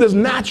looking from this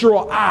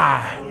natural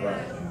eye.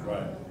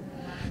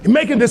 You're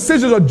making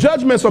decisions or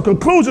judgments or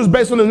conclusions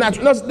based on the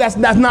natural. That's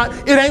not,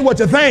 it ain't what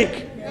you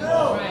think.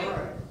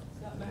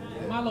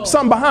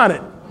 Something behind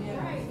it.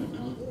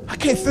 I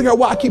can't figure out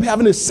why I keep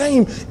having this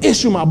same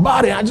issue in my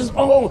body.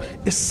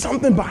 It's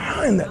something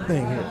behind that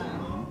thing here.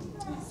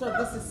 So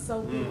this is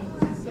so good.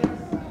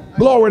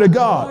 Glory to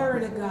God.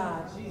 Glory to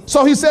God.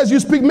 So he says you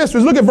speak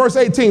mysteries. Look at verse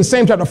 18,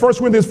 same chapter, 1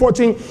 Corinthians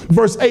 14,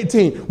 verse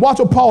 18. Watch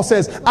what Paul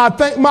says. I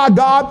thank my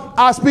God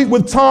I speak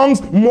with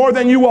tongues more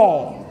than you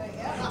all.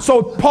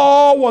 So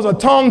Paul was a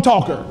tongue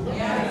talker.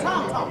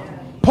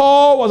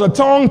 Paul was a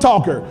tongue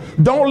talker.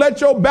 Don't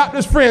let your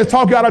Baptist friends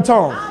talk you out of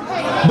tongue.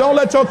 Don't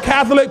let your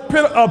Catholic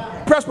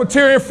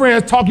Presbyterian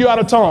friends talk you out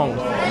of tongue.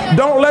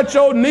 Don't let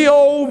your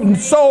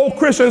neo-soul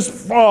Christians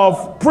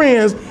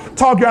friends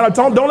talk you out of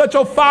tongue. Don't let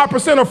your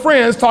 5% of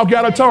friends talk you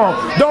out of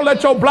tongue. Don't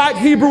let your black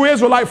Hebrew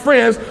Israelite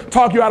friends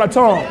talk you out of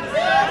tongue.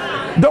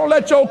 Don't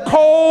let your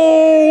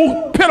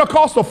cold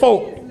Pentecostal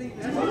folk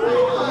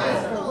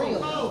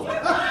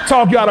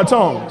talk you out of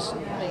tongues.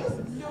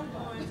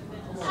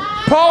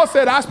 Paul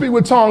said, I speak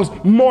with tongues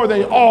more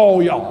than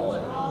all y'all.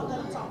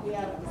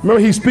 Remember,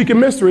 he's speaking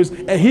mysteries,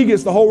 and he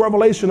gets the whole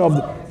revelation of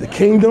the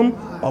kingdom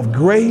of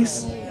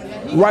grace,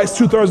 writes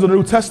 2/3 of the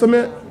New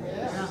Testament.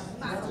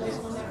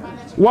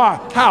 Why?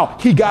 How?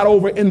 He got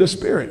over in the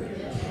spirit.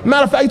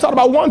 Matter of fact, he talked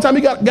about one time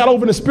he got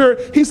over in the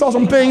spirit. He saw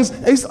some things.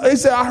 He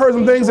said, I heard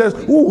some things.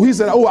 He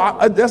said,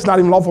 that's not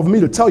even lawful for me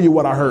to tell you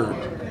what I heard.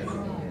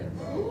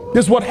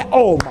 This is what,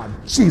 oh my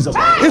Jesus.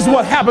 This is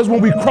what happens when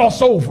we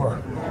cross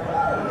over.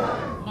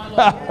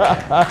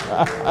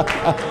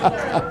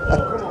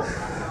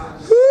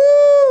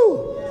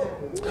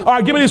 All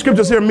right, give me these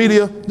scriptures here,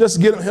 media.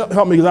 Just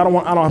help me because I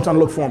don't have time to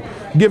look for them.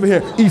 Give it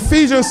here.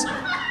 Ephesians.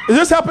 Is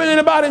this helping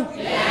anybody?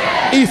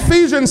 Yeah.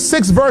 Ephesians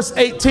 6 verse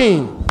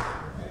 18.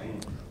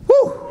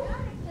 Woo.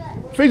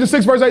 Ephesians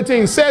 6 verse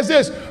 18 says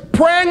this: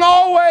 praying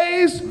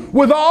always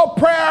with all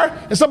prayer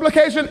and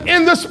supplication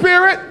in the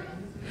spirit,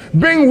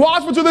 being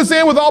watchful to this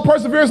end with all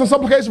perseverance and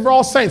supplication for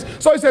all saints.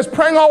 So he says,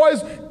 praying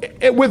always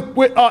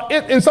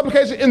in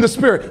supplication in the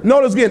spirit.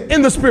 Notice again,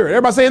 in the spirit.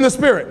 Everybody say in the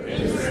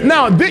spirit.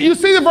 Now, you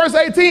see the verse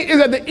 18 is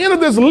at the end of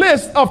this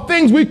list of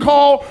things we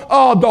call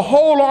the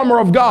whole armor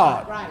of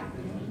God. Right.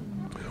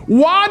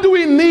 Why do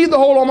we need the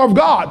whole armor of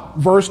God?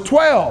 Verse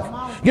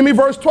 12. Give me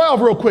verse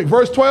 12 real quick.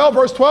 Verse 12.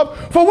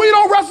 For we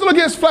don't wrestle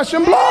against flesh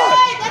and blood.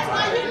 Hey, that's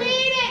why you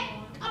need it.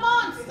 Come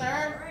on,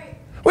 sir.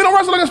 We don't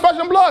wrestle against flesh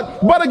and blood,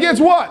 but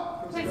against what?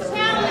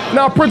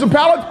 Now,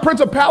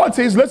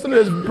 principalities, listen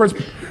to this.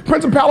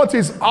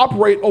 Principalities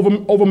operate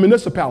over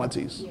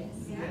municipalities.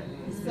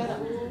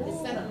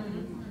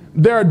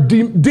 There are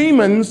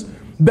demons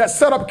that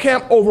set up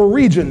camp over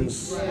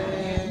regions.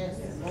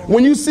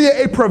 When you see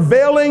a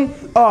prevailing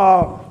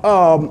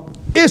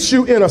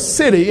issue in a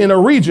city, in a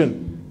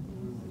region,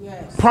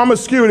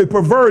 promiscuity,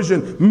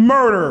 perversion,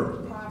 murder,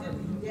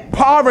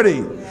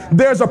 poverty,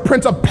 there's a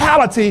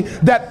principality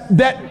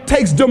that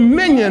takes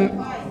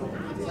dominion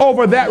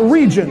over that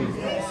region.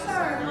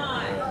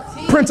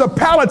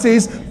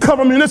 Principalities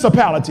cover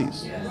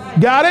municipalities.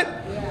 Got it?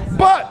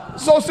 But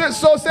so it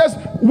says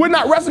we're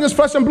not wrestling against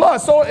flesh and blood.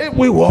 So I'm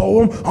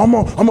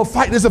gonna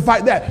fight this and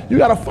fight that. You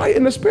got to fight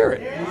in the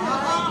spirit.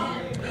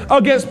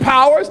 Against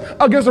powers,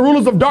 against the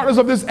rulers of darkness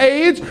of this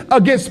age,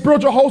 against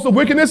spiritual hosts of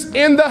wickedness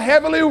in the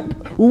heavenly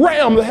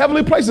realm, the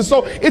heavenly places.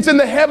 So it's in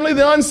the heavenly,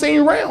 the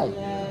unseen realm.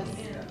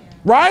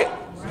 Right?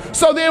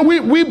 So then we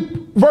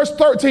verse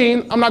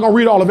 13, I'm not going to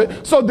read all of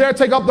it. So there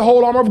take up the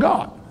whole armor of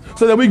God.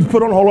 So that we can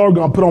put on the whole armor of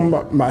God, put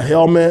on my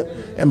helmet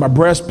and my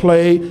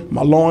breastplate,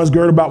 my loins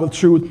girded about with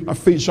truth, my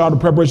feet shod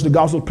with preparation of the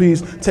gospel of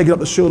peace, taking up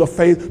the shield of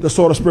faith, the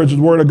sword of spiritual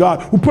word of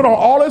God. We put on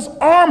all this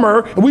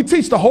armor and we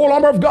teach the whole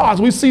armor of God.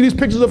 So we see these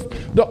pictures of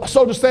the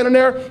soldiers standing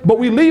there, but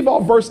we leave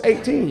off verse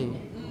 18.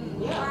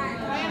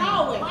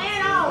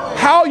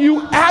 How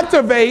you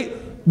activate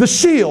the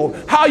shield,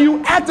 how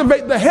you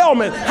activate the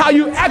helmet, how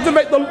you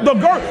activate the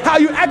girdle, how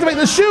you activate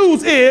the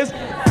shoes is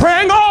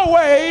praying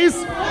always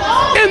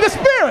in the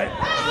spirit.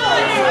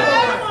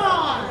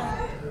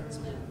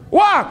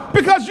 Why?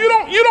 Because you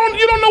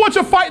don't know what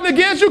you're fighting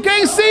against. You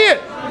can't see it.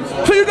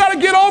 So you got to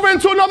get over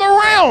into another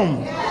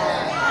realm.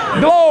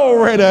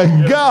 Glory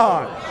to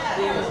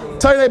God.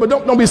 Tell your neighbor,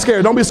 don't be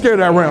scared. Don't be scared of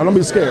that realm. Don't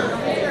be scared.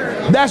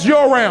 That's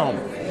your realm.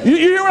 You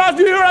hear what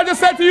I just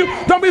said to you?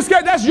 Don't be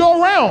scared. That's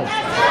your realm.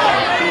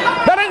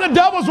 That ain't the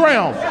devil's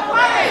realm.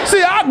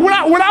 See,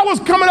 when I was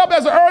coming up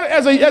as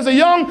a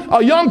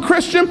young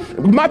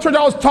Christian, my church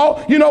I was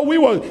taught, we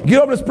would get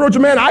over the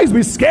spiritual man. I used to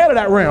be scared of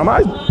that realm.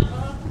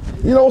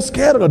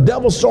 Scared of the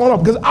devil showing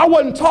up because I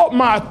wasn't taught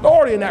my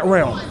authority in that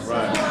realm.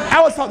 I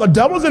was taught the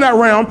devil's in that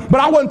realm, but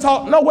I wasn't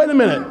taught. No, wait a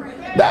minute.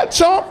 That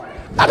chump,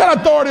 I got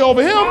authority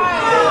over him.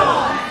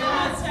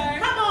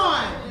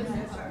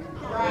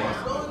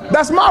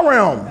 That's my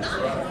realm.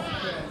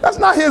 That's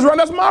not his realm.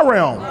 That's my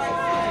realm.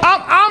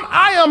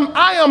 I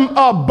am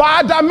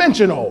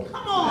bi-dimensional.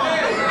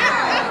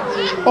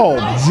 Oh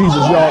Jesus,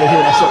 y'all ought to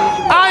hear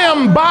that. I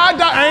am I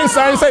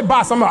didn't say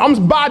bi.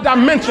 I'm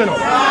bi-dimensional.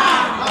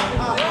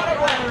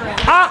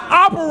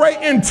 I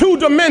operate in 2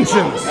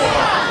 dimensions.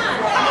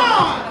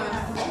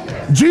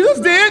 Jesus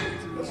did.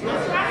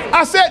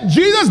 I said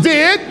Jesus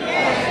did.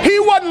 He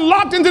wasn't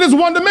locked into this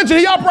 1 dimension.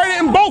 He operated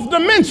in both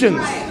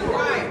dimensions.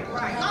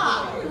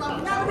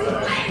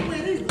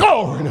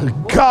 Glory to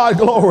God,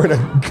 glory to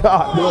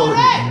God, glory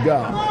to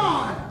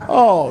God.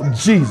 Oh,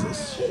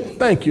 Jesus.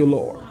 Thank you,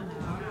 Lord.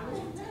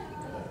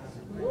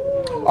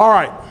 All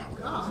right.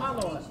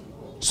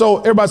 So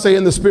everybody say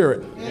in the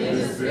spirit. In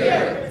the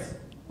spirit.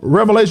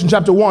 Revelation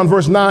chapter 1,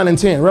 verse 9 and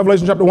 10.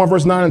 Revelation chapter 1,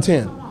 verse 9 and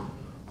 10.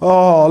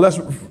 Oh, let's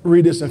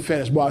read this and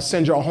finish. Boy, I'll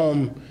send y'all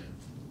home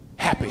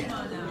happy.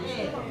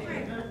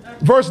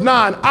 Verse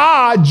 9.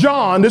 I,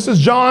 John, this is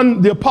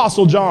John, the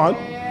apostle John,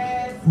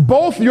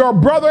 both your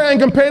brother and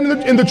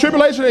companion in the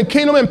tribulation and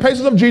kingdom and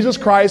patience of Jesus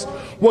Christ,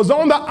 was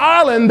on the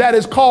island that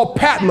is called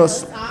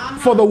Patmos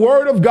for the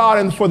word of God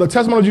and for the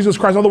testimony of Jesus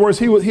Christ. In other words,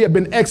 he had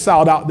been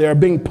exiled out there,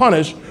 being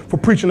punished for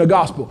preaching the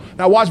gospel.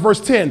 Now watch verse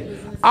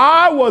 10.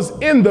 I was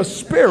in the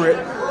spirit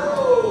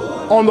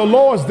on the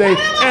Lord's day,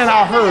 and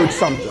I heard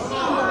something.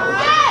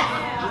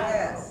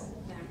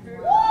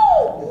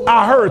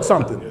 I heard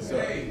something.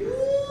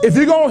 If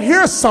you're going to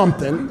hear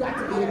something,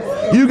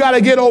 you got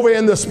to get over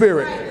in the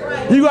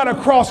spirit. You got to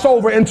cross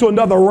over into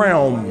another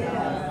realm.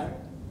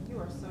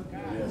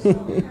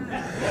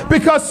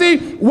 Because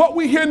see, what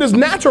we hear in this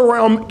natural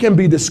realm can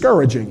be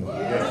discouraging.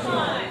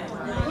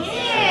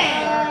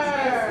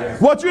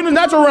 What you in the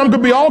natural realm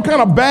could be all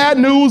kind of bad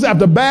news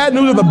after bad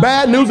news after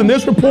bad news, and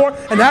this report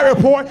and that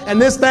report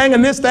and this thing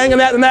and this thing and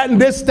that and that and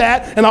this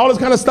stat and all this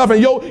kind of stuff,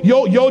 and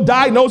your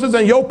diagnosis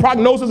and your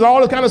prognosis and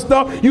all this kind of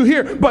stuff you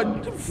hear.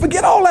 But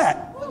forget all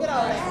that.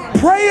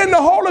 Pray in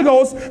the Holy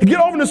Ghost, get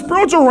over in the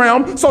spiritual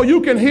realm so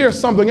you can hear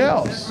something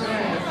else.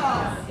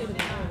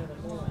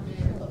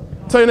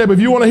 Tell your neighbor, if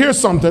you want to hear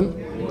something,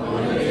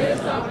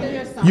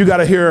 you got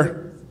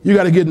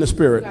to get in the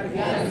spirit.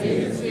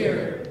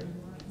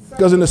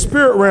 Because in the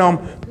spirit realm,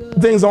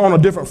 things are on a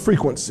different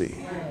frequency.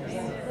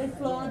 They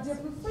flow on a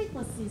different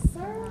frequency,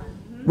 sir.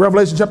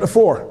 Revelation chapter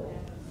 4,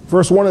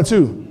 verse 1 and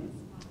 2.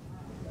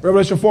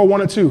 Revelation 4,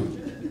 1 and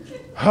 2.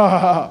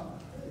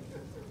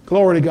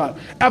 Glory to God.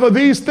 After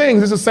these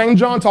things, this is St.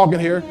 John talking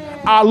here,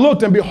 I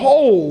looked and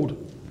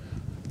behold,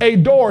 a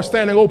door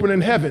standing open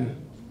in heaven.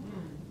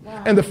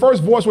 And the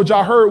first voice which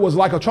I heard was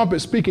like a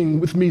trumpet speaking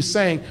with me,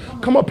 saying,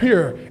 come up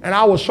here, and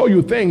I will show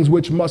you things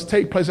which must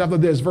take place after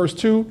this. Verse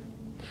 2.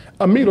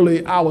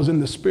 Immediately I was in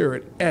the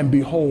spirit, and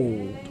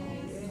behold,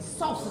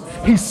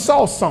 he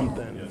saw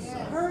something.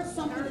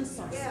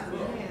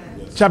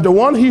 Chapter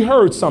 1, he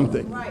heard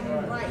something.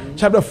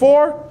 Chapter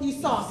 4,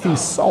 he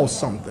saw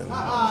something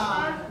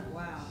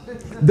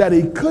that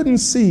he couldn't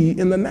see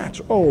in the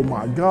natural. Oh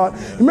my God.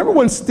 Remember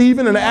when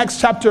Stephen in Acts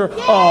chapter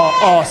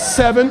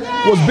 7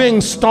 was being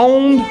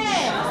stoned?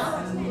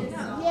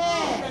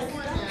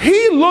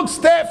 He looked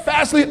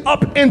steadfastly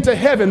up into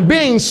heaven,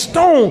 being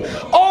stoned.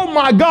 Oh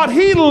my God,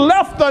 he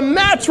left the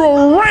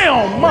natural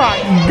realm, my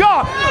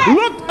God,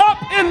 looked up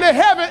into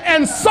heaven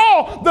and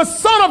saw the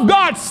Son of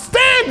God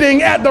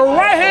standing at the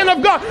right hand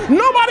of God.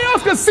 Nobody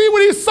else could see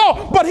what he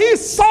saw, but he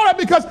saw that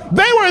because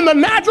they were in the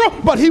natural,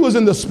 but he was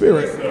in the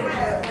spirit.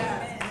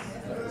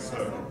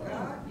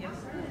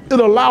 It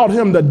allowed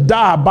him to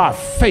die by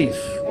faith.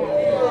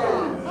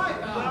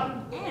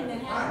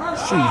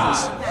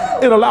 Jesus.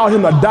 It allowed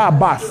him to die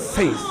by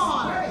faith.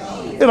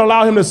 It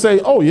allowed him to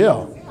say, oh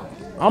yeah,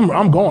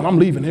 I'm going, I'm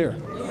leaving here.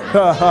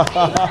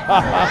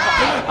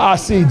 I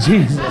see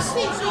Jesus.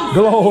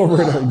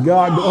 Glory to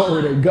God,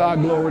 glory to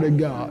God, glory to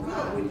God.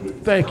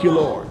 Thank you,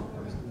 Lord.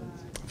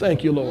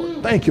 Thank you,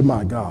 Lord. Thank you,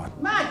 my God.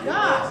 My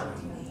God.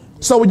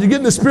 So when you get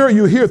in the spirit,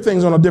 you hear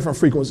things on a different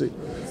frequency.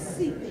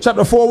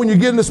 Chapter 4, when you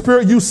get in the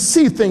spirit, you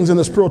see things in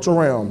the spiritual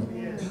realm.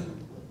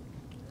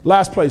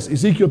 Last place,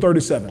 Ezekiel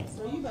 37.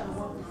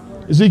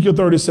 Ezekiel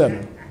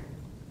 37.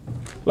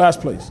 Last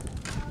place.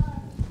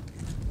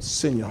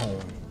 Send you home.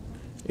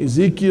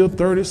 Ezekiel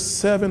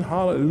 37.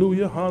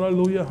 Hallelujah,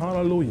 hallelujah,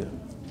 hallelujah.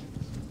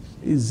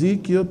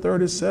 Ezekiel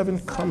 37.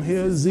 Come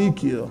here,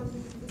 Ezekiel.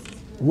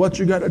 What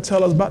you got to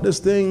tell us about this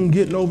thing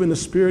getting over in the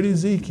spirit,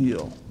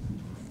 Ezekiel?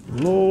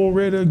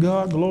 Glory to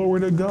God,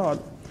 glory to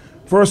God.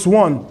 Verse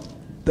 1.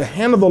 The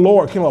hand of the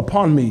Lord came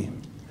upon me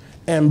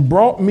and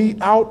brought me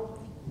out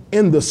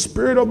in the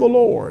spirit of the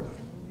Lord.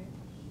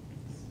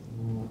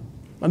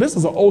 Now, this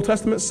is an Old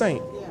Testament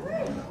saint.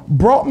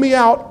 Brought me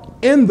out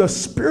in the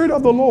spirit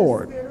of the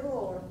Lord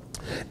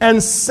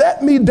and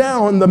set me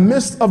down in the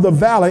midst of the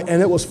valley,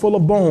 and it was full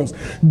of bones.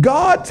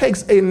 God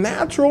takes a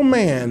natural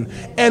man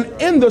and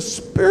in the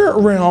spirit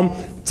realm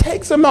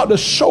takes him out to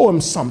show him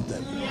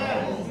something.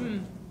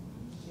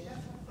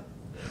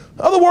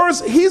 In other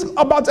words, he's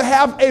about to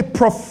have a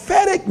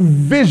prophetic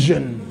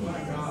vision.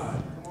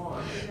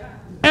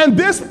 And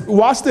this,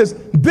 watch this,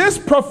 this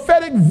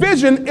prophetic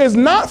vision is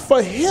not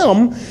for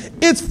him,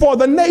 it's for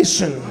the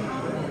nation.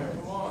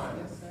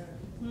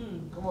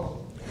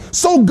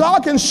 So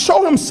God can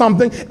show him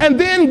something, and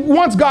then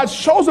once God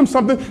shows him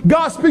something,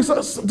 God speaks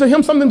to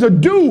him something to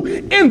do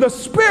in the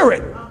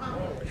spirit.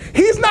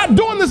 He's not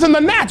doing this in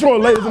the natural,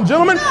 ladies and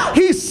gentlemen.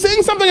 He's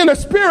seeing something in the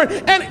spirit,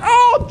 and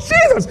oh,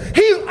 Jesus,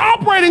 he's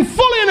operating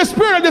fully in the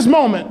spirit at this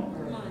moment.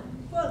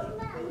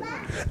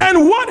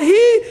 And what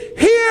he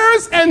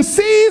hears and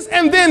sees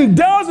and then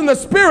does in the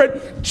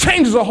spirit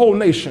changes a whole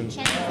nation.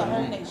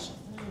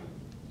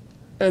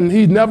 And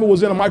he never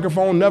was in a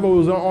microphone, never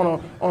was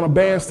on a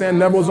bandstand,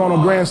 never was on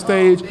a grand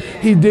stage.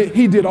 He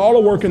did all the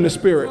work in the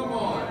spirit.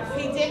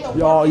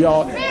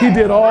 Y'all, he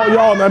did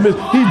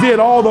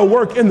all the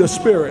work in the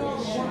spirit.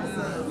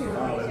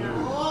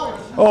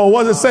 Oh,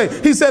 what does it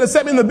say? He said, it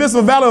set me in the midst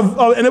of a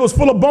valley and it was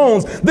full of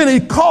bones. Then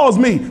he caused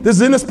me, this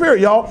is in the spirit,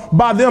 y'all,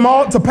 by them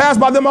all to pass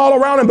by them all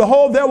around. And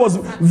behold, there was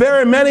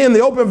very many in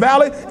the open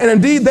valley. And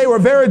indeed, they were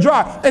very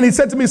dry. And he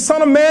said to me,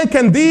 Son of man,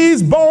 can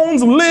these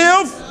bones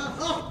live?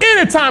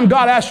 Anytime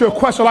God asks you a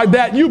question like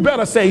that, you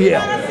better say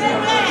yeah.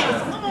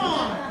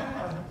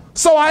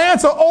 So I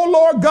answer, oh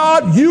Lord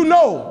God, you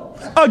know.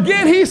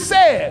 Again, he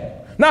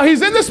said, now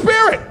he's in the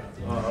spirit.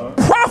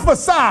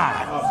 Prophesy.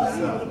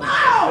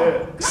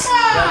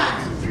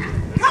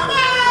 Come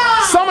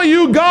on. Some of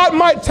you, God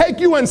might take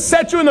you and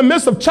set you in the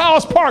midst of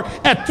Child's Park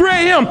at 3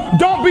 a.m.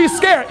 Don't be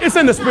scared. It's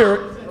in the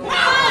spirit.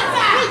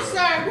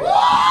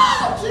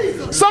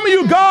 Some of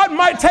you, God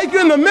might take you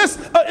in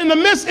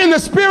the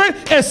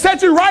spirit and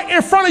set you right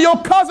in front of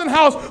your cousin's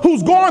house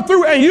who's going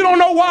through and you don't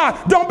know why.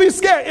 Don't be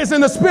scared. It's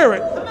in the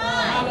spirit.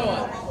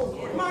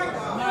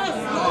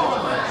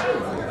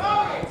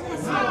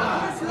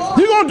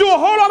 You're going to do a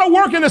whole lot of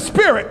work in the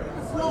spirit.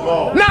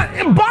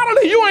 Now,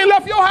 bodily, you ain't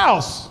left your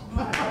house.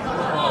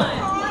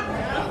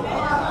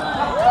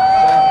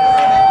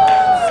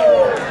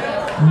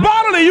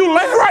 Bodily, you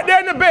laying right there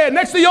in the bed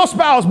next to your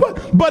spouse,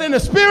 but in the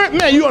spirit,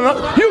 man, you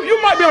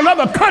might be in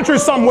another country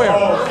somewhere.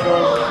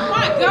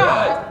 My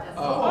God.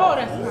 Oh,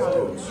 that's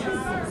good.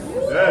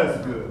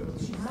 That's good.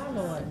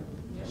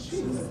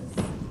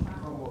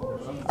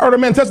 I heard a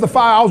man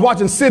testify. I was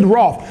watching Sid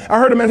Roth. I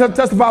heard a man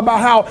testify about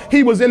how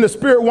he was in the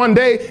spirit one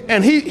day,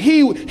 and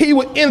he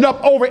would end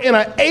up over in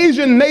an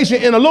Asian nation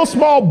in a little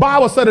small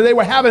Bible study they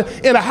were having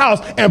in a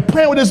house and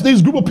praying with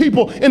these group of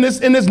people in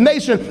this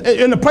nation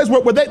in the place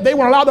where they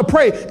weren't allowed to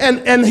pray.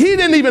 And he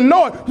didn't even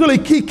know it until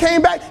he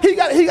came back. He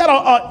got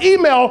an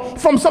email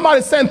from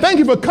somebody saying, "Thank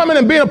you for coming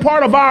and being a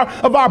part of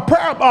our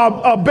prayer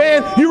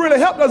band. You really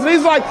helped us." And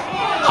he's like,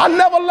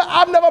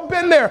 "I've never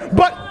been there,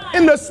 but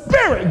in the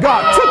spirit,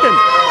 God took him."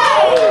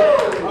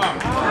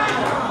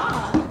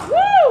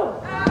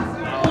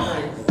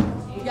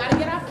 You gotta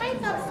get our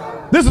faith up,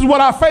 sir. This is what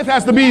our faith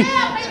has to be.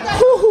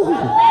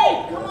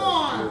 Come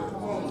on.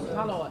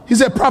 My Lord. He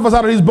said,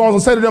 "Prophesy to these bones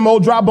and say to them, O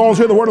dry bones,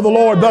 hear the word of the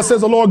Lord. Thus says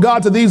the Lord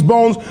God to these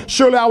bones,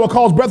 surely I will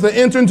cause breath to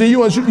enter into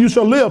you, and you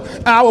shall live.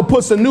 And I will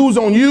put sinews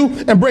on you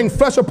and bring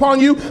flesh upon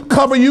you,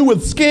 cover you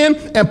with skin,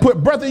 and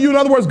put breath in you." In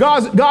other words,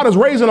 God is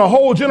raising a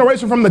whole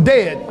generation from the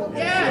dead.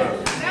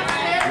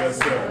 Yes,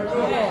 sir.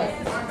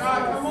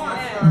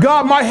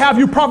 God might have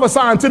you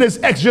prophesying to this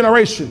X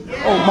generation.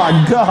 Oh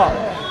my God.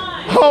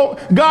 Oh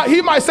God,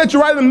 he might set you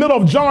right in the middle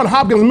of John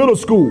Hopkins Middle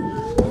School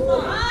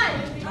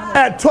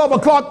at 12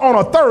 o'clock on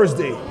a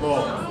Thursday.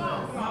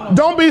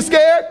 Don't be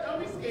scared.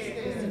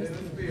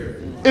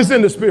 It's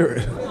in the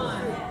spirit.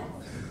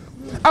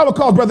 "I will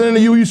cause breath into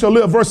you, you shall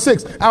live." Verse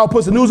 6, "I will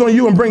put sinews on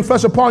you and bring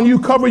flesh upon you,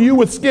 cover you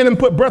with skin and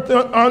put breath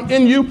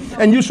in you,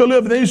 and you shall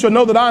live, and then you shall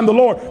know that I am the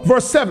Lord."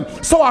 Verse 7,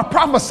 "So I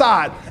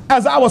prophesied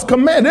as I was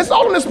commanded." It's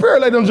all in the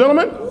spirit, ladies and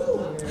gentlemen.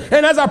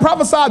 "And as I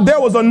prophesied,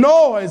 there was a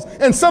noise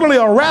and suddenly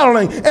a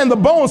rattling, and the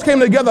bones came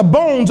together,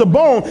 bone to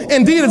bone.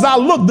 Indeed, as I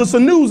looked, the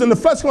sinews and the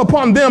flesh came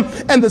upon them,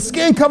 and the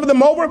skin covered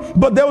them over,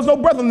 but there was no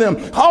breath in them.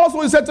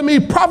 Also he said to me,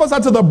 prophesy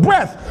to the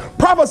breath.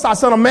 Prophesy,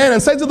 son of man,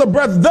 and say to the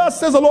breath, thus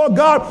says the Lord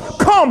God,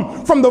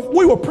 come from the..."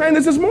 We were praying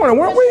this morning,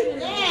 weren't we?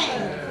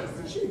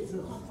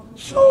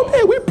 Sure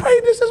did. We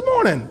prayed this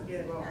morning.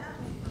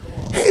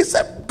 He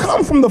said,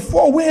 "Come from the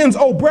four winds,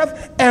 O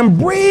breath, and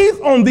breathe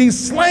on these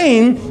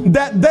slain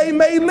that they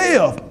may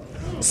live."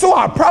 So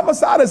I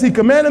prophesied as he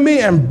commanded me,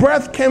 and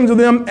breath came to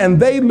them, and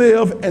they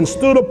lived and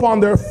stood upon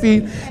their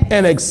feet,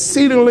 an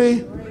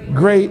exceedingly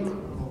great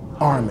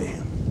army.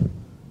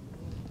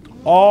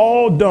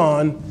 All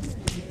done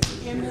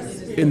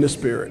in the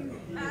spirit.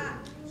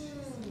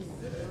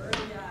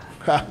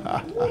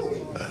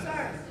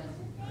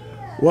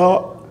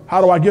 Well,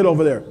 how do I get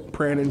over there?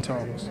 Praying in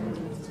tongues.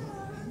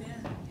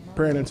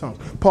 Praying in tongues.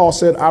 Paul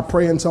said, "I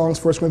pray in tongues,"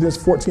 1 Corinthians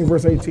 14,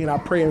 verse 18. "I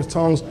pray in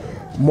tongues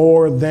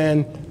more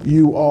than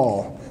you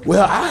all."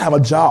 Well, I have a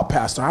job,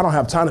 Pastor. I don't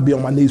have time to be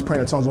on my knees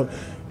praying in tongues.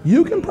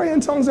 You can pray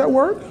in tongues at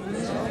work.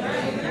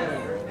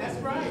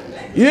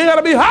 You ain't got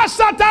to be at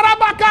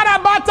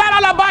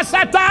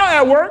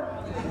work.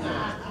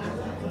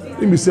 You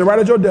can be sitting right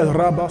at your desk.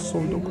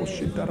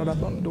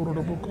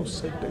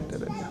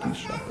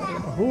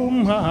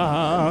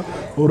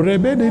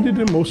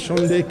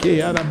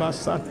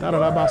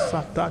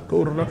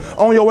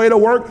 On your way to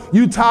work,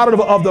 you tired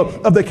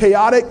of the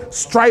chaotic,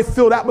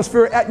 strife-filled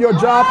atmosphere at your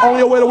job. On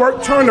your way to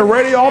work, turn the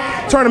radio off,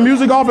 turn the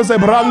music off, and say,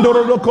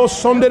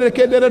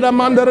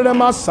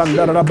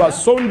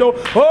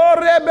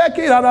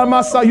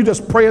 you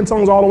just pray in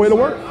tongues all the way to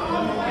work.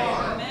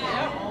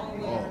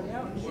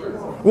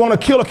 Want to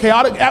kill a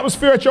chaotic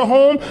atmosphere at your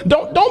home?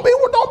 Don't be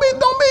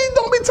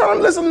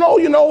turning. Listen,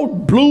 no,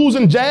 blues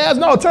and jazz.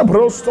 No, get up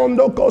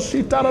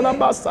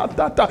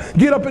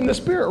in the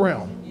spirit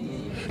realm.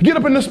 Get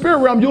up in the spirit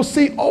realm. You'll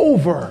see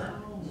over.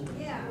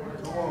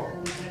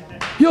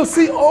 You'll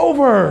see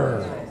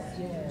over,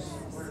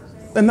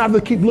 and not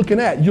to keep looking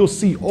at. You'll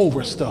see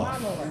over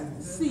stuff.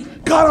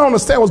 God, I don't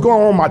understand what's going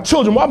on with my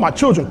children. Why are my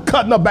children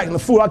cutting up back in the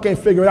food? I can't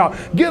figure it out.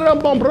 Get them,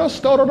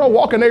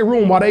 walk in their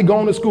room while they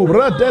going to school.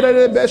 Let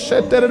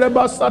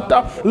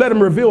them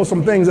reveal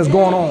some things that's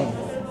going on.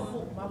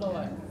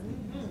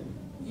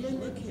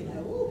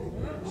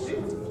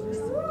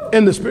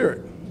 In the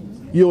spirit,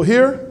 you'll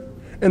hear.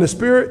 In the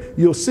spirit,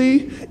 you'll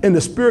see. In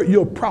the spirit,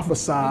 you'll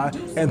prophesy,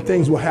 and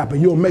things will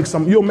happen. You'll make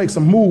some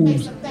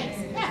moves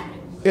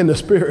in the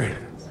spirit,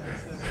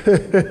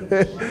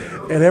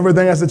 and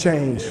everything has to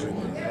change.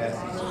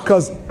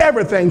 Because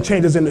everything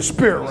changes in the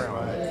spirit realm.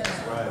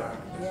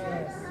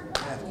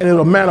 And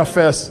it'll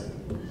manifest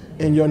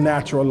in your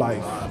natural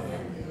life.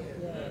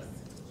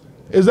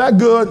 Is that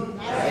good?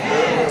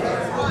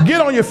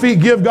 Get on your feet.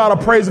 Give God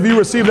a praise if you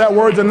receive that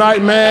word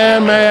tonight.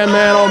 Man, man,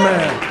 man, oh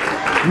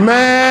man.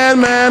 Man,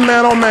 man,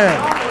 man, oh man.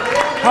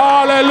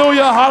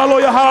 Hallelujah,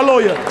 hallelujah,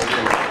 hallelujah.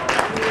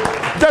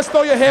 Just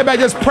throw your head back,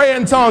 just pray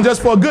in tongues,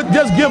 just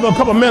give a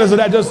couple minutes of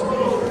that. Just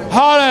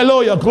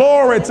hallelujah.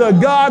 Glory to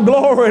God,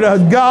 glory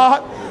to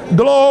God,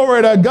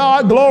 glory to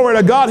God, glory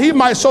to God. He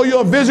might show you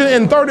a vision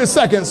in 30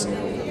 seconds.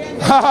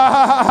 Ha ha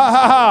ha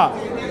ha ha.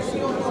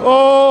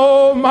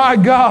 Oh my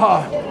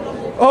God.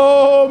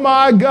 Oh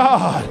my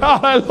God.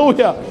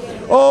 Hallelujah.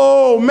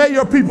 Oh, may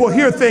your people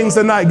hear things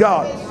tonight,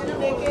 God,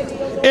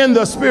 in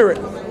the spirit.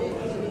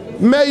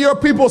 May your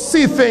people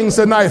see things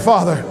tonight,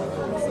 Father,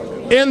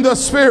 in the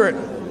spirit.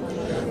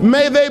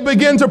 May they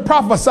begin to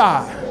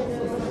prophesy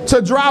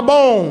to dry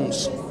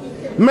bones.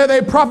 May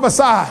they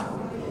prophesy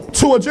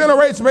to a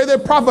generation. May they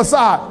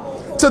prophesy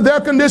to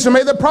their condition.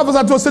 May they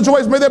prophesy to a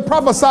situation. May they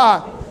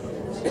prophesy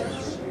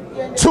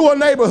to a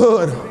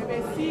neighborhood.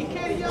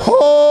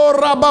 Oh,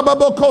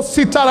 rabababoko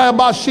sitara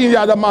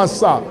bashinya da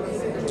mansa.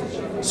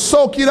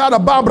 Sokira da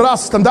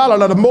babras tandala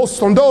da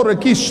mostondore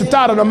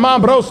kishitara da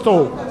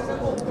mambrosto.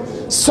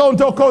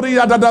 Sondoko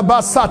da da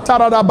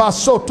basatara da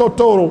basoto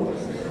toro.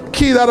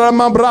 Kira da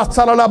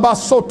mambrata da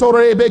basoto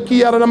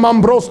rebekia da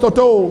mambrosto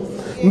to.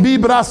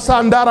 Bibra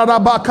sandara da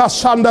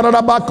bakashandara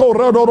da bako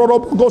rodoro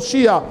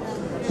goshia.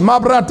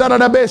 Mabrata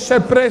da beshe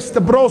prest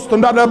brosto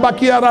da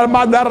bakia da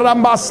madara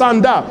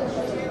masanda.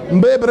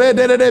 Bebre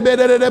de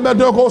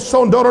bedoko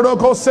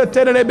sondoroko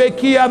setere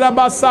bekia da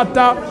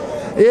basata.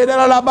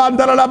 Era la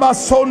banda la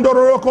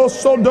basondoroko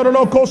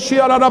sondoroko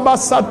shia da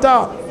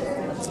basata.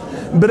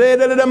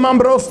 Brede de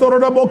mambrosto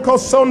roboko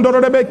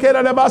sondoro de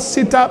bekera de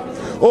basita.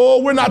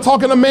 Oh, we're not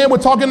talking to man, we're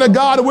talking to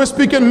God. We're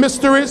speaking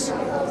mysteries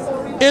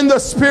in the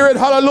spirit.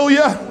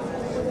 Hallelujah.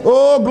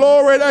 Oh,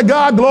 glory to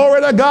God,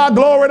 glory to God,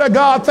 glory to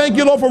God. Thank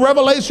you, Lord, for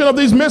revelation of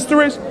these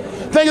mysteries.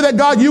 Thank you that,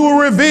 God, you will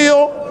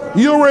reveal,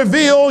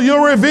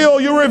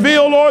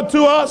 Lord,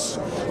 to us.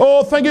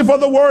 Oh, thank you for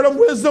the word of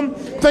wisdom.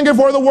 Thank you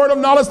for the word of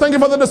knowledge. Thank you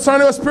for the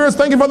discerning of spirits.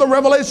 Thank you for the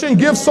revelation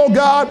gifts, oh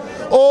God.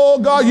 Oh,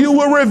 God, you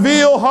will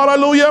reveal.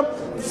 Hallelujah.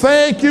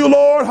 Thank you,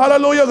 Lord.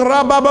 Hallelujah.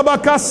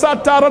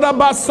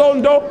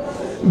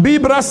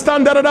 Bibra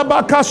standard da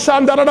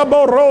bakashanda da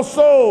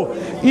boroso.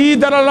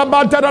 Idara la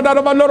bantara da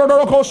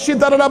banoroko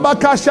shita da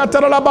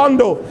bakashata da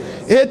bando.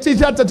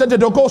 Etita da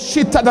doko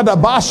shita da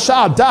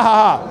basha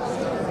da.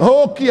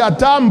 Hoki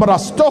adambra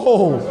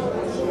sto.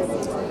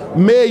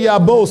 Meya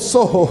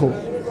boso.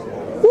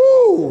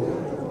 Woo.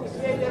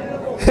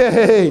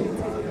 Hey.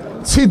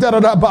 Tita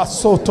da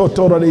baso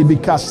totora de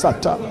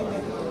bikasata.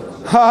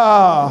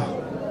 Ha.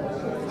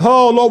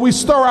 Oh Lord, we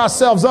stir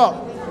ourselves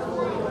up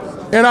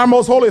in our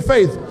most holy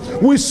faith.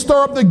 We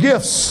stir up the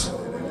gifts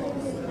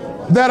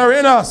that are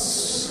in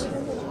us.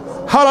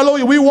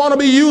 Hallelujah. We want to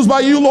be used by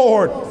you,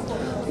 Lord.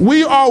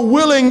 We are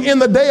willing in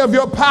the day of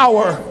your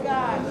power.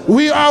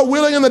 We are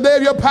willing in the day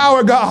of your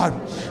power, God.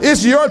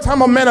 It's your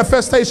time of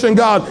manifestation,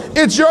 God.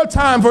 It's your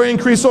time for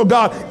increase, oh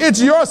God. It's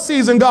your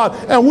season, God.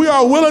 And we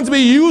are willing to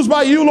be used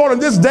by you, Lord, in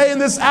this day and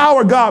this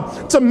hour,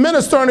 God, to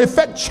minister and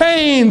effect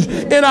change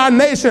in our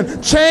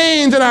nation,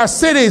 change in our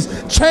cities,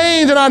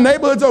 change in our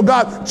neighborhoods, oh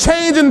God,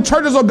 change in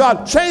churches, oh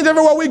God, change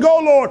everywhere we go,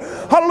 Lord.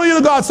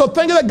 Hallelujah, God. So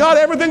thank you that, God,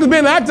 everything is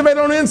being activated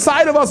on the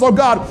inside of us, oh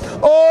God.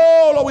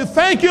 Oh, Lord, we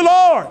thank you,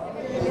 Lord,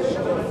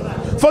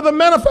 for the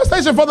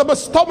manifestation, for the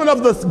bestowment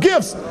of the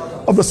gifts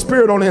of the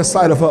Spirit on the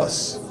inside of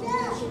us.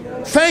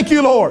 Thank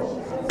you, Lord.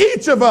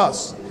 Each of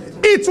us,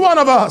 each one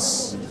of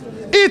us,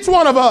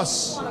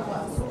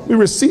 we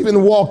receive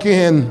and walk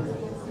in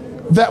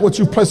that which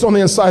you've placed on the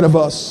inside of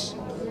us.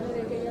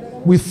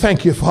 We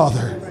thank you,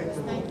 Father.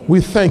 We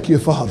thank you,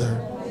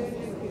 Father.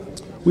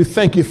 We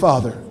thank you,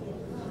 Father.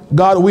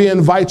 God, we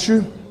invite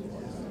you.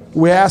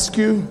 We ask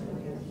you.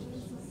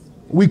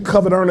 We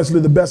covet earnestly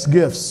the best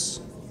gifts.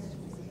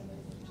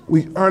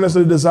 We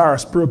earnestly desire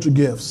spiritual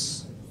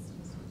gifts.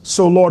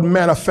 So, Lord,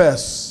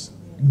 manifest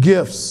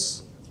gifts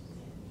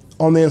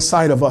on the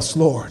inside of us,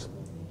 Lord.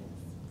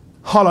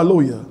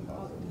 Hallelujah.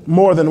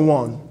 More than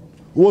one.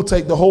 We'll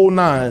take the whole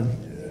 9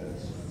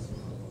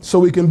 so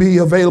we can be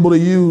available to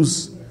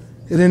use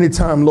at any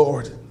time,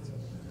 Lord,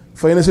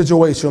 for any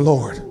situation,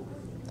 Lord.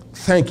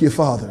 Thank you,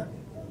 Father,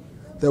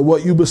 that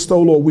what you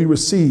bestow, Lord, we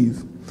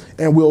receive,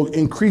 and will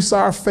increase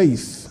our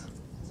faith.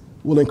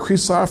 We'll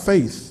increase our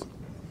faith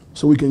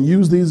so we can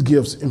use these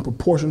gifts in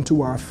proportion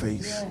to our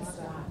faith.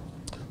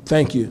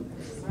 Thank you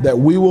that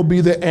we will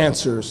be the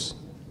answers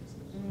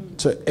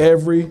to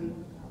every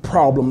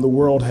problem the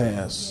world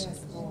has.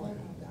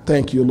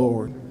 Thank you,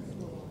 Lord.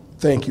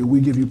 Thank you.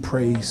 We give you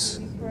praise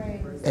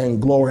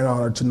and glory and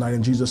honor tonight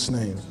in Jesus'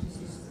 name.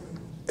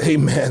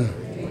 Amen.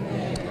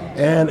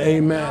 And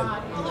amen.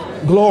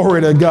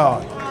 Glory to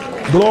God.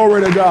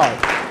 Glory to God.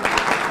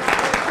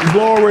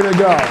 Glory to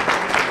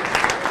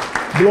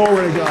God.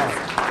 Glory to God.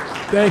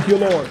 Thank you,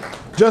 Lord.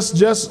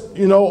 Just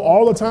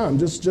all the time,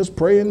 just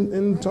pray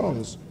in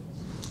tongues.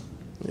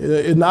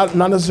 It's not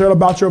necessarily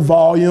about your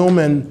volume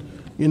and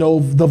you know,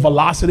 the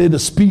velocity, the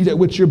speed at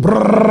which you're.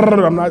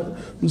 I'm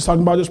just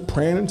talking about just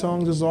praying in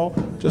tongues is all.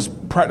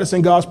 Just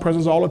practicing God's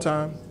presence all the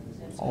time.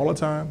 All the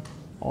time.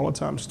 All the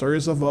time. Stir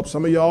yourself up.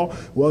 Some of y'all,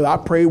 well, I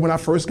prayed when I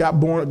first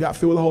got born, got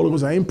filled with the Holy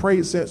Ghost. I ain't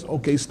prayed since.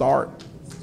 Okay, start.